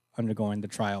Murdock undergoing the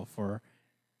trial for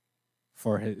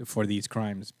these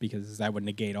crimes because that would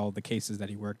negate all the cases that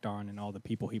he worked on and all the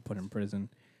people he put in prison.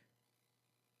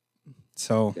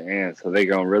 So, Damn, so they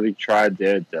gonna really try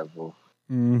Daredevil.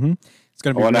 it's gonna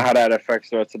I be. wonder real- how that affects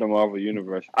the rest of the Marvel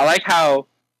universe. I like how,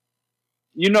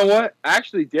 you know what?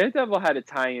 Actually, Daredevil had a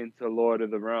tie-in to Lord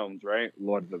of the Realms, right?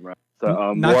 Lord of the Realms. So, Not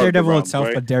War of the Daredevil Realms, itself,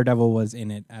 right? but Daredevil was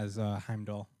in it as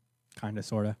Heimdall, kind of,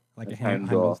 sort of like a Heimdall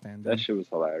Heimdall. stand. That shit was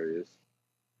hilarious.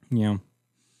 Yeah.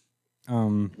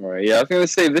 All right, yeah, I was gonna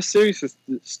say this series is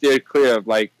steered clear of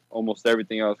like almost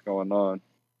everything else going on.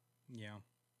 Yeah.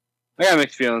 I got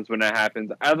mixed feelings when that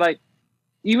happens. I like,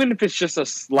 even if it's just a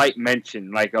slight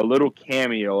mention, like a little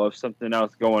cameo of something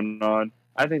else going on.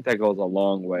 I think that goes a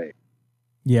long way.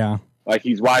 Yeah. Like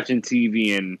he's watching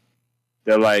TV and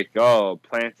they're like, "Oh,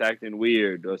 plants acting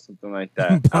weird" or something like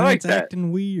that. I like Planet's that.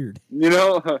 acting weird. You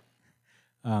know?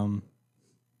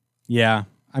 Yeah.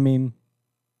 I mean,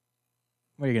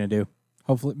 what are you gonna do?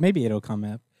 Hopefully, maybe it'll come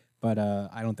up, but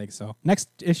I don't think so. Next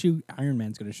issue, Iron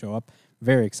Man's gonna show up.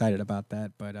 Very excited about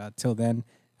that. But till then,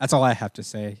 that's all I have to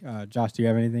say. Josh, do you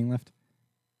have anything left?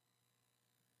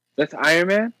 That's Iron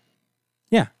Man.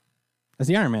 That's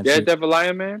the Iron Man suit. Daredevil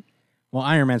Iron Man. Well,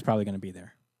 Iron Man's probably gonna be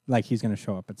there. Like he's gonna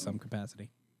show up at some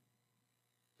capacity.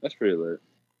 That's pretty lit.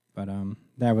 But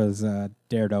that was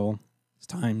Daredevil. It's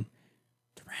time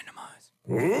to randomize.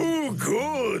 Oh,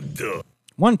 good.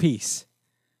 One Piece.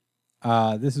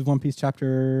 This is One Piece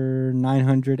chapter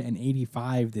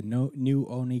 985, the new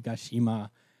Onigashima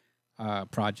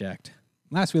project.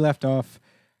 Last we left off,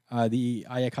 the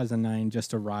Ayakaza 9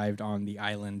 just arrived on the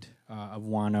island of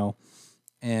Wano,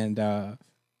 and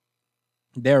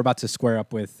they're about to square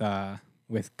up with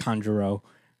Kanjuro,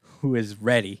 who is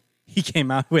ready. He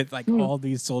came out with like all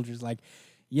these soldiers like,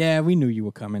 yeah, we knew you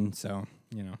were coming, so,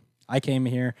 you know, I came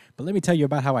here, but let me tell you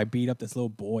about how I beat up this little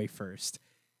boy first.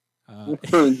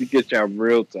 You get y'all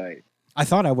real tight. I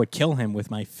thought I would kill him with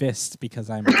my fist because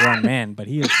I'm a grown man, but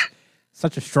he is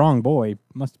such a strong boy.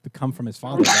 Must have come from his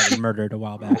father that he murdered a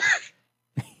while back.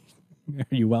 Are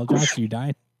you well, Josh? You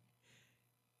died?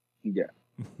 Yeah.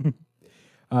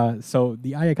 So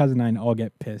the Ayakaza 9 all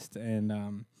get pissed,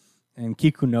 and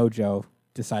Kikunojo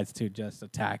decides to just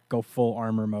attack, go full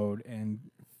armor mode, and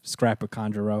scrap a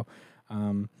Kanjuro.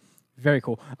 Very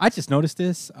cool. I just noticed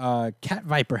this. Cat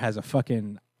Viper has a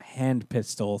fucking hand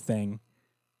pistol thing.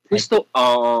 Pistol.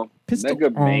 Pistol. Mega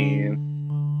Man.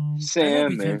 I hope he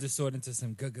Sam, man. turns his sword into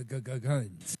some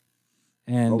guns.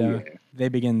 And Oh, yeah. they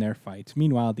begin their fight.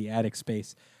 Meanwhile, the attic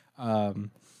space,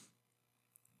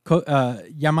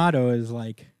 Yamato is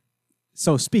like,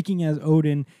 so speaking as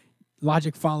Odin,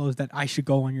 logic follows that I should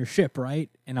go on your ship, right?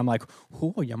 And I'm like,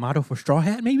 oh, Yamato for Straw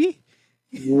Hat, maybe?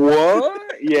 What?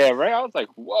 Yeah, right. I was like,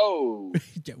 whoa,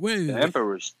 Yeah, whoa. the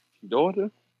Emperor's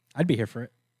daughter. I'd be here for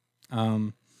it.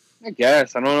 I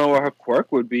guess I don't know what her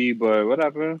quirk would be, but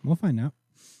whatever. We'll find out.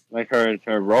 Like her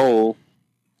role,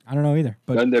 I don't know either,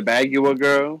 but Gundam Bagua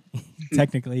girl,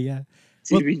 technically, yeah.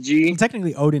 Well, TVG.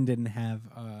 technically, Odin didn't have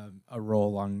a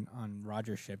role on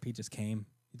Roger's ship. He just came.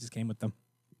 He just came with them.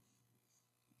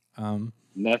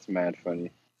 That's mad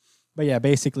funny. But yeah,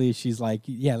 basically, she's like,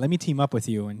 "Yeah, let me team up with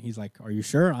you," and he's like, "Are you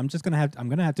sure? I'm gonna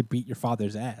have to beat your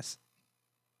father's ass."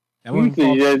 That one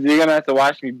You're gonna have to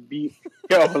watch me beat.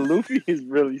 Yo, Luffy is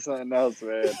really something else,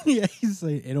 man. yeah, he's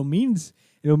like, it'll mean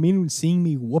seeing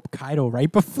me whoop Kaido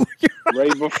right before you.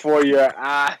 Right before your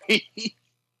eyes.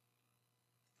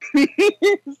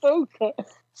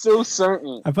 so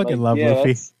certain. I fucking love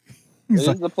Luffy. This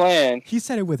is the plan. He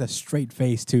said it with a straight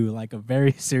face too, like a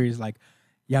very serious, like,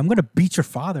 "Yeah, I'm gonna beat your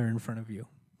father in front of you."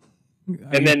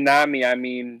 Then Nami, I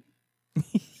mean,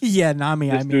 yeah, Nami,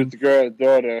 this I mean, dude's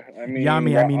daughter. I mean,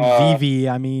 Yami, I mean, Vivi,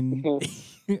 I mean,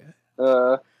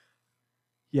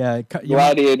 yeah,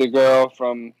 Gladiator girl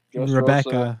from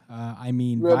Rebecca, I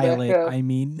mean, Violet, Rebecca. I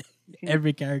mean,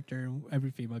 every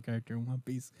female character in One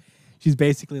Piece. She's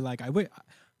basically like, I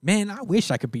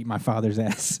wish I could beat my father's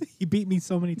ass. He beat me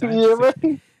so many times. Yeah,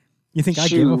 right? You think I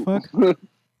give a fuck?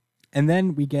 And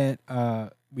then we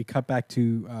cut back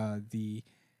to the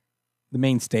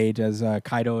main stage as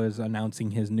Kaido is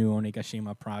announcing his new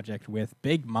Onigashima project with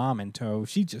Big Mom in tow.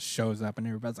 She just shows up and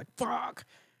everybody's like, fuck.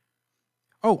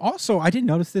 Oh, also, I didn't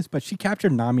notice this, but she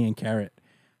captured Nami and Carrot.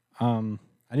 I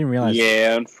didn't realize.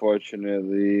 Yeah,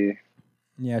 unfortunately.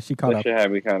 Yeah, she caught That up. should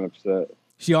have me kind of upset.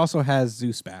 She also has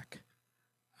Zeus back.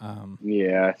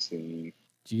 Yeah, I see.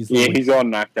 Geez, Yeah, Louise. he's all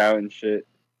knocked out and shit.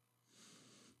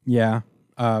 Yeah,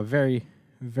 very,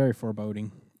 very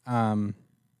foreboding. And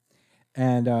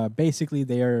basically,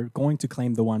 they are going to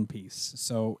claim the One Piece.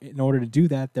 So, in order to do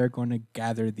that, they're going to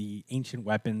gather the ancient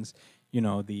weapons. You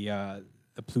know, the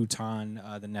Pluton,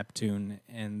 the Neptune,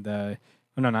 and the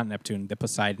not Neptune, the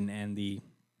Poseidon and the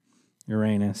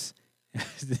Uranus,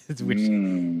 which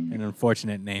an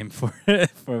unfortunate name for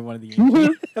one of the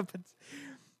ancient weapons.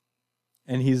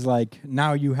 And he's like,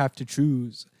 now you have to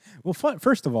choose. Well,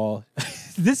 first of all,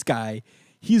 this guy.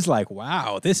 He's like,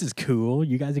 wow, this is cool.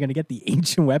 You guys are going to get the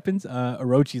ancient weapons?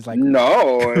 Orochi's like,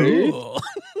 No. cool.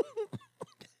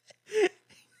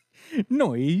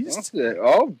 Noise.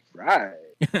 All right.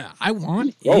 I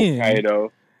want Oh, in.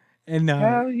 Kaido. And,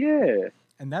 Hell yeah.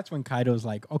 and that's when Kaido's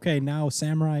like, okay, now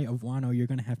Samurai of Wano, you're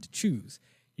going to have to choose.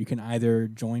 You can either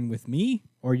join with me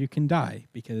or you can die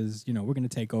because, we're going to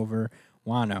take over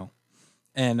Wano.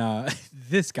 And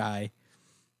this guy...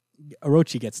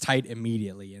 Orochi gets tight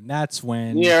immediately, and that's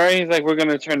when... Yeah, right? He's like, we're going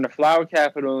to turn the flower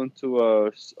capital into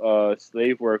a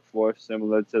slave workforce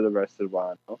similar to the rest of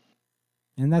Wano.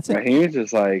 And that's it. And he was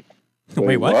just like,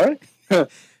 Wait, what?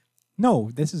 what?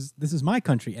 No, this is my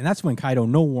country. And that's when Kaido,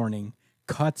 no warning,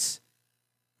 cuts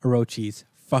Orochi's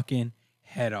fucking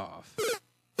head off.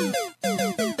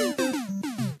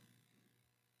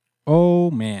 Oh,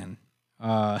 man.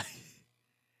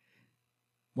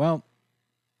 Well...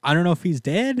 I don't know if he's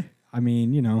dead. I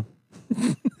mean,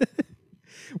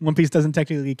 One Piece doesn't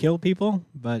technically kill people,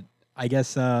 but I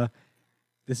guess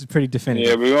this is pretty definitive.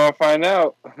 Yeah, we're going to find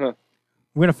out. We're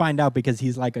going to find out because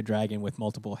he's like a dragon with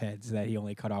multiple heads, that he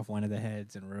only cut off one of the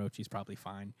heads, and Orochi's probably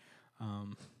fine.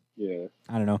 Yeah.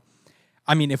 I don't know.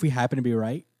 I mean, if we happen to be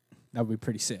right, that would be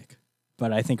pretty sick.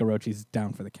 But I think Orochi's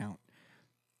down for the count.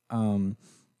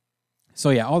 So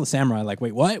yeah, all the samurai are like,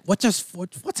 wait, what? What's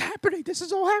happening? This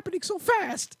is all happening so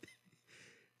fast.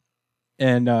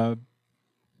 And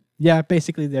yeah,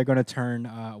 basically they're going to turn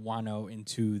Wano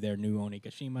into their new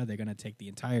Onigashima. They're going to take the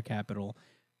entire capital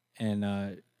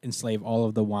and enslave all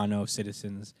of the Wano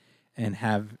citizens and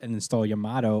install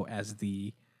Yamato as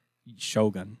the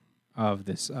shogun of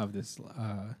this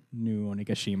new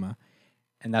Onigashima.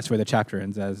 And that's where the chapter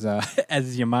ends, as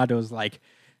Yamato's like,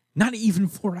 not even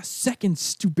for a second,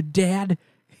 stupid dad.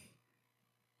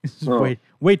 This is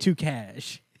way too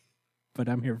cash, but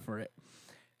I'm here for it.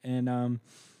 And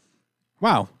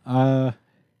wow,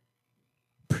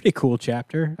 pretty cool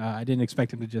chapter. I didn't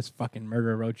expect him to just fucking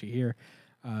murder Orochi here.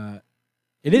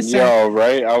 It is sad. Yo,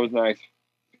 right? I was nice.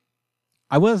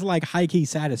 I was like high key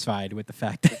satisfied with the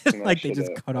fact that like they shit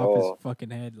just up. cut off his fucking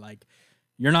head. Like,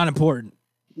 you're not important.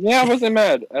 Yeah, I wasn't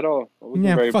mad at all. I wasn't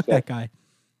Yeah, very fuck upset. that guy.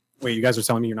 Wait, you guys are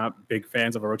telling me you're not big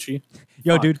fans of Orochi?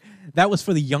 Yo, Fuck. dude, that was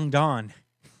for the young Dawn.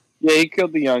 Yeah, he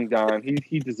killed the young Don.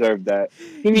 He deserved that.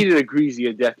 He needed a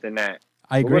greasier death than that.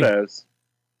 I But agree. what else?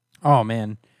 Oh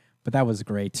man, but that was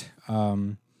great.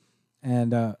 And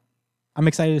I'm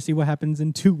excited to see what happens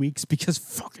in 2 weeks because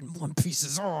fucking One Piece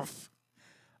is off.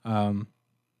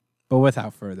 But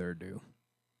without further ado,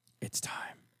 it's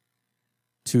time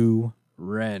to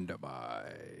randomize.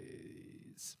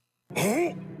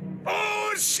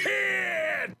 Oh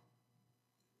shit!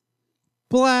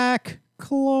 Black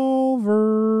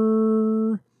Clover.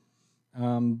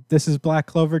 This is Black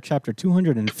Clover, chapter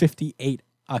 258,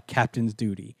 A Captain's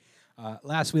Duty.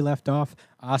 Last we left off,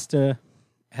 Asta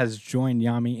has joined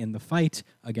Yami in the fight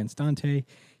against Dante.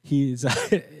 He's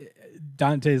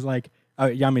Dante's like,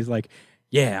 Yami's like,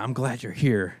 yeah, I'm glad you're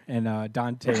here. And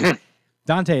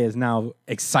Dante is now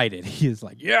excited. He is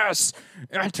like, yes,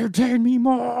 entertain me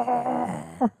more.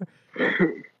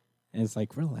 And it's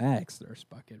like, relax, Thirst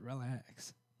Bucket,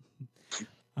 relax.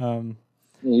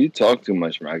 You talk too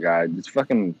much, my guy. Just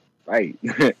fucking fight.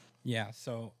 Yeah,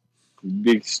 so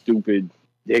Big stupid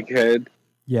dickhead.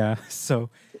 yeah, so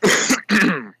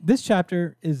this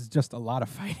chapter is just a lot of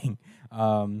fighting.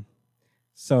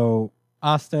 So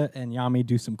Asta and Yami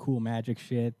do some cool magic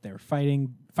shit. They're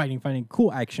fighting.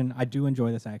 Cool action. I do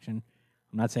enjoy this action.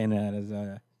 I'm not saying that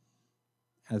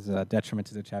as a detriment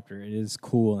to the chapter. It is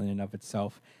cool in and of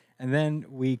itself. And then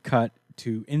we cut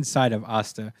to inside of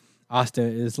Asta. Asta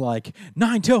is like,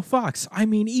 Nine-Tailed Fox. I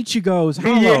mean Ichigo's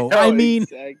hollow. Yeah, I mean,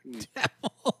 exactly.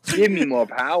 devil. Give me more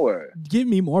power. Give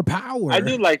me more power. I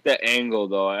do like the angle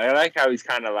though. I like how he's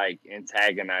kind of like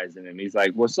antagonizing him. He's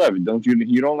like, "What's up? You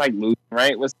don't like losing,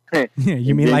 right? What's Yeah,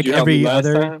 you mean Did like you help every me last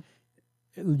other? time?"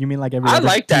 You mean like every? I other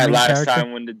like that demon last character?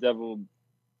 time when the devil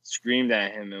screamed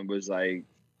at him and was like,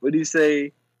 "What did he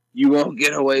say? You won't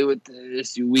get away with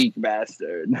this, you weak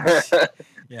bastard."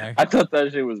 Yeah, I thought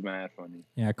that shit was mad funny.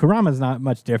 yeah. Kurama's not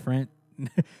much different.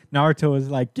 Naruto is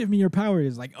like, "Give me your power."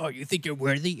 He's like, "Oh, you think you're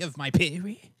worthy of my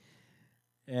pity?"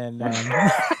 And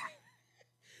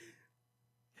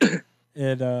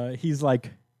he's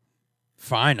like,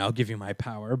 "Fine, I'll give you my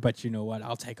power, but you know what?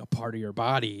 I'll take a part of your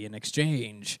body in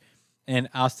exchange." And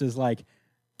Asta's like,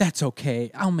 "That's okay.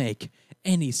 I'll make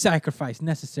any sacrifice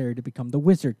necessary to become the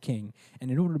Wizard King. And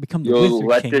in order to become the You'll Wizard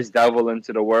let King, this devil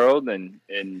into the world and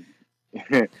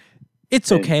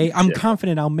it's okay. I'm yeah.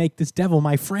 confident I'll make this devil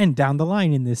my friend down the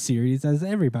line in this series, as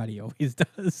everybody always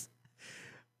does."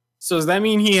 So does that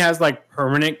mean he has like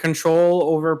permanent control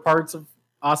over parts of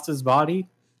Asta's body?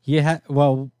 Yeah,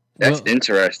 That's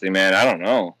interesting, man. I don't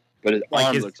know. But his Like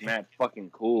arm his- looks mad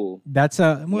fucking cool. that is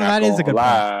a good point.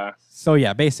 lie. So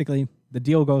yeah, basically the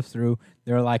deal goes through.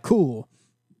 They're like, "Cool,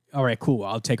 all right, cool.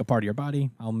 I'll take a part of your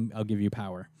body. I'll give you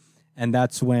power." And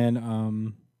that's when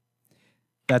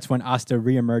Asta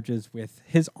reemerges with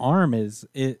his arm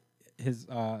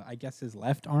I guess his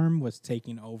left arm was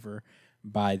taken over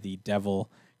by the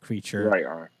devil creature. Right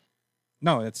arm.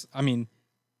 No,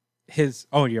 his.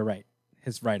 Oh, you're right.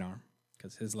 His right arm,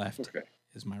 because his left Okay.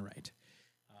 is my right.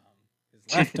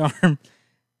 His left arm.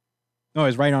 No,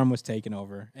 his right arm was taken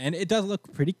over, and it does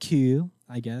look pretty cute.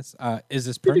 I guess. Is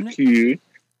this Pretty permanent? cute.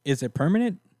 Is it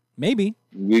permanent? Maybe.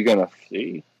 We're gonna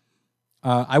see.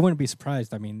 I wouldn't be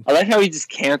surprised. I mean, I like how he just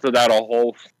canceled out a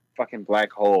whole fucking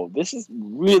black hole. This is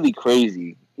really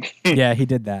crazy. yeah, he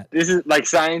did that. This is like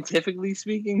scientifically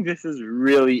speaking, this is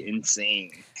really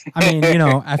insane. I mean,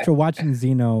 after watching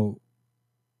Zeno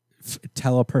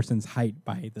tell a person's height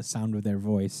by the sound of their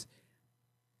voice,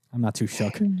 I'm not too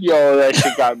shook. Yo, that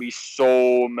shit got me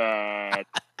so mad.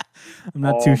 I'm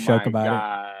not too shook about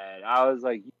it. I was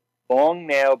like, "You long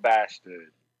nail bastard.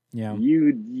 it. Yeah.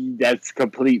 You that's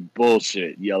complete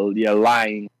bullshit. You're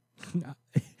lying.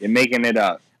 You're making it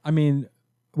up." I mean,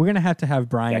 we're gonna have to have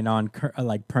Brian on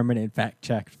like permanent fact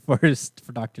check for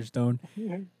Dr. Stone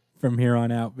from here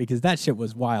on out, because that shit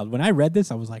was wild. When I read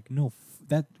this, I was like, "No,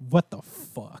 what the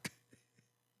fuck?"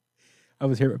 I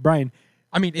was here, Brian.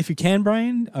 I mean, if you can,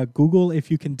 Brian, Google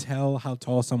if you can tell how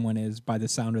tall someone is by the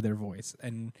sound of their voice,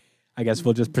 and I guess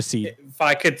we'll just proceed. If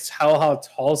I could tell how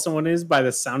tall someone is by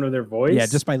the sound of their voice, Yeah,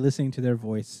 just by listening to their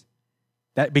voice.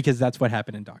 Because that's what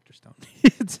happened in Dr.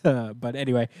 Stone. But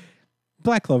anyway,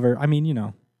 Black Clover. I mean,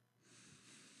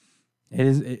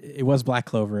 it was Black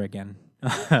Clover again,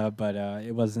 but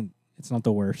it wasn't. It's not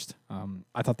the worst.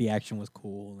 I thought the action was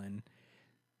cool, and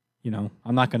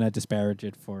I'm not gonna disparage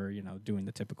it for doing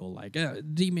the typical like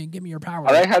demon, give me your power.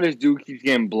 I like how this dude keeps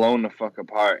getting blown the fuck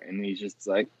apart, and he's just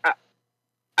like,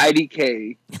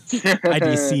 IDK.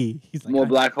 IDC. He's like More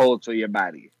black holes for your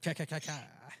body.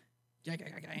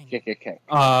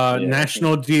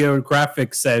 National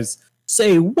Geographic says,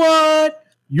 "Say what?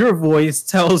 Your voice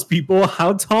tells people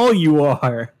how tall you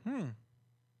are."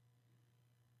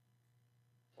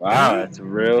 Wow, that's a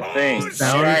real thing.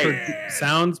 Sound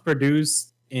Sounds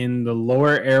produced in the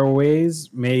lower airways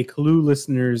may clue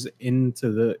listeners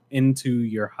into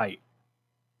your height.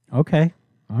 Okay.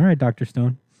 All right, Dr.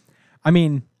 Stone. I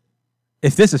mean,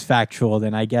 if this is factual,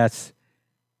 then I guess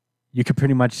you could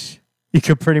pretty much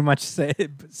say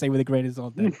with a grain of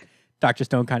salt that Dr.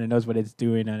 Stone kind of knows what it's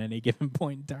doing at any given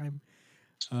point in time.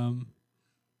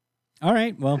 All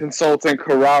right, well, Consultant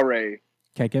Carrare.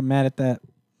 can't get mad at that.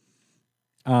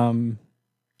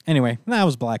 Anyway, that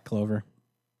was Black Clover.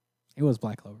 It was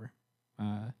Black Clover.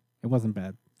 It wasn't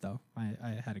bad though.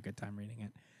 I had a good time reading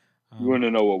it. You want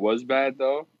to know what was bad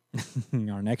though?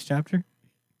 Our next chapter.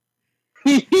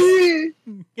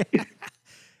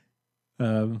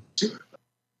 Well,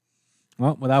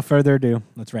 without further ado,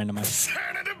 let's randomize. Son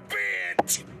of a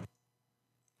bitch!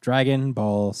 Dragon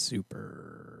Ball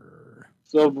Super.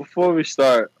 So before we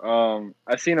start,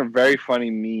 I seen a very funny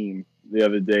meme the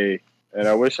other day, and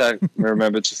I wish I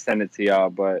remembered to send it to y'all,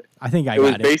 but I think I it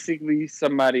was got it. basically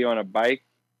somebody on a bike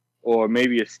or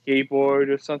maybe a skateboard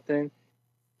or something,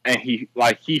 and he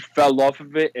fell off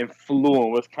of it and flew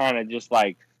and was kind of just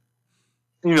like,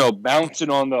 bouncing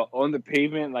on the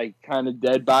pavement, like kind of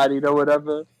dead bodied or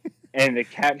whatever. And the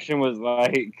caption was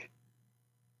like,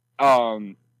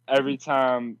 every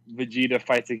time Vegeta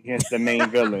fights against the main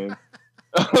villain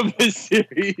of the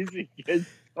series, he gets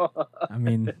I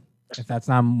mean, if that's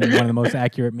not one of the most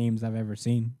accurate memes I've ever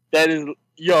seen. That is,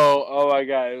 oh my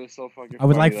god, it was so fucking I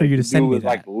would funny. like for you to the send dude me was, that.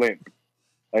 like, limp.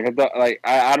 Like, I thought, like,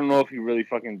 I don't know if he really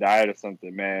fucking died or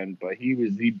something, man, but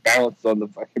he bounced on the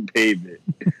fucking pavement.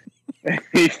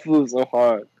 He flew so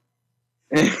hard.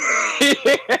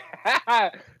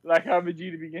 Like how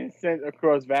Vegeta began sent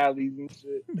across valleys and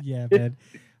shit. Yeah, man.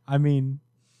 I mean,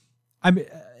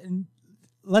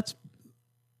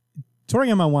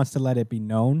 Toriyama wants to let it be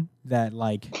known that,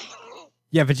 like,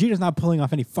 yeah, Vegeta's not pulling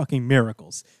off any fucking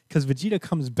miracles, because Vegeta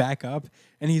comes back up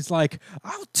and he's like,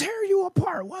 "I'll tear you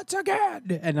apart once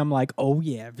again," and I'm like, "Oh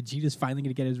yeah, Vegeta's finally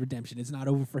gonna get his redemption. It's not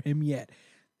over for him yet."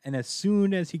 And as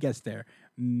soon as he gets there,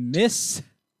 Miss.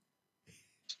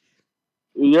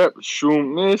 Yep,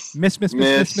 Shroom Miss.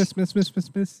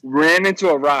 ran into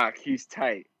a rock. He's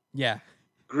tight. Yeah.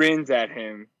 Grins at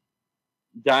him.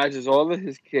 Dodges all of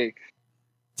his kicks.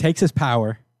 Takes his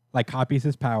power, like copies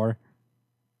his power.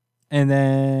 And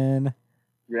then,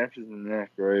 Grabs his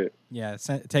neck, right? yeah,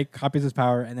 copies his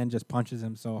power and then just punches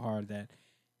him so hard that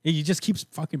he just keeps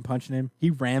fucking punching him. He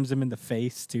rams him in the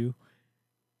face, too.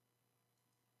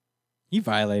 He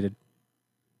violated.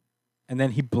 And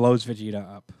then he blows Vegeta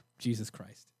up. Jesus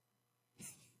Christ.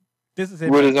 This is it.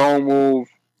 With his own move.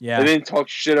 Yeah. They didn't talk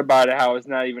shit about it, how it's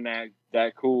not even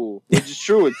that cool. Which is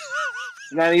true. It's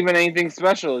not even anything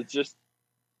special. It's just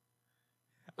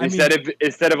instead of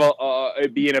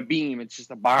it being a beam, it's just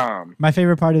a bomb. My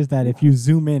favorite part is that if you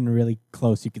zoom in really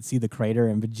close, you can see the crater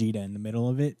and Vegeta in the middle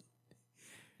of it.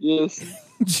 Yes.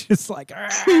 Just like,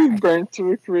 burnt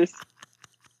to a crisp.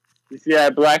 You see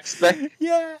that black speck?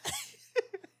 Yeah.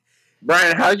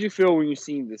 Brian, how did you feel when you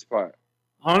seen this part?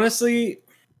 Honestly,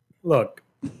 look,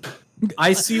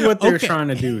 I see what they're trying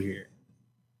to do here.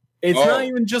 It's not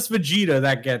even just Vegeta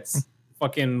that gets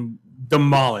fucking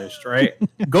demolished, right?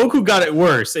 Goku got it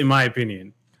worse, in my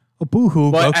opinion. Oh,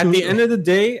 boo-hoo, But Goku. at the end of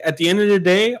the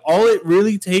day, all it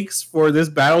really takes for this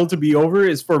battle to be over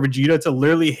is for Vegeta to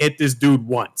literally hit this dude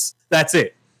once. That's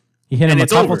it. He hit him and a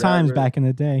it's couple over. times back in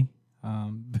the day.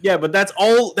 Yeah, but that's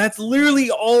all. That's literally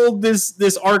all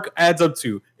this arc adds up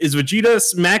to. Is Vegeta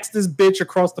smacks this bitch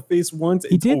across the face once.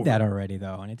 He it's did over. that already,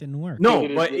 though, and it didn't work. No,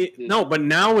 but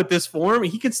now with this form,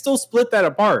 he can still split that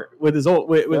apart with his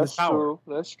his power.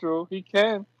 That's true. He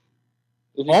can.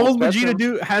 All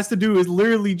Vegeta has to do is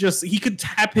literally just he could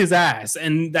tap his ass,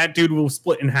 and that dude will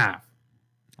split in half.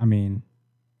 I mean,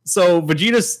 so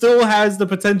Vegeta still has the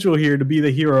potential here to be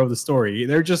the hero of the story.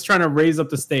 They're just trying to raise up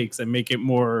the stakes and make it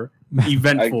more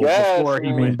eventful before he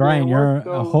I mean, wins. Brian, you're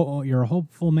a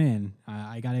hopeful man.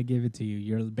 I gotta give it to you.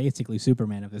 You're basically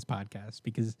Superman of this podcast,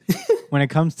 because when it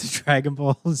comes to Dragon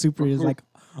Ball Super, it's like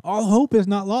all hope is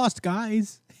not lost,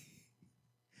 guys.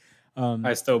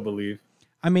 I still believe.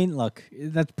 I mean, look,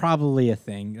 that's probably a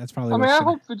thing. That's probably. I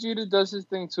hope Vegeta does his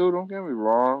thing too. Don't get me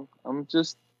wrong.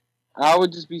 I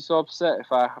would just be so upset if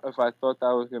I thought that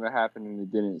was gonna happen and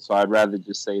it didn't. So I'd rather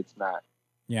just say it's not.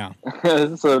 Yeah.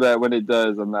 So that when it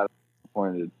does, I'm not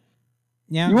disappointed.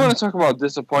 Yeah. You want to talk about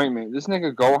disappointment? This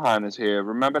nigga Gohan is here.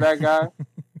 Remember that guy?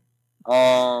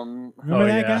 Remember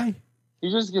that guy?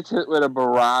 He just gets hit with a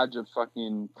barrage of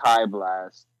fucking Kai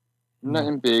Blast.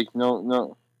 Nothing big.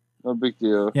 No big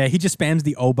deal. Yeah, he just spams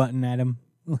the O button at him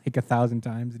like 1,000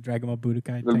 times in Dragon Ball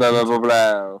Budokai. Blah, blah, blah,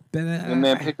 blah. And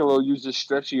then Piccolo uses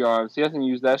stretchy arms. He hasn't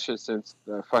used that shit since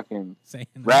the fucking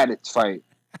Raditz fight.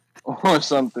 or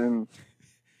something.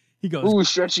 He goes, Ooh,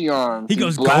 stretchy arms. He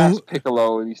goes, blast go-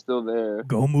 Piccolo, and he's still there.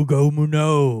 Gomu Gomu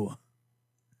no.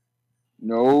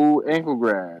 No ankle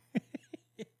grab.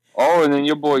 Oh, and then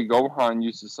your boy Gohan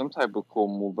uses some type of cool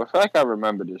move. I feel like I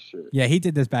remember this shit. Yeah, he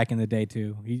did this back in the day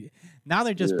too. Now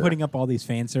they're just Yeah. putting up all these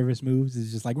fan service moves.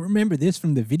 It's just like, remember this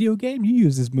from the video game? You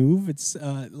use this move. It's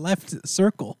left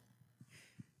circle.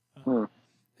 Hmm.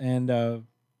 And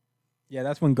yeah,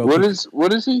 that's when Goku.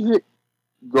 What does he hit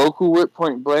Goku with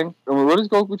point blank? I mean, what does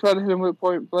Goku try to hit him with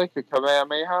point blank? A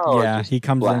Kamehameha? Or Yeah, just he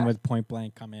comes in blast? with point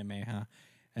blank Kamehameha,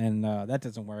 and that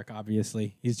doesn't work.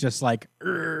 Obviously, he's just like,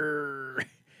 "Urgh."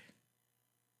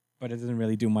 But it doesn't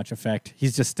really do much effect.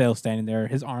 He's just still standing there.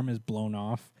 His arm is blown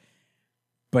off,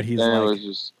 but he's Then it like, was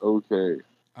just okay.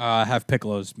 have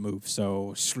Piccolo's move.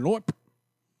 So slurp.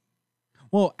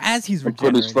 Well, as he's And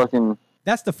put his regenerating, fucking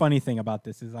that's the funny thing about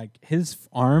this is like his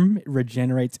arm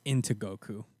regenerates into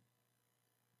Goku,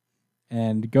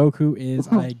 and Goku is,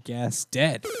 I guess,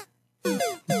 dead.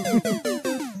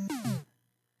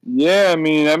 yeah. I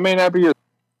mean, that may not be a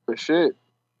but shit.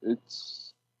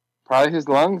 It's probably his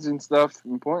lungs and stuff,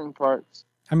 important parts.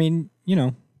 I mean, you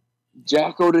know,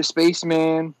 Jacko the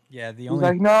spaceman. yeah. The He's only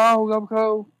like, no,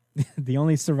 Goku. the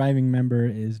only surviving member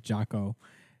is Jocko.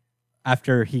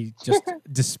 After he just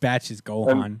dispatches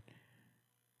Gohan,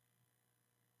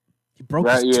 he broke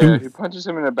Right, his yeah. He tooth. punches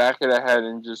him in the back of the head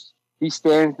and just he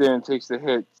stands there and takes the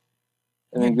hits,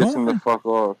 and then Yeah, gets him the Gohan- fuck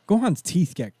off. Gohan's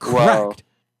teeth get cracked. Wow.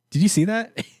 Did you see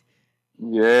that?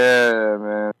 Yeah,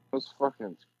 man, that's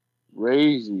fucking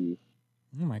crazy.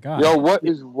 Oh my god! Yo, what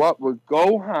with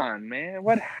Gohan, man?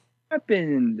 What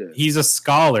happened? He's a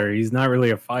scholar. He's not really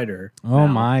a fighter. Oh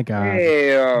my god!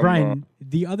 Damn, Brian,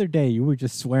 the other day you were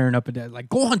just swearing up and down like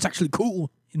Gohan's actually cool.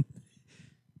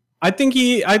 I think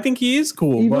he is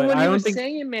cool, Even but when I he don't was think.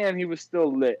 saying, man, he was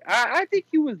still lit. I think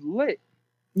he was lit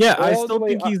Yeah, I all the still way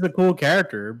think up. he's a cool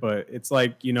character, but it's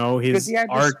like because his he had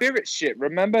the arc. spirit shit.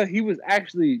 Remember, he was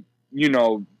actually,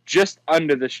 just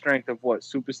under the strength of what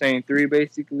Super Saiyan 3,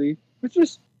 basically, which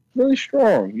is really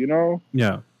strong,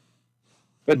 Yeah,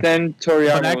 But then but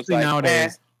Toriyama was actually like,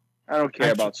 nowadays, I don't care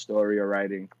Actu- about story or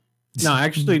writing. no,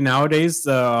 actually nowadays,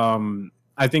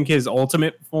 I think his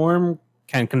ultimate form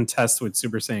can contest with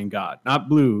Super Saiyan God. Not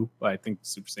Blue, but I think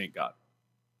Super Saiyan God.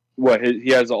 What,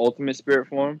 he has an ultimate spirit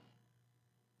form?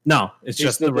 No, it's He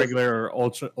just still the doesn't- regular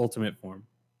ultimate form.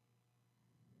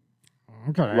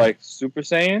 Okay. Like Super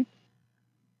Saiyan?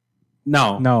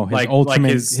 No, No, his like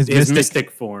ultimate- his his mystic.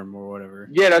 mystic form or whatever.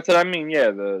 Yeah, that's what I mean.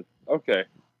 Yeah, okay.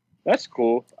 That's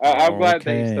cool. I'm glad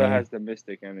that he still Okay. has the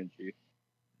mystic energy.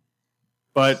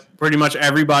 But pretty much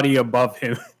everybody above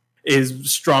him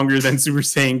is stronger than Super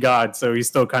Saiyan God, so he's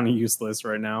still kind of useless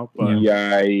right now. But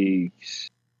Yikes.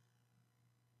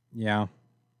 Yeah.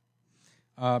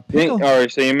 All Pickle.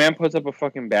 right, so your man puts up a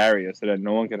fucking barrier so that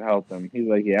no one can help him. He's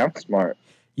like, yeah, I'm smart.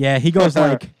 Yeah, he goes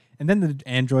like, and then the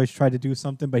androids try to do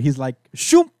something, but he's like,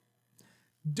 shoot,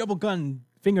 double gun,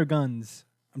 finger guns.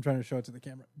 I'm trying to show it to the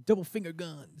camera. Double finger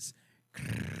guns.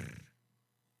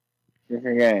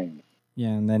 Gang. Yeah,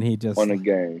 and then he just, On a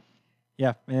gang.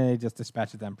 yeah, and he just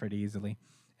dispatches them pretty easily.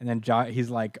 And then he's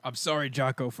like, I'm sorry,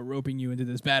 Jocko, for roping you into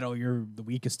this battle. You're the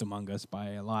weakest among us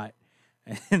by a lot.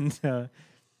 And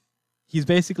he's I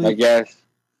basically, guess.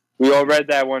 We all read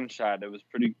that one shot. It was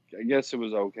pretty, I guess it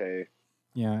was okay.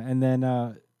 yeah, and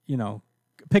then,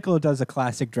 Piccolo does a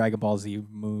classic Dragon Ball Z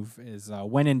move is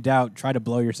when in doubt, try to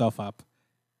blow yourself up.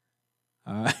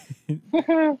 Yeah,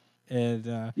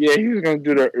 And he was going to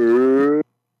do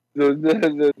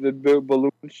the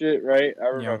balloon shit, right? I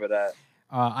remember that.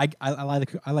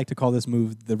 I like to call this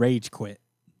move the rage quit.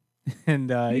 And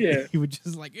Yeah. he would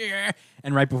just like, yeah.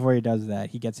 And right before he does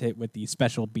that, he gets hit with the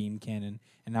special beam cannon,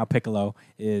 and now Piccolo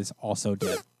is also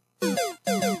dead.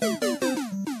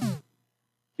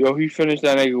 Yo, he finished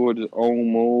that nigga with his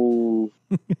own move.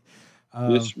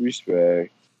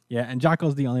 Disrespect. Yeah, and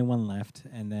Jocko's the only one left.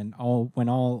 And then when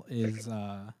all is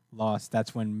lost,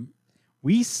 that's when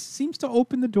Whis seems to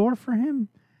open the door for him.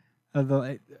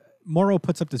 Moro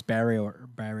puts up this barrier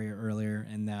earlier,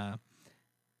 and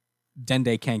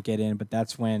Dende can't get in, but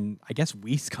that's when I guess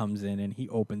Whis comes in and he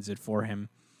opens it for him.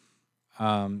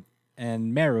 And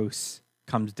Marus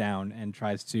comes down and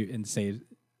tries to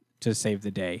save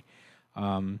the day.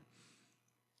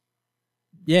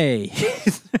 Yay,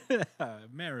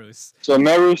 Marus. So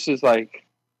Marus is like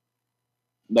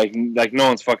no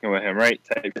one's fucking with him, right?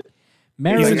 Type.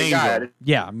 Marus, an He's angel. god.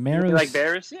 yeah, Is Marus. he like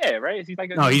Varys? Yeah, right? Is he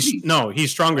like a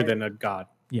he's stronger than a god.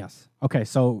 Yes. Okay.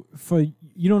 So for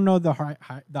you don't know the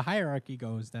hierarchy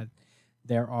goes that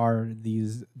there are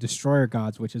these destroyer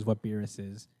gods, which is what Beerus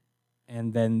is,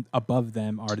 and then above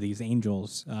them are these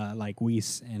angels like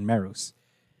Whis and Merus.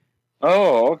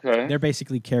 Oh, okay. They're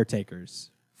basically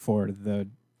caretakers for the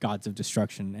gods of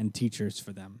destruction and teachers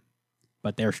for them,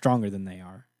 but they're stronger than they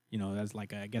are. You know, that's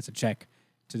like I guess a check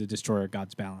to the destroyer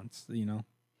god's balance. You know,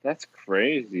 That's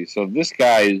crazy. So this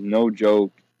guy is no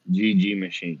joke. GG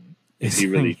machine. If he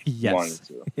really yes, wanted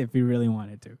to. if he really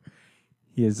wanted to,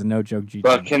 he is a no joke GG.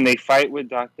 But can they fight with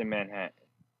Dr. Manhattan?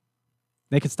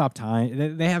 They could stop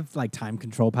time. They have like time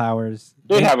control powers.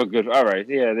 They'd have a good. All right.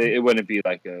 Yeah, it wouldn't be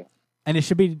like a. And it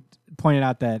should be pointed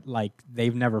out that like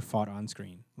they've never fought on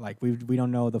screen. Like we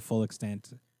don't know the full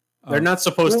extent. They're not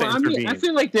supposed to I intervene. mean, I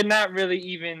feel like they're not really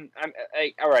even.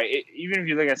 All right. Even if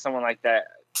you look at someone like that,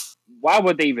 why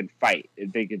would they even fight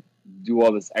if they could do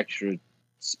all this extra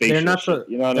spatial they're not. shit?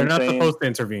 You know what they're I'm not saying? supposed to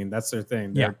intervene. That's their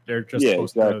thing. Yeah. They're just Yeah,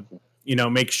 supposed exactly. to,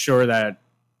 make sure that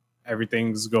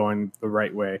everything's going the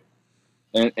right way.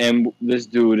 And this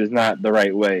dude is not the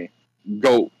right way.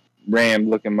 Goat ram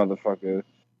looking motherfucker.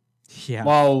 Yeah.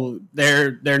 Well,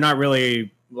 they're not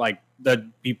really like the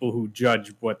people who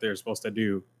judge what they're supposed to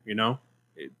do.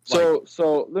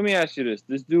 So let me ask you this: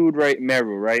 this dude, right,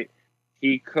 Meru, right?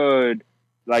 He can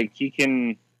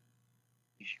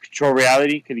control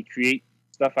reality. Could he create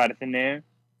stuff out of thin air?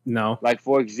 No. Like,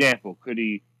 for example, could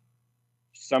he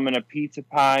summon a pizza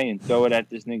pie and throw it at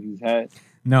this nigga's head?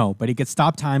 No, but he could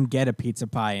stop time, get a pizza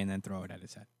pie, and then throw it at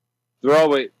his head.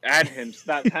 Throw it at him,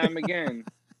 stop time again,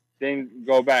 then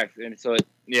go back. And so,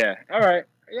 yeah, all right,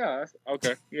 yeah,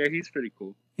 okay, yeah, he's pretty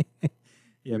cool.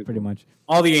 Yeah, pretty much.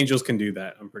 All the angels can do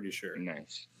that, I'm pretty sure.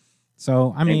 Nice.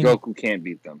 So I mean, and Goku can't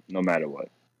beat them, no matter what.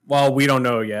 Well, we don't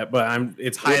know yet, but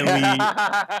it's highly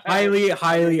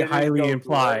Goku,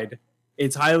 implied.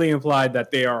 It's highly implied that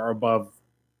they are above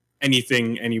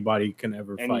anything anybody can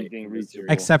ever fight. Anything reachable.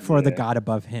 except for the Yeah. god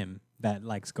above him that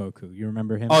likes Goku. You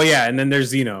remember him? Oh yeah, and then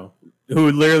there's Xeno,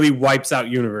 who literally wipes out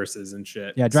universes and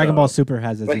shit. yeah. Dragon So- Ball Super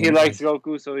has his. But he name. likes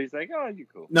Goku, so he's like, oh, you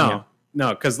cool. No,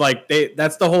 because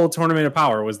that's the whole tournament of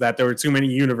power was that there were too many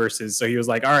universes. So he was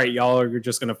like, all right, y'all are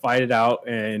just gonna fight it out,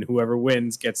 and whoever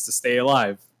wins gets to stay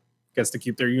alive, gets to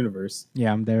keep their universe.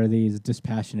 Yeah, they're these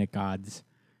dispassionate gods.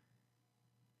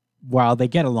 While they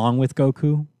get along with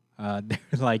Goku, they're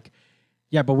like,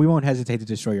 yeah, but we won't hesitate to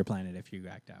destroy your planet if you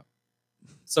act out.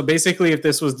 So basically, if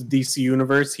this was the DC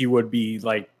universe, he would be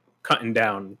like cutting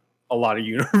down a lot of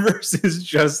universes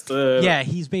just to Yeah,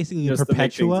 he's basically just to make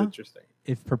things Perpetua. interesting.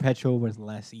 If Perpetua was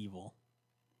less evil.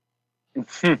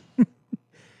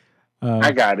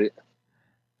 I got it.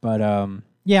 But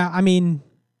yeah, I mean,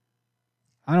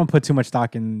 I don't put too much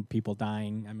stock in people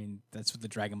dying. I mean, that's what the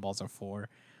Dragon Balls are for.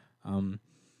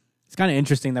 It's kind of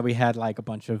interesting that we had like a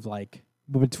bunch of like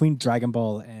between Dragon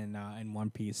Ball and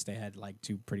One Piece, they had like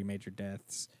two pretty major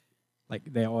deaths. Like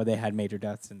they had major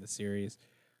deaths in the series.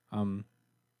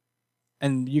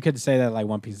 And you could say that like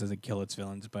One Piece doesn't kill its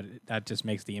villains, but that just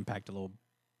makes the impact a little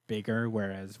bigger.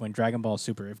 Whereas when Dragon Ball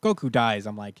Super, if Goku dies,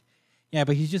 I'm like, yeah,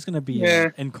 but he's just gonna be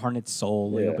an incarnate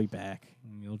soul. And Yeah. he'll be back.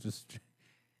 And you'll just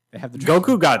they have the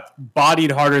Goku got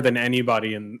bodied harder than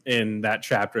anybody in that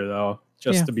chapter, though.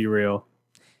 Just Yeah. to be real.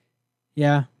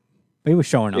 Yeah, but he was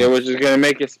showing Yeah, off. which is gonna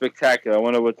make it spectacular. I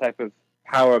wonder what type of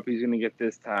power up he's gonna get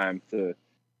this time to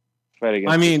fight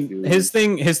against. I this mean, dude. his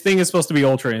thing is supposed to be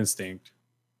Ultra Instinct.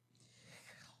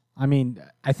 I mean,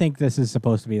 I think this is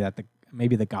supposed to be that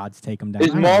maybe the gods take him down. Is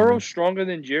I don't Moro know. stronger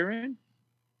than Jiren?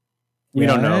 We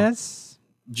don't know. Yes.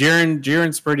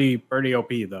 Jiren's pretty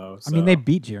OP though. I mean, so- they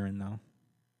beat Jiren though,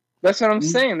 That's what I'm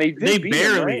saying. They did they beat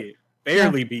him, right?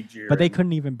 barely beat Jiren. but they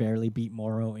couldn't even barely beat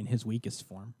Moro in his weakest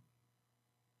form.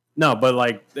 No, but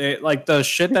like the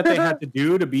shit that they had to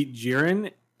do to beat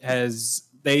Jiren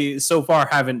they so far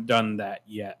haven't done that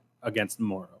yet against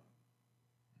Moro.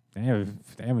 They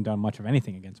haven't done much of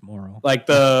anything against Moro. Like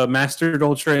the Mastered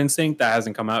Ultra Instinct that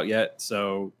hasn't come out yet,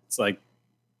 so it's like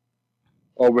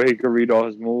Oh, where he could read all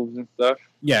his moves and stuff.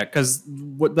 yeah, because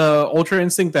what the Ultra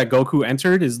Instinct that Goku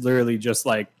entered is literally just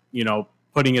like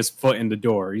putting his foot in the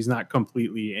door. He's not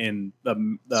completely in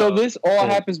the So this all full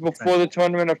happens before the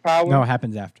tournament of power. No, it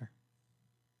happens after.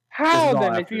 How This is all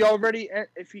then? after.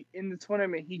 If he in the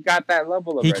tournament he got that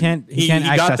level He already. can't. he can't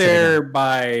access got it there again.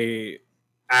 by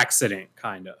accident,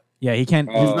 kind of. Yeah, he can't.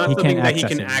 Oh. It's not he something can't that he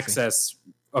access can it, access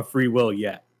a free will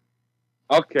yet.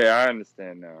 Okay, I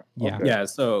understand now. Yeah. Okay. Yeah,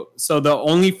 so the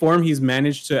only form he's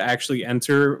managed to actually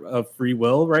enter of free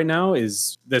will right now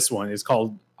is this one. It's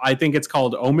called, I think it's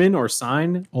called Omen or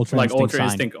Sign. Ultra like Instinct Ultra Sign.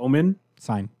 Instinct Omen.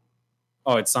 Sign.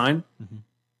 Oh, it's Sign? Mhm.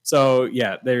 So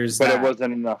yeah, there's But that. it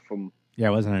wasn't enough for him. Yeah,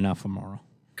 it wasn't enough for Moro.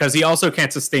 Because he also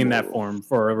can't sustain that form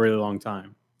for a really long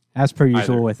time. As per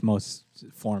usual Either. with most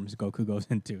forms Goku goes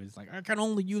into, it's like, I can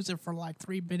only use it for like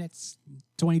 3 minutes,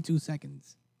 22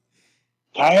 seconds.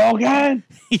 Kaioken.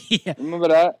 Yeah. Remember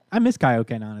that? I miss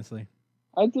Kaioken, honestly.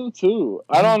 I do too.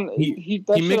 I don't.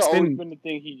 That should mixed always in- been the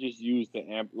thing he just used to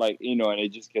amp, like and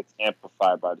it just gets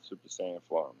amplified by the Super Saiyan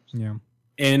forms. Yeah.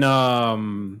 In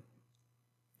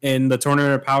the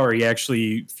Tournament of Power, he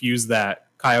actually fused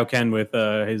that Kaioken with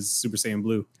his Super Saiyan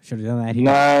Blue. Should have done that here.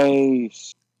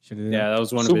 Nice. Should have done Yeah, that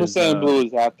was one Super of his. Saiyan Blue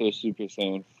is after Super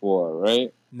Saiyan 4,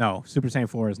 right? No, Super Saiyan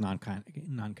 4 is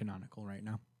non-canonical right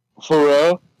now. For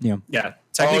real? Yeah,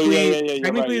 technically, you're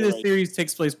technically, right, you're this right. series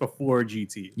takes place before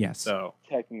GT. Yes. So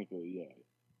Technically, yeah.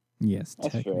 Yes,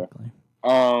 That's fair.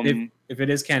 technically. if it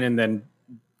is canon, then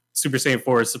Super Saiyan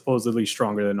 4 is supposedly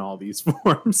stronger than all these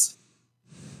forms.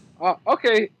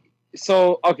 Okay.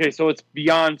 So it's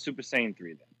beyond Super Saiyan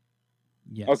 3 then.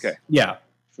 Yes. Okay, Yeah,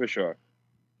 for sure.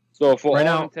 So for Right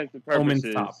all now, intents and Omen's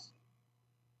purposes, top.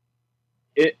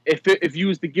 if you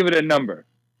was to give it a number,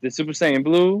 the Super Saiyan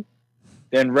Blue,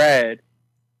 then Red,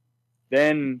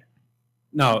 then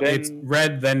no, Then- it's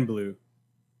red then blue,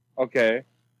 okay,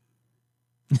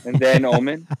 and then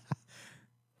Omen.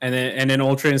 and then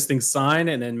Ultra Instinct Sign,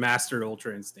 and then Mastered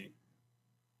Ultra Instinct.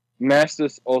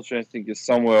 Master's Ultra Instinct is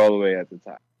somewhere all the way at the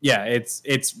top. Yeah, it's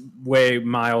way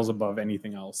miles above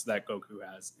anything else that Goku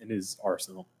has in his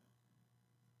arsenal.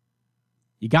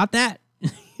 You got that?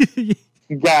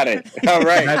 Got it. All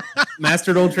right.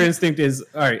 Mastered Ultra Instinct is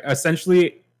all right.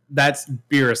 Essentially, that's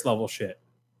Beerus level shit.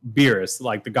 Beerus,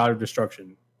 like the God of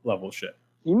Destruction level shit.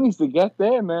 He needs to get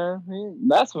there, man.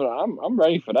 That's what I'm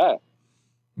ready for that.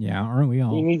 Yeah, aren't we He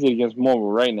all? needs it against Marvel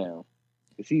right now.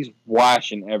 Because he's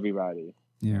washing everybody.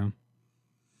 Yeah.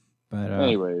 But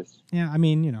Anyways. yeah, I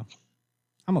mean,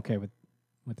 I'm okay with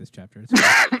this chapter. It's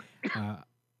fine.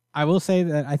 I will say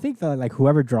that I think that like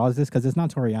whoever draws this, because it's not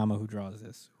Toriyama who draws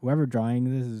this. Whoever drawing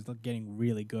this is getting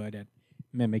really good at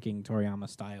mimicking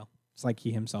Toriyama's style. It's like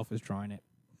he himself is drawing it.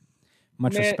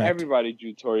 Much Man, respect. everybody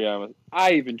drew Toriyama.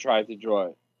 I even tried to draw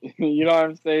it. You know what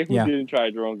I'm saying? Who Yeah. didn't try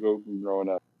drawing Goku growing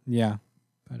up? Yeah,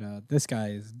 but this guy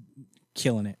is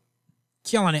killing it.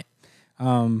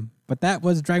 But that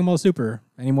was Dragon Ball Super.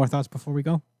 Any more thoughts before we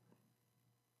go?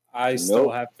 I still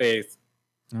Nope. have faith.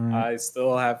 All right, I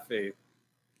still have faith.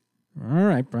 all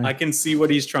right, Brian. I can see what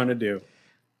he's trying to do.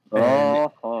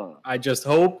 Uh-huh. I just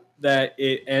hope that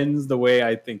it ends the way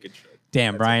I think it should.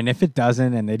 Damn, Brian. If it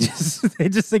doesn't, and they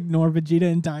just ignore Vegeta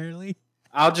entirely.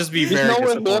 I'll just be There's very no one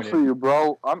here disappointed. for you,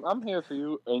 bro. I'm here for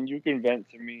you, and you can vent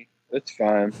to me. It's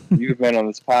fine. You can vent on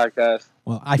this podcast.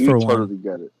 Well, I You for one. totally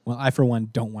get it. Well, I for one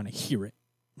don't want to hear it.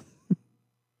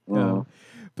 Mhm.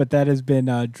 But that has been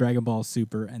Dragon Ball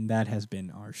Super, and that has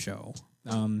been our show.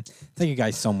 Thank you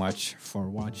guys so much for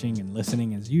watching and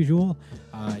listening as usual.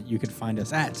 You can find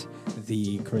us at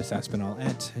the Chris Aspinall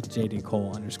at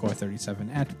JDCole_37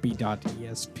 at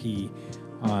B.ESP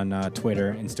on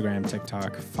Twitter, Instagram,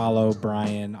 TikTok. Follow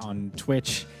Brian on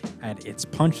Twitch at It's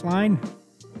Punchline.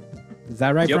 Is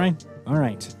that right, Yep. Brian? All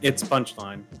right. It's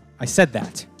Punchline. I said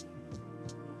that.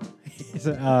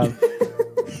 So,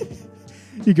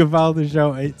 you can follow the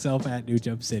show itself at New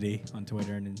Jump City on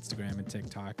Twitter and Instagram and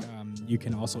TikTok. You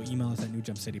can also email us at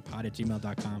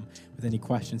newjumpcitypod@gmail.com with any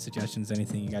questions, suggestions,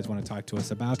 anything you guys want to talk to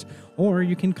us about. Or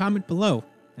you can comment below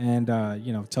and,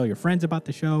 tell your friends about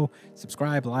the show,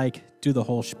 subscribe, like, do the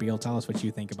whole spiel. Tell us what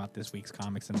you think about this week's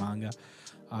comics and manga.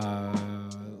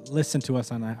 Listen to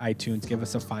us on iTunes. Give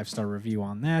us a 5-star review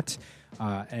on that.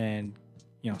 And,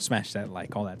 smash that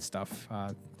like, all that stuff.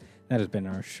 That has been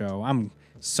our show. I'm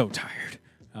so tired.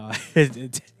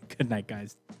 Good night,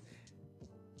 guys.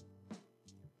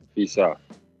 Peace out.